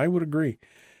 Yeah, I would agree.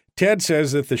 Ted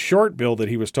says that the short bill that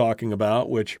he was talking about,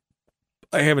 which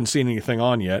I haven't seen anything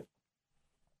on yet,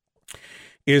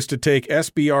 is to take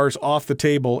SBRs off the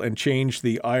table and change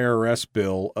the IRS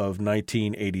bill of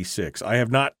 1986. I've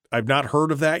not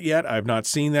heard of that yet. I've not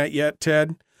seen that yet,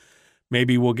 Ted.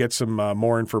 Maybe we'll get some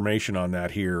more information on that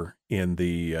here in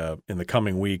the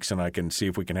coming weeks, and I can see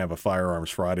if we can have a Firearms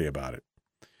Friday about it.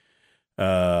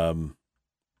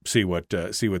 See what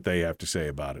they have to say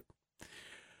about it.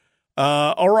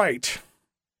 All right.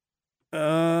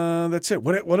 That's it.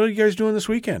 What are you guys doing this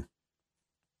weekend?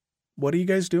 What are you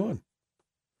guys doing?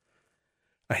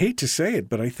 I hate to say it,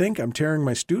 but I think I'm tearing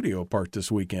my studio apart this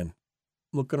weekend.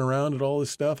 Looking around at all this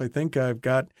stuff, I think I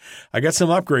got some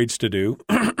upgrades to do,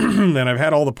 and I've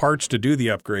had all the parts to do the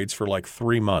upgrades for like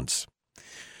 3 months.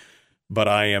 But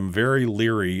I am very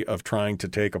leery of trying to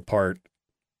take apart.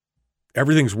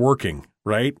 Everything's working,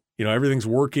 right? Everything's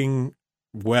working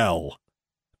well,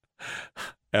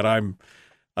 and I'm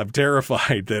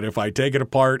terrified that if I take it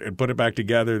apart and put it back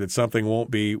together, that something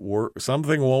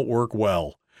won't work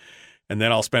well. And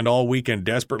then I'll spend all weekend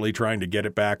desperately trying to get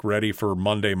it back ready for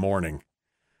Monday morning.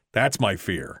 That's my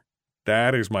fear.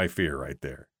 That is my fear right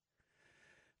there.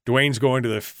 Dwayne's going to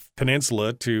the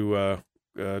peninsula to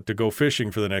go fishing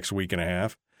for the next week and a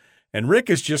half, and Rick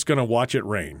is just going to watch it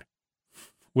rain.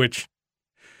 Which,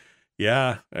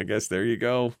 yeah, I guess there you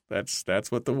go. That's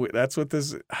what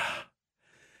this.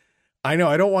 I know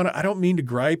I don't mean to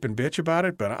gripe and bitch about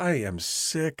it, but I am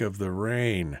sick of the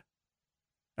rain.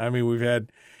 I mean,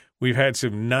 we've had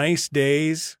some nice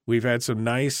days. We've had some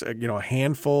nice,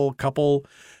 couple,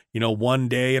 one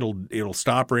day it'll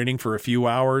stop raining for a few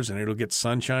hours and it'll get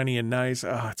sunshiny and nice.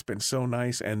 Oh, it's been so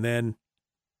nice. And then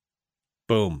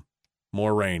boom,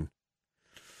 more rain.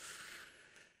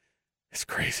 It's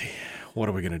crazy. What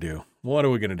are we going to do?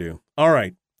 All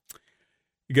right.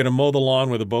 You're going to mow the lawn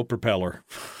with a boat propeller.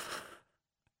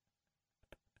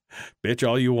 Bitch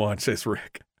all you want, says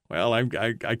Rick. Well, I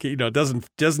it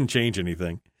doesn't change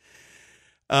anything.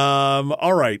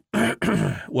 All right.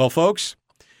 Well, folks,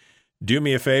 do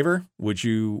me a favor. Would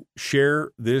you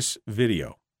share this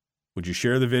video? Would you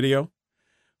share the video?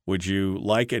 Would you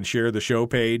like and share the show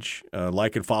page?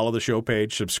 Like and follow the show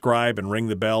page. Subscribe and ring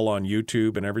the bell on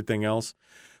YouTube and everything else.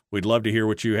 We'd love to hear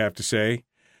what you have to say.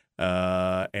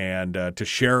 And to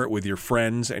share it with your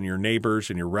friends and your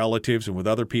neighbors and your relatives and with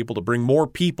other people to bring more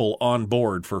people on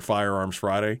board for Firearms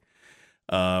Friday.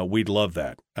 We'd love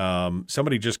that.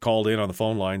 Somebody just called in on the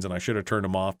phone lines, and I should have turned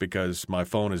them off because my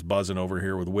phone is buzzing over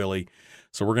here with Willie.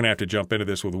 So we're going to have to jump into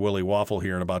this with Willie Waffle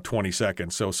here in about 20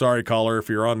 seconds. So sorry, caller, if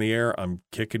you're on the air, I'm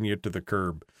kicking you to the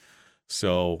curb.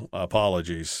 So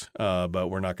apologies, but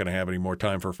we're not going to have any more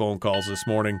time for phone calls this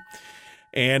morning.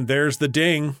 And there's the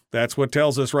ding. That's what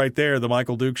tells us right there, The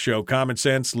Michael Dukes Show. Common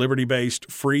sense, liberty-based,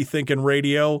 free-thinking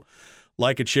radio.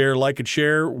 Like it, share. We're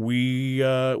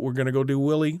going to go do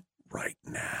Willie right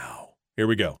now. Here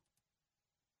we go.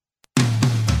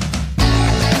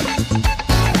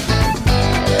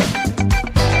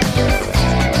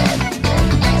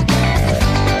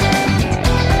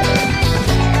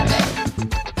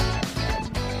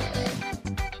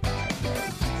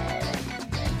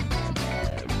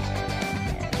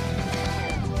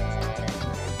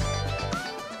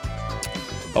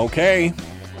 Okay,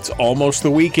 it's almost the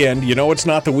weekend. You know it's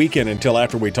not the weekend until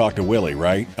after we talk to Willie,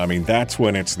 right? I mean, that's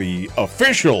when it's the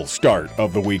official start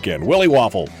of the weekend. Willie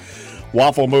Waffle,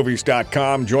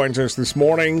 wafflemovies.com, joins us this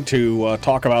morning to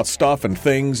talk about stuff and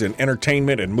things and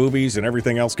entertainment and movies and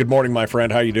everything else. Good morning, my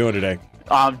friend. How you doing today?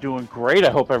 I'm doing great.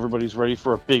 I hope everybody's ready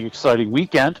for a big, exciting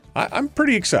weekend. I'm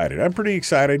pretty excited.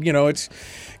 You know, it's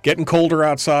getting colder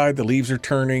outside. The leaves are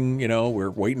turning. You know,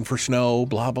 we're waiting for snow,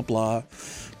 blah, blah, blah.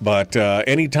 But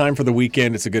any time for the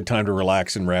weekend, it's a good time to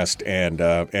relax and rest and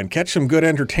catch some good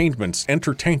entertainment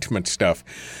stuff.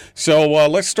 So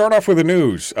let's start off with the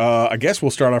news. I guess we'll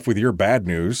start off with your bad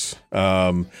news.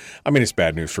 I mean, it's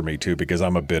bad news for me, too, because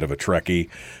I'm a bit of a Trekkie.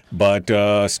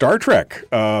 But Star Trek,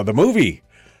 the movie,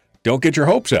 don't get your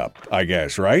hopes up, I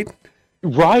guess, right?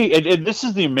 Right, and this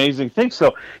is the amazing thing.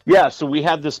 So we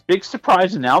had this big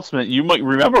surprise announcement. You might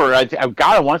remember,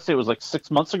 I want to say it was like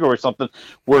 6 months ago or something.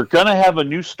 We're going to have a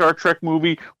new Star Trek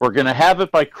movie. We're going to have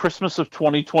it by Christmas of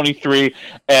 2023,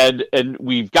 and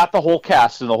we've got the whole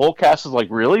cast, and the whole cast is like,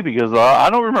 really? Because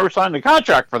I don't remember signing the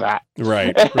contract for that.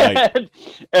 Right.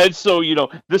 And so, you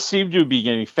know, this seemed to be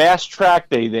getting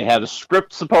fast-tracked. They had a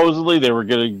script, supposedly. They were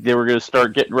going to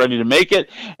start getting ready to make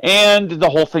it, and the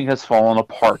whole thing has fallen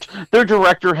apart. Their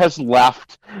director has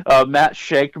left. Matt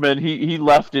Shankman, he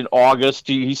left in August.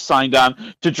 He signed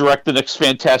on to direct the next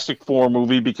Fantastic Four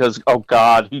movie because, oh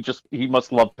God, he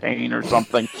must love pain or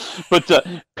something. But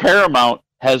Paramount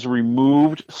has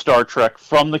removed Star Trek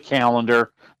from the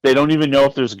calendar. They don't even know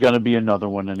if there's going to be another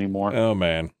one anymore. Oh,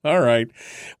 man. All right.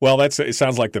 Well, it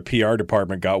sounds like the PR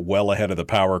department got well ahead of the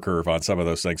power curve on some of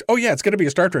those things. Oh, yeah, it's going to be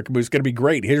a Star Trek movie. It's going to be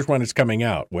great. Here's when it's coming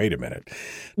out. Wait a minute.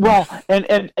 Well,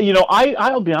 and you know,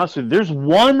 I'll be honest with you. There's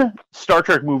one Star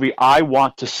Trek movie I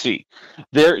want to see.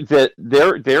 There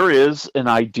is an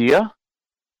idea,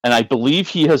 and I believe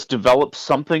he has developed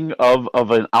something of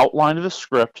an outline of the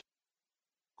script.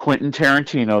 Quentin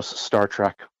Tarantino's Star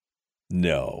Trek.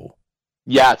 No.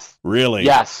 Yes. Really?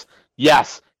 Yes.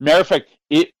 Matter of fact,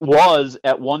 it was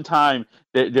at one time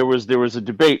that there was a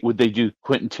debate: would they do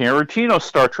Quentin Tarantino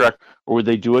Star Trek or would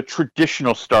they do a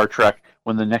traditional Star Trek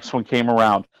when the next one came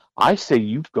around? I say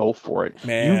you go for it.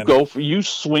 Man. You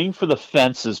swing for the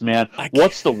fences, man.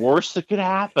 What's the worst that could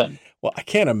happen? Well, I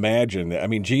can't imagine. I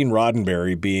mean, Gene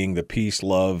Roddenberry being the peace,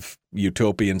 love,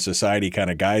 utopian society kind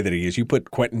of guy that he is. You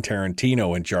put Quentin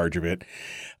Tarantino in charge of it,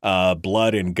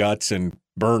 blood and guts and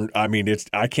burn. I mean,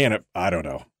 I don't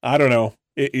know. I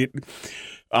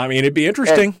mean, it'd be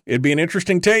interesting. It'd be an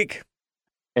interesting take.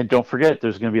 And don't forget,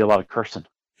 there's going to be a lot of cursing.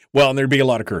 Well, and there'd be a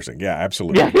lot of cursing. Yeah,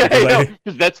 absolutely.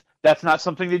 Because that's not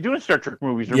something they do in Star Trek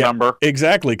movies, remember? Yeah,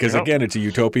 exactly, because, again, it's a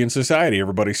utopian society.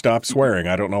 Everybody stops swearing.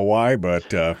 I don't know why,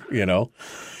 but, you know.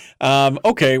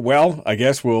 Okay, well, I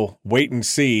guess we'll wait and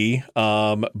see.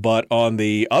 But on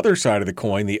the other side of the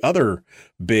coin, the other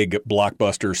big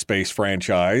blockbuster space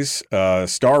franchise,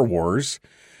 Star Wars,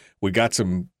 we got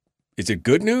some. Is it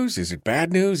good news? Is it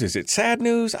bad news? Is it sad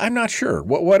news? I'm not sure.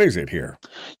 What is it here?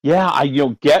 Yeah,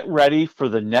 get ready for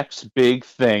the next big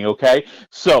thing, okay?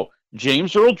 So,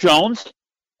 James Earl Jones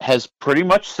has pretty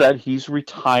much said he's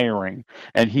retiring,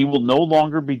 and he will no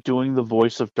longer be doing the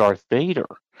voice of Darth Vader.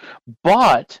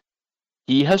 But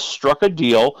he has struck a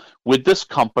deal with this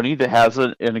company that has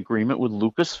an agreement with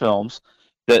Lucasfilms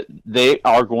that they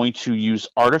are going to use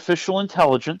artificial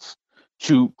intelligence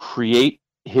to create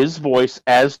his voice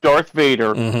as Darth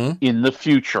Vader in the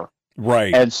future.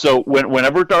 Right. And so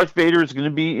whenever Darth Vader is going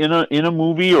to be in a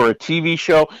movie or a TV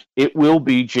show, it will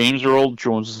be James Earl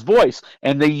Jones' voice.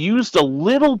 And they used a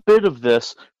little bit of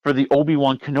this for the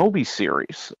Obi-Wan Kenobi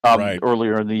series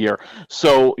earlier in the year.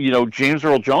 So, James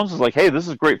Earl Jones is like, hey, this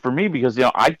is great for me because,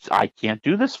 I can't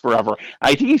do this forever.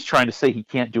 I think he's trying to say he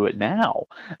can't do it now.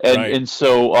 And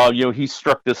so, he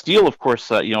struck this deal. Of course,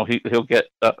 he'll get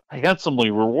handsomely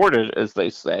rewarded, as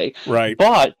they say. Right.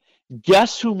 But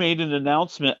guess who made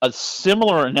a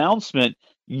similar announcement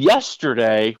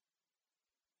yesterday?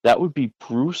 That would be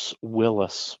Bruce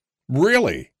Willis.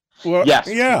 Really? Well, yes.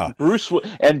 Yeah. Bruce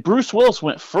Willis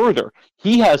went further.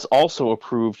 He has also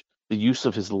approved the use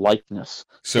of his likeness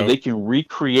so they can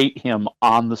recreate him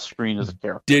on the screen as a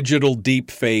character. Digital deep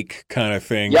fake kind of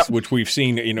things, which we've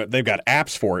seen, they've got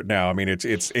apps for it now. I mean,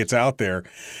 it's out there.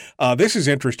 This is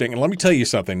interesting. And let me tell you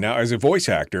something. Now, as a voice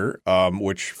actor,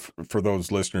 which for those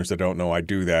listeners that don't know, I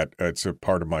do that. It's a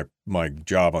part of my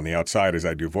job on the outside is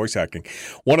I do voice acting.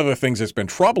 One of the things that's been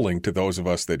troubling to those of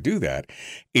us that do that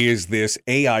is this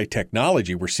AI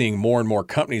technology. We're seeing more and more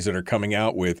companies that are coming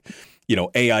out with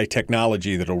AI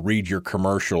technology that'll read your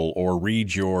commercial or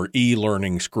read your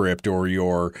e-learning script or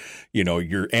your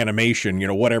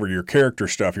animation, whatever, your character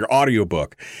stuff, your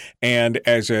audiobook. And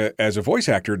as a voice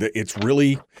actor,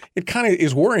 it kind of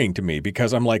is worrying to me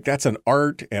because I'm like, that's an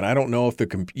art and I don't know if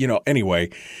anyway.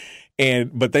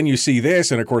 But then you see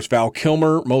this, and of course, Val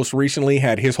Kilmer most recently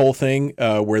had his whole thing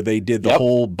where they did the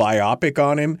whole biopic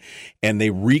on him and they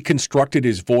reconstructed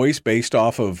his voice based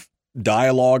off of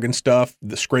dialogue and stuff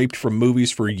scraped from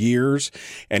movies for years,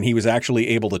 and he was actually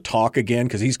able to talk again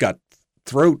because he's got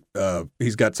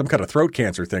some kind of throat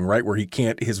cancer thing, right, where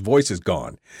his voice is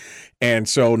gone. And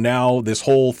so now this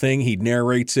whole thing, he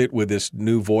narrates it with this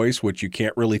new voice, which you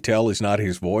can't really tell is not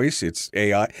his voice. It's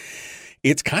AI.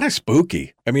 It's kind of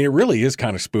spooky. I mean, it really is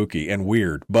kind of spooky and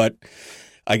weird, but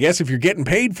I guess if you're getting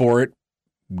paid for it,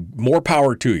 more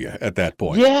power to you at that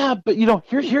point. Yeah, but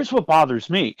here's what bothers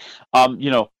me.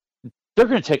 They're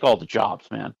going to take all the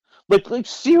jobs, man. Like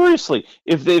seriously,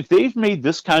 if they've made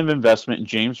this kind of investment in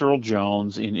James Earl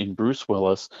Jones, in Bruce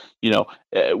Willis,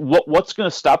 what's going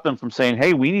to stop them from saying,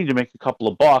 hey, we need to make a couple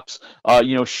of bucks?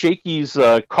 Shakey's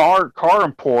car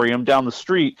emporium down the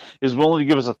street is willing to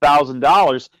give us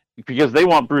 $1,000 because they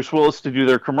want Bruce Willis to do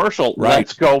their commercial. Right.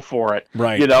 Let's go for it.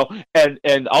 Right.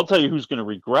 And I'll tell you who's going to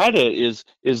regret it is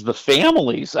the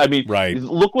families. I mean,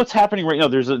 look what's happening right now.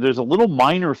 There's a little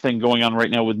minor thing going on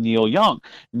right now with Neil Young.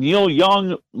 Neil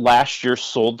Young last year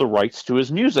sold the rights to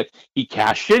his music. He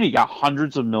cashed in. He got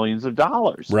hundreds of millions of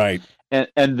dollars. Right.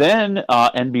 And then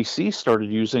NBC started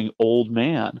using Old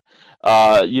Man,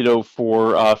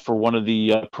 for one of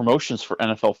the promotions for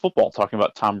NFL football, talking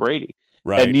about Tom Brady.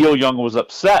 Right. And Neil Young was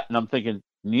upset, and I'm thinking,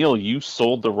 Neil, you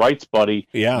sold the rights, buddy.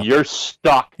 Yeah, you're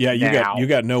stuck. Yeah, now. you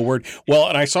got no word. Well,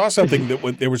 and I saw something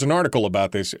that there was an article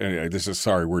about this.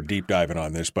 We're deep diving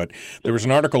on this, but there was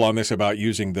an article on this about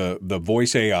using the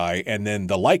voice AI and then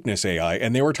the likeness AI,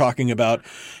 and they were talking about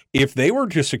if they were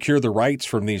to secure the rights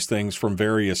from these things from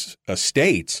various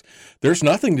states, there's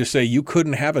nothing to say you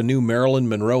couldn't have a new Marilyn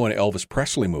Monroe and Elvis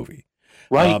Presley movie.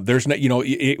 Right? There's no,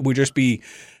 it would just be.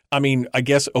 I mean, I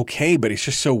guess okay, but it's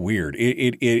just so weird.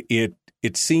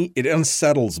 It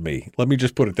unsettles me. Let me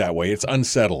just put it that way. It's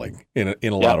unsettling in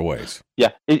a lot of ways.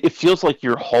 Yeah, it feels like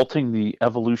you're halting the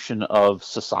evolution of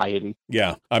society.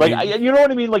 Yeah, you know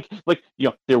what I mean. Like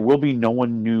there will be no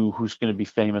one new who's going to be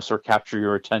famous or capture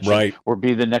your attention, right, or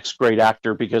be the next great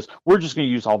actor, because we're just going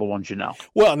to use all the ones you know.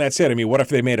 Well, and that's it. I mean, what if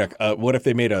they made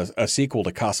a sequel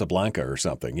to Casablanca or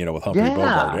something? With Humphrey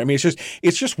Bogart. I mean,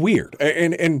 it's just weird.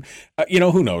 And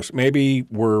who knows? Maybe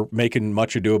we're making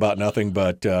much ado about nothing,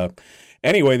 but.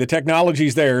 Anyway, the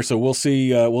technology's there, so we'll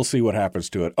see. We'll see what happens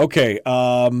to it. Okay.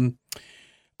 I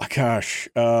guess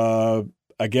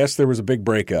there was a big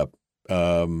breakup.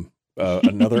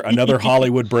 Another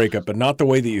Hollywood breakup, but not the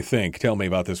way that you think. Tell me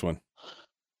about this one.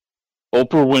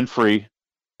 Oprah Winfrey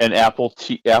and Apple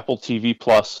TV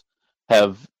Plus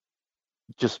have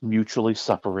just mutually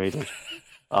separated.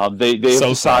 They have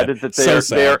decided that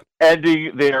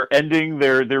they are ending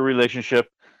their relationship.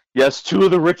 Yes, two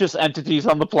of the richest entities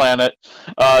on the planet.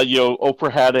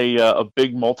 Oprah had a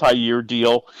big multi-year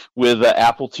deal with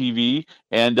Apple TV,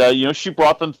 and she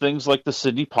brought them things like the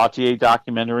Sidney Poitier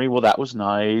documentary. Well, that was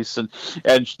nice, and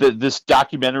this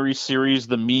documentary series,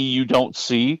 The Me You Don't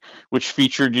See, which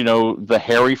featured the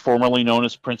Harry formerly known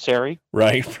as Prince Harry.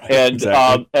 Right. And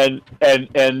exactly.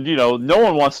 and no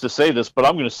one wants to say this, but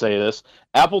I'm going to say this.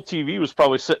 Apple TV was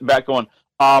probably sitting back going,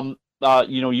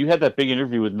 you had that big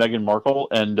interview with Meghan Markle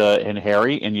and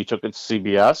Harry, and you took it to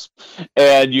CBS.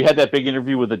 And you had that big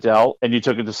interview with Adele, and you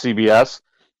took it to CBS.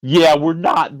 Yeah, we're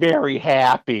not very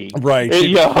happy. Right.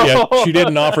 She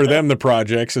didn't offer them the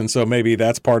projects, and so maybe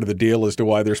that's part of the deal as to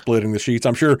why they're splitting the sheets.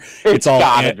 I'm sure it's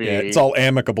all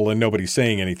amicable and nobody's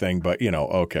saying anything, but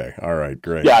okay, all right,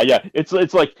 great. Yeah. It's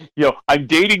like I'm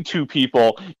dating two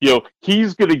people.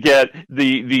 He's gonna get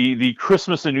the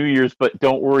Christmas and New Year's, but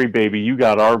don't worry, baby, you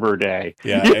got Arbor Day.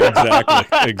 Yeah,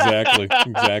 exactly.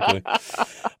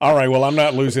 All right, well, I'm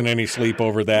not losing any sleep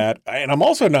over that, and I'm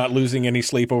also not losing any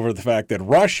sleep over the fact that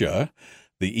Russia,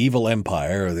 the evil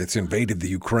empire that's invaded the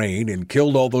Ukraine and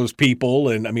killed all those people,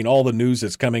 and I mean all the news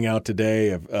that's coming out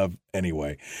today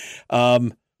anyway,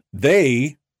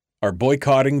 they are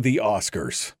boycotting the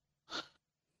Oscars.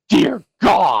 Dear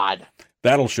God,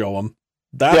 that'll show them.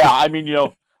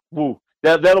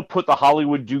 That'll put the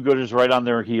Hollywood do-gooders right on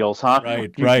their heels, huh?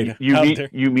 Right.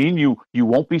 You mean you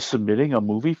won't be submitting a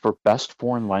movie for Best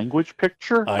Foreign Language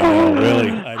Picture? I know,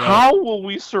 really. I know. How will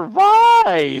we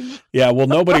survive? Yeah, well,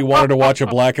 nobody wanted to watch a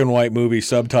black and white movie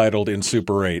subtitled in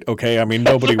Super 8. Okay, I mean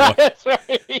nobody. That's right.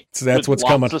 That's what's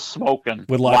coming. Lots of smoking.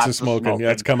 With lots of smoking. Yeah,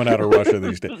 it's coming out of Russia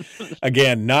these days.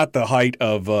 Again, not the height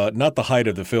of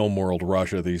the film world,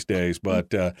 Russia these days.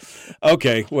 But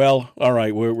okay, well, all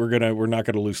right, we're not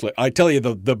gonna lose sleep. I tell you,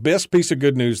 the best piece of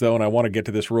good news, though, and I want to get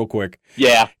to this real quick.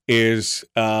 Yeah, is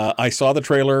I saw the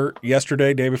trailer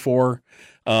yesterday, day before.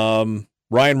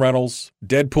 Ryan Reynolds,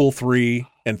 Deadpool 3,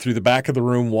 and through the back of the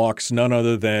room walks none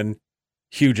other than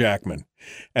Hugh Jackman,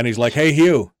 and he's like, "Hey,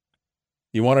 Hugh,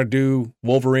 you want to do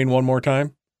Wolverine one more time?"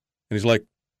 And he's like,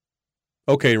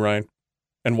 "Okay, Ryan,"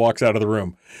 and walks out of the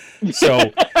room. So,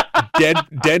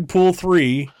 Deadpool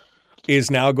 3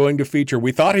 is now going to feature.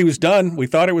 We thought he was done. We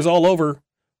thought it was all over.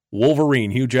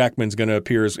 Wolverine, Hugh Jackman's going to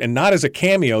appear and not as a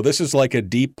cameo. This is like a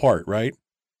deep part, right?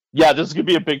 Yeah, this is going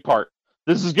to be a big part.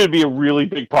 This is going to be a really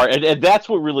big part. And that's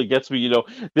what really gets me.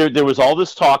 There was all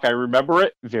this talk. I remember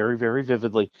it very, very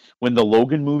vividly. When the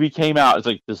Logan movie came out, it's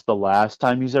like, this is the last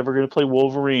time he's ever going to play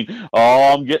Wolverine.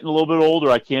 Oh, I'm getting a little bit older.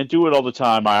 I can't do it all the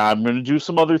time. I'm going to do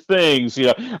some other things.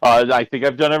 I think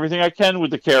I've done everything I can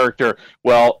with the character.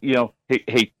 Well,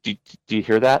 hey, do you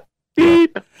hear that?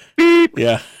 Beep, beep,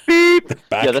 yeah, beep.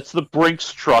 Yeah, that's the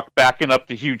Brinks truck backing up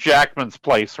to Hugh Jackman's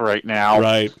place right now.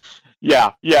 Right.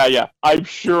 Yeah. I'm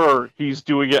sure he's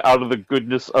doing it out of the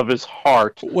goodness of his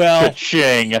heart. Well,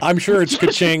 ka-ching. I'm sure it's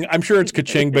ka-ching,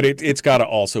 but it's got to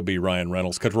also be Ryan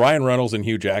Reynolds, because Ryan Reynolds and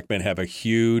Hugh Jackman have a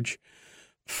huge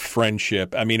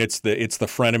friendship. I mean, it's the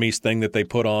frenemies thing that they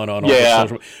put on all the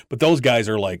social, but those guys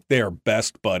are like, they are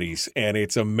best buddies, and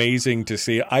it's amazing to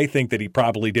see. I think that he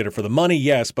probably did it for the money,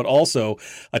 yes, but also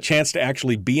a chance to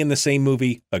actually be in the same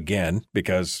movie again,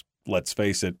 because let's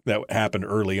face it, that happened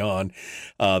early on.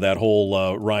 That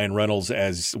whole Ryan Reynolds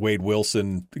as Wade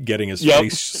Wilson getting his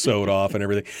face sewed off and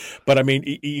everything. But I mean,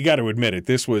 you got to admit it.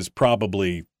 This was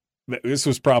probably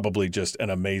just an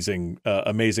amazing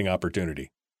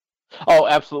opportunity. Oh,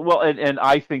 absolutely. Well, and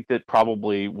I think that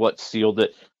probably what sealed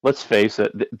it, let's face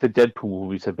it, the Deadpool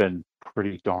movies have been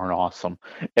pretty darn awesome.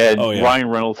 And Ryan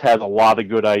Reynolds had a lot of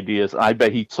good ideas. I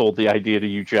bet he sold the idea to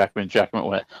Hugh Jackman. Jackman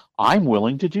went, I'm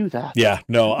willing to do that. Yeah,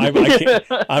 no,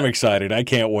 I'm excited. I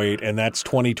can't wait. And that's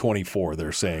 2024,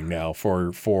 they're saying now, for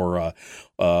a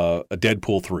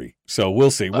Deadpool 3. So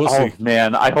we'll see. We'll see.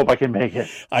 Man, I hope I can make it.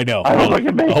 I know. I hope I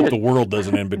can make it. I hope the world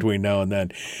doesn't end between now and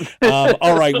then.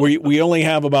 All right, we only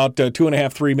have about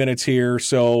 2.5-3 minutes here.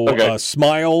 So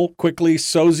Smile quickly.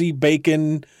 Sosie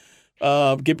Bacon.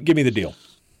 Give me the deal.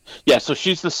 Yeah, so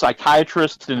she's the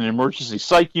psychiatrist in an emergency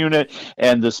psych unit,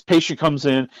 and this patient comes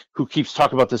in who keeps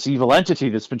talking about this evil entity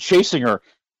that's been chasing her.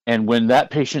 And when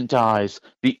that patient dies,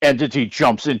 the entity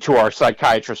jumps into our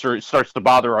psychiatrist, or it starts to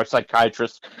bother our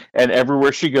psychiatrist. And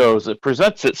everywhere she goes, it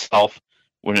presents itself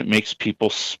when it makes people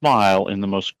smile in the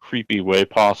most creepy way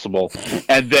possible.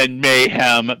 And then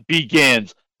mayhem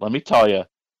begins. Let me tell you,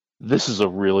 this is a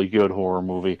really good horror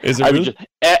movie. Is it really?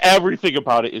 Everything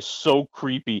about it is so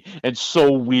creepy and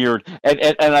so weird.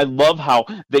 And I love how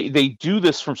they do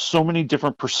this from so many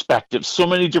different perspectives, so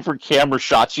many different camera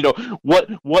shots. You know,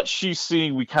 what she's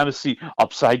seeing, we kind of see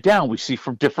upside down. We see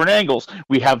from different angles.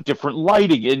 We have different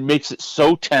lighting. It makes it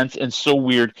so tense and so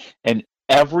weird. And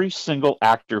every single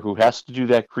actor who has to do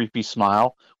that creepy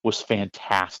smile was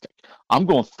fantastic. I'm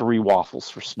going 3 waffles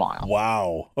for Smile.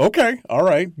 Wow. Okay. All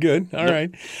right. Good. All right.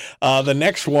 The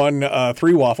next one,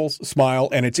 3 waffles, Smile,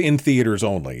 and it's in theaters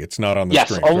only. It's not on the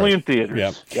screen. Yes, only in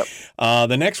theaters. Yep.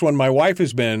 The next one, my wife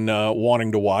has been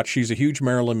wanting to watch. She's a huge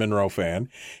Marilyn Monroe fan,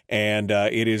 and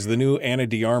it is the new Ana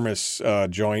de Armas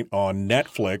joint on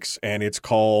Netflix, and it's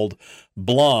called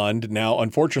Blonde. Now,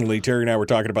 unfortunately, Terry and I were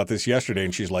talking about this yesterday,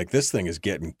 and she's like, this thing is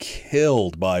getting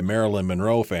killed by Marilyn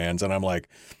Monroe fans, and I'm like,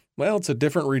 well, it's a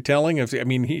different retelling of. I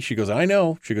mean, she goes, I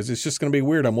know. She goes, it's just going to be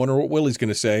weird. I'm wondering what Willie's going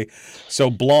to say.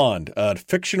 So, Blonde, a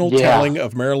fictional telling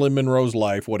of Marilyn Monroe's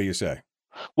life. What do you say?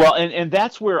 Well, and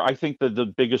that's where I think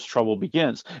the biggest trouble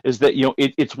begins, is that, you know,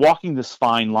 it's walking this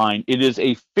fine line. It is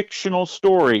a fictional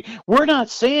story. We're not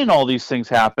saying all these things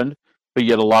happened, but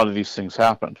yet a lot of these things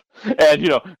happened. And, you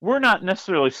know, we're not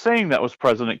necessarily saying that was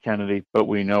President Kennedy, but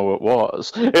we know it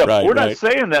was. You know, we're not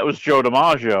saying that was Joe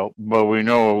DiMaggio, but we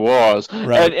know it was.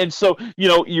 Right. And so, you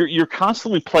know, you're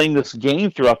constantly playing this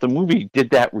game throughout the movie. Did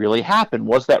that really happen?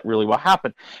 Was that really what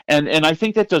happened? And I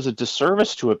think that does a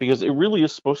disservice to it, because it really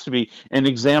is supposed to be an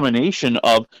examination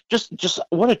of just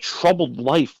what a troubled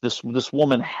life this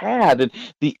woman had, and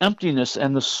the emptiness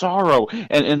and the sorrow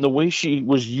and the way she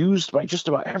was used by just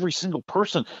about every single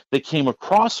person that came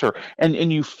across her,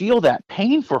 and you feel that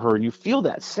pain for her, and you feel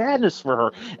that sadness for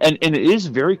her, and it is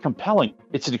very compelling.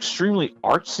 It's an extremely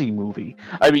artsy movie.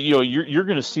 I mean, you know, you're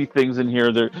going to see things in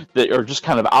here that are just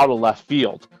kind of out of left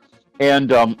field,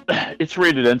 and it's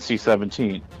rated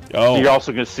NC-17. Oh, so you're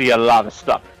also going to see a lot of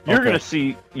stuff. You're going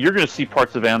to see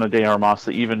parts of Ana de Armas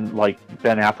that even like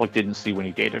Ben Affleck didn't see when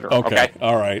he dated her. Okay.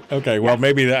 All right. Okay. Well,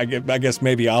 maybe I guess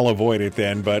maybe I'll avoid it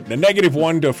then. But the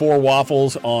 -1 to 4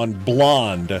 waffles on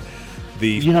Blonde,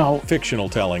 the fictional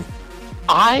telling.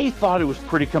 I thought it was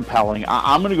pretty compelling.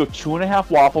 I'm going to go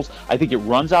 2.5 waffles. I think it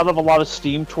runs out of a lot of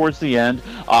steam towards the end.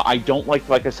 I don't like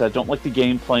I said, don't like the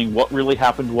game playing, what really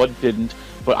happened, what didn't.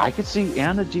 But I could see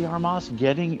Ana de Armas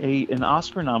getting an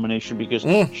Oscar nomination, because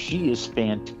she is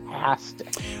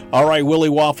fantastic. All right, Willie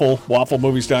Waffle,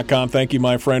 wafflemovies.com. Thank you,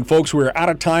 my friend. Folks, we're out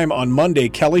of time on Monday.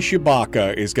 Kelly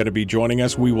Shibaka is going to be joining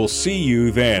us. We will see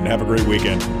you then. Have a great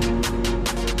weekend.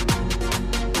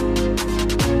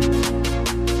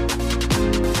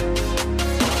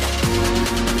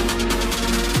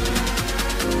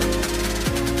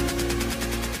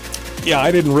 Yeah,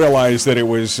 I didn't realize that it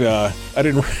was.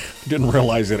 Didn't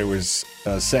realize that it was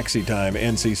sexy time.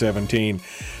 NC-17.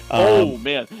 Oh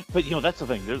man! But you know, that's the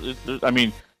thing. There's, I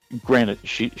mean, granted,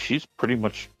 she's pretty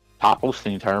much topless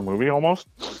the entire movie, almost,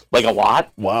 like a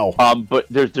lot. Wow. But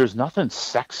there's nothing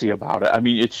sexy about it. I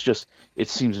mean, it's just, it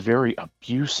seems very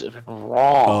abusive and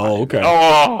raw. Oh, okay.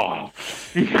 Oh,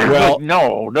 well,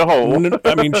 no.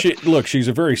 I mean, she's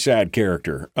a very sad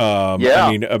character. Yeah.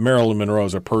 I mean, Marilyn Monroe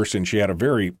as a person, she had a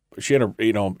very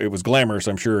it was glamorous,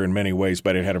 I'm sure, in many ways,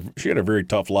 but she had a very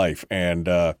tough life, and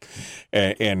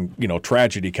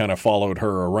tragedy kind of followed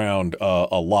her around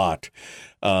a lot.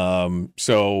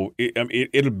 So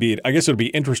I guess it'll be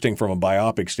interesting from a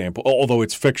biopic standpoint, although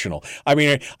it's fictional. I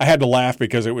mean, I had to laugh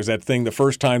because it was that thing the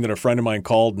first time that a friend of mine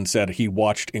called and said he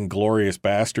watched Inglourious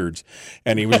Bastards,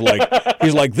 and he was like,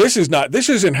 this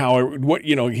isn't how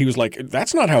he was like,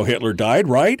 that's not how Hitler died,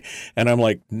 right? And I'm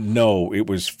like, no, it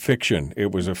was fiction.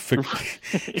 It was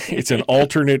it's an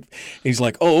alternate. He's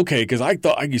like, oh, okay, because I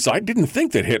didn't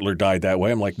think that Hitler died that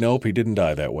way. I'm like, nope, he didn't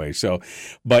die that way. So,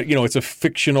 but it's a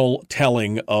fictional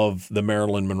telling of the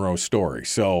Marilyn Monroe story.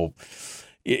 So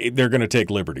they're going to take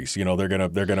liberties. They're going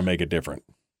to make it different.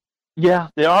 Yeah,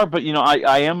 they are. But,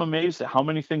 I am amazed at how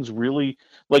many things really,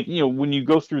 like, when you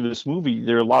go through this movie,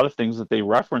 there are a lot of things that they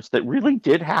reference that really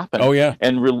did happen. Oh, yeah.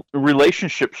 And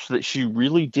relationships that she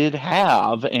really did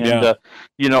have. And,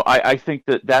 I think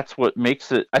that's what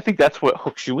makes it, I think that's what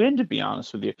hooks you in, to be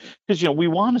honest with you. Because, we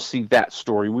want to see that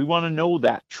story. We want to know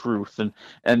that truth.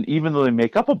 And even though they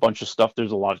make up a bunch of stuff,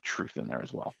 there's a lot of truth in there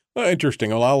as well.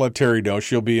 Interesting. Well, I'll let Terry know.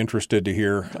 She'll be interested to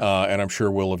hear, and I'm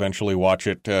sure we'll eventually watch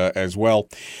it as well.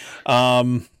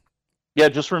 Yeah,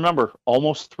 just remember,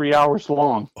 almost 3 hours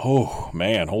long. Oh,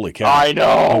 man. Holy cow. I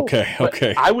know.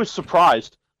 Okay. I was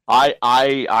surprised.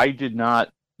 I did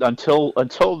not, until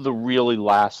the really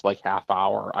last, half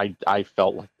hour, I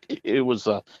felt like it was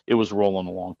rolling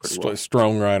along pretty well.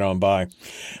 Strung right on by.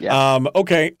 Yeah.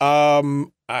 Okay.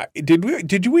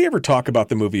 Did we ever talk about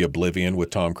the movie Oblivion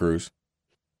with Tom Cruise?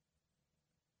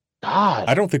 God,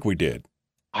 I don't think we did.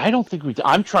 I don't think we did.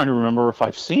 I'm trying to remember if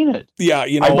I've seen it. Yeah,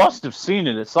 I must have seen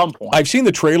it at some point. I've seen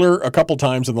the trailer a couple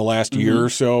times in the last year or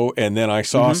so, and then I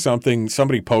saw something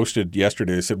somebody posted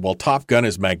yesterday that said, well, Top Gun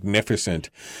is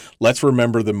magnificent. Let's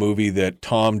remember the movie that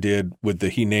Tom did with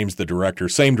he names the director,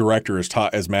 same director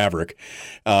as Maverick.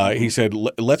 He said,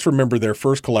 let's remember their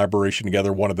first collaboration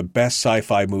together, one of the best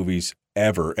sci-fi movies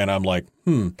ever. And I'm like,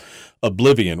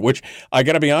 Oblivion, which I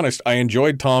got to be honest, I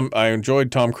enjoyed Tom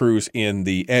Cruise in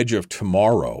The Edge of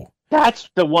Tomorrow. That's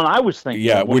the one I was thinking.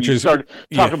 Yeah, of when which you is started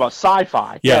talking about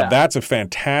sci-fi. Yeah, that's a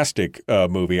fantastic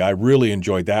movie. I really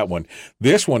enjoyed that one.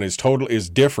 This one is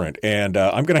different, and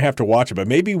I'm going to have to watch it. But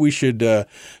maybe we should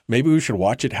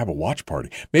watch it. Have a watch party.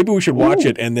 Maybe we should watch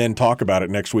it and then talk about it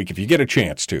next week if you get a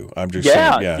chance to. I'm just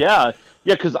saying. Yeah.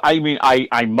 Yeah, because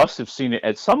I must have seen it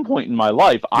at some point in my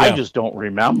life. Yeah. I just don't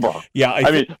remember. Yeah,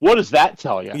 I mean, what does that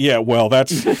tell you? Yeah, well,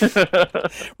 that's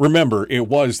remember it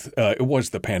was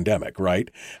the pandemic,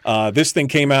 right? This thing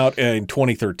came out in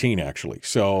 2013, actually.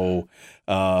 So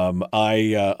I'm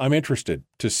interested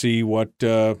to see what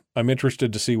it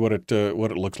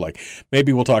looks like.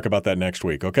 Maybe we'll talk about that next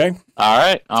week. Okay. All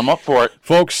right, I'm up for it,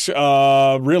 folks.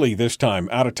 Really, this time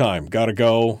out of time. Got to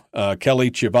go. Kelly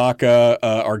Chewbacca,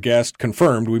 our guest,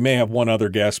 confirmed. We may have one other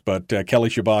guest, but Kelly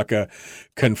Chewbacca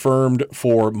confirmed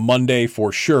for Monday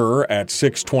for sure at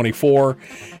 6:24,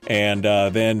 and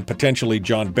then potentially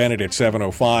John Bennett at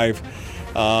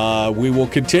 7:05. We will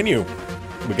continue.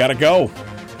 We got to go.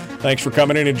 Thanks for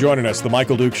coming in and joining us. The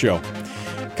Michael Duke Show.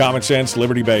 Common sense,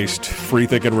 liberty-based,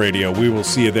 free-thinking radio. We will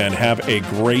see you then. Have a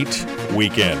great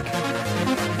weekend.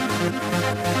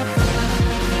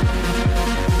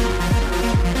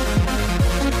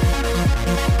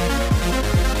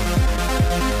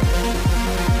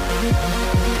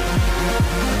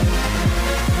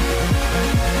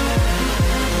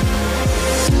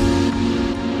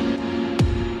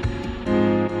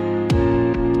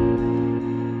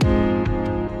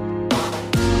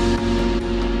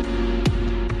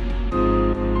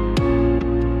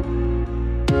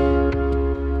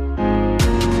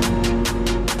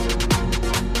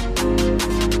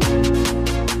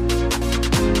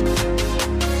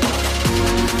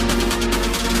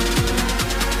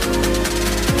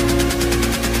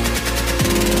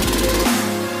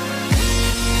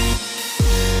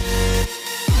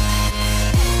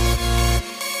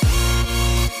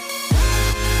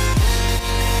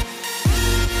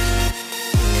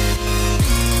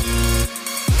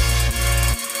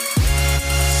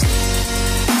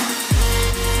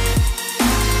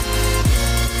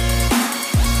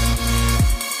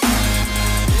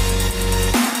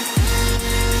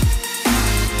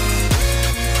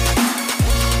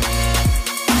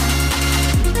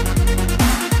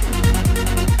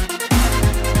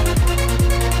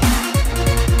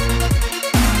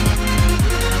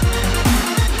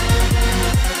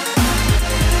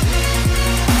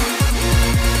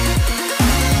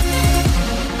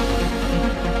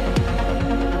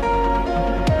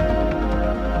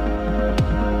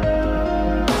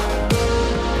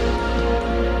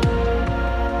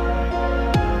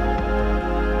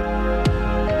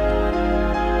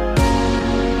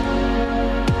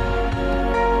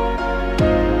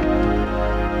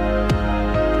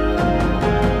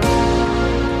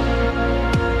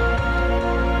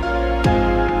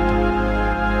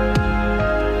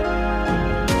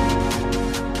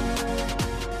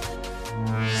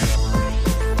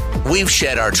 We've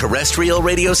shed our terrestrial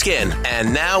radio skin,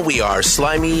 and now we are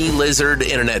slimy lizard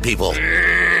internet people.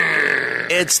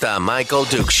 It's the Michael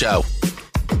Duke Show.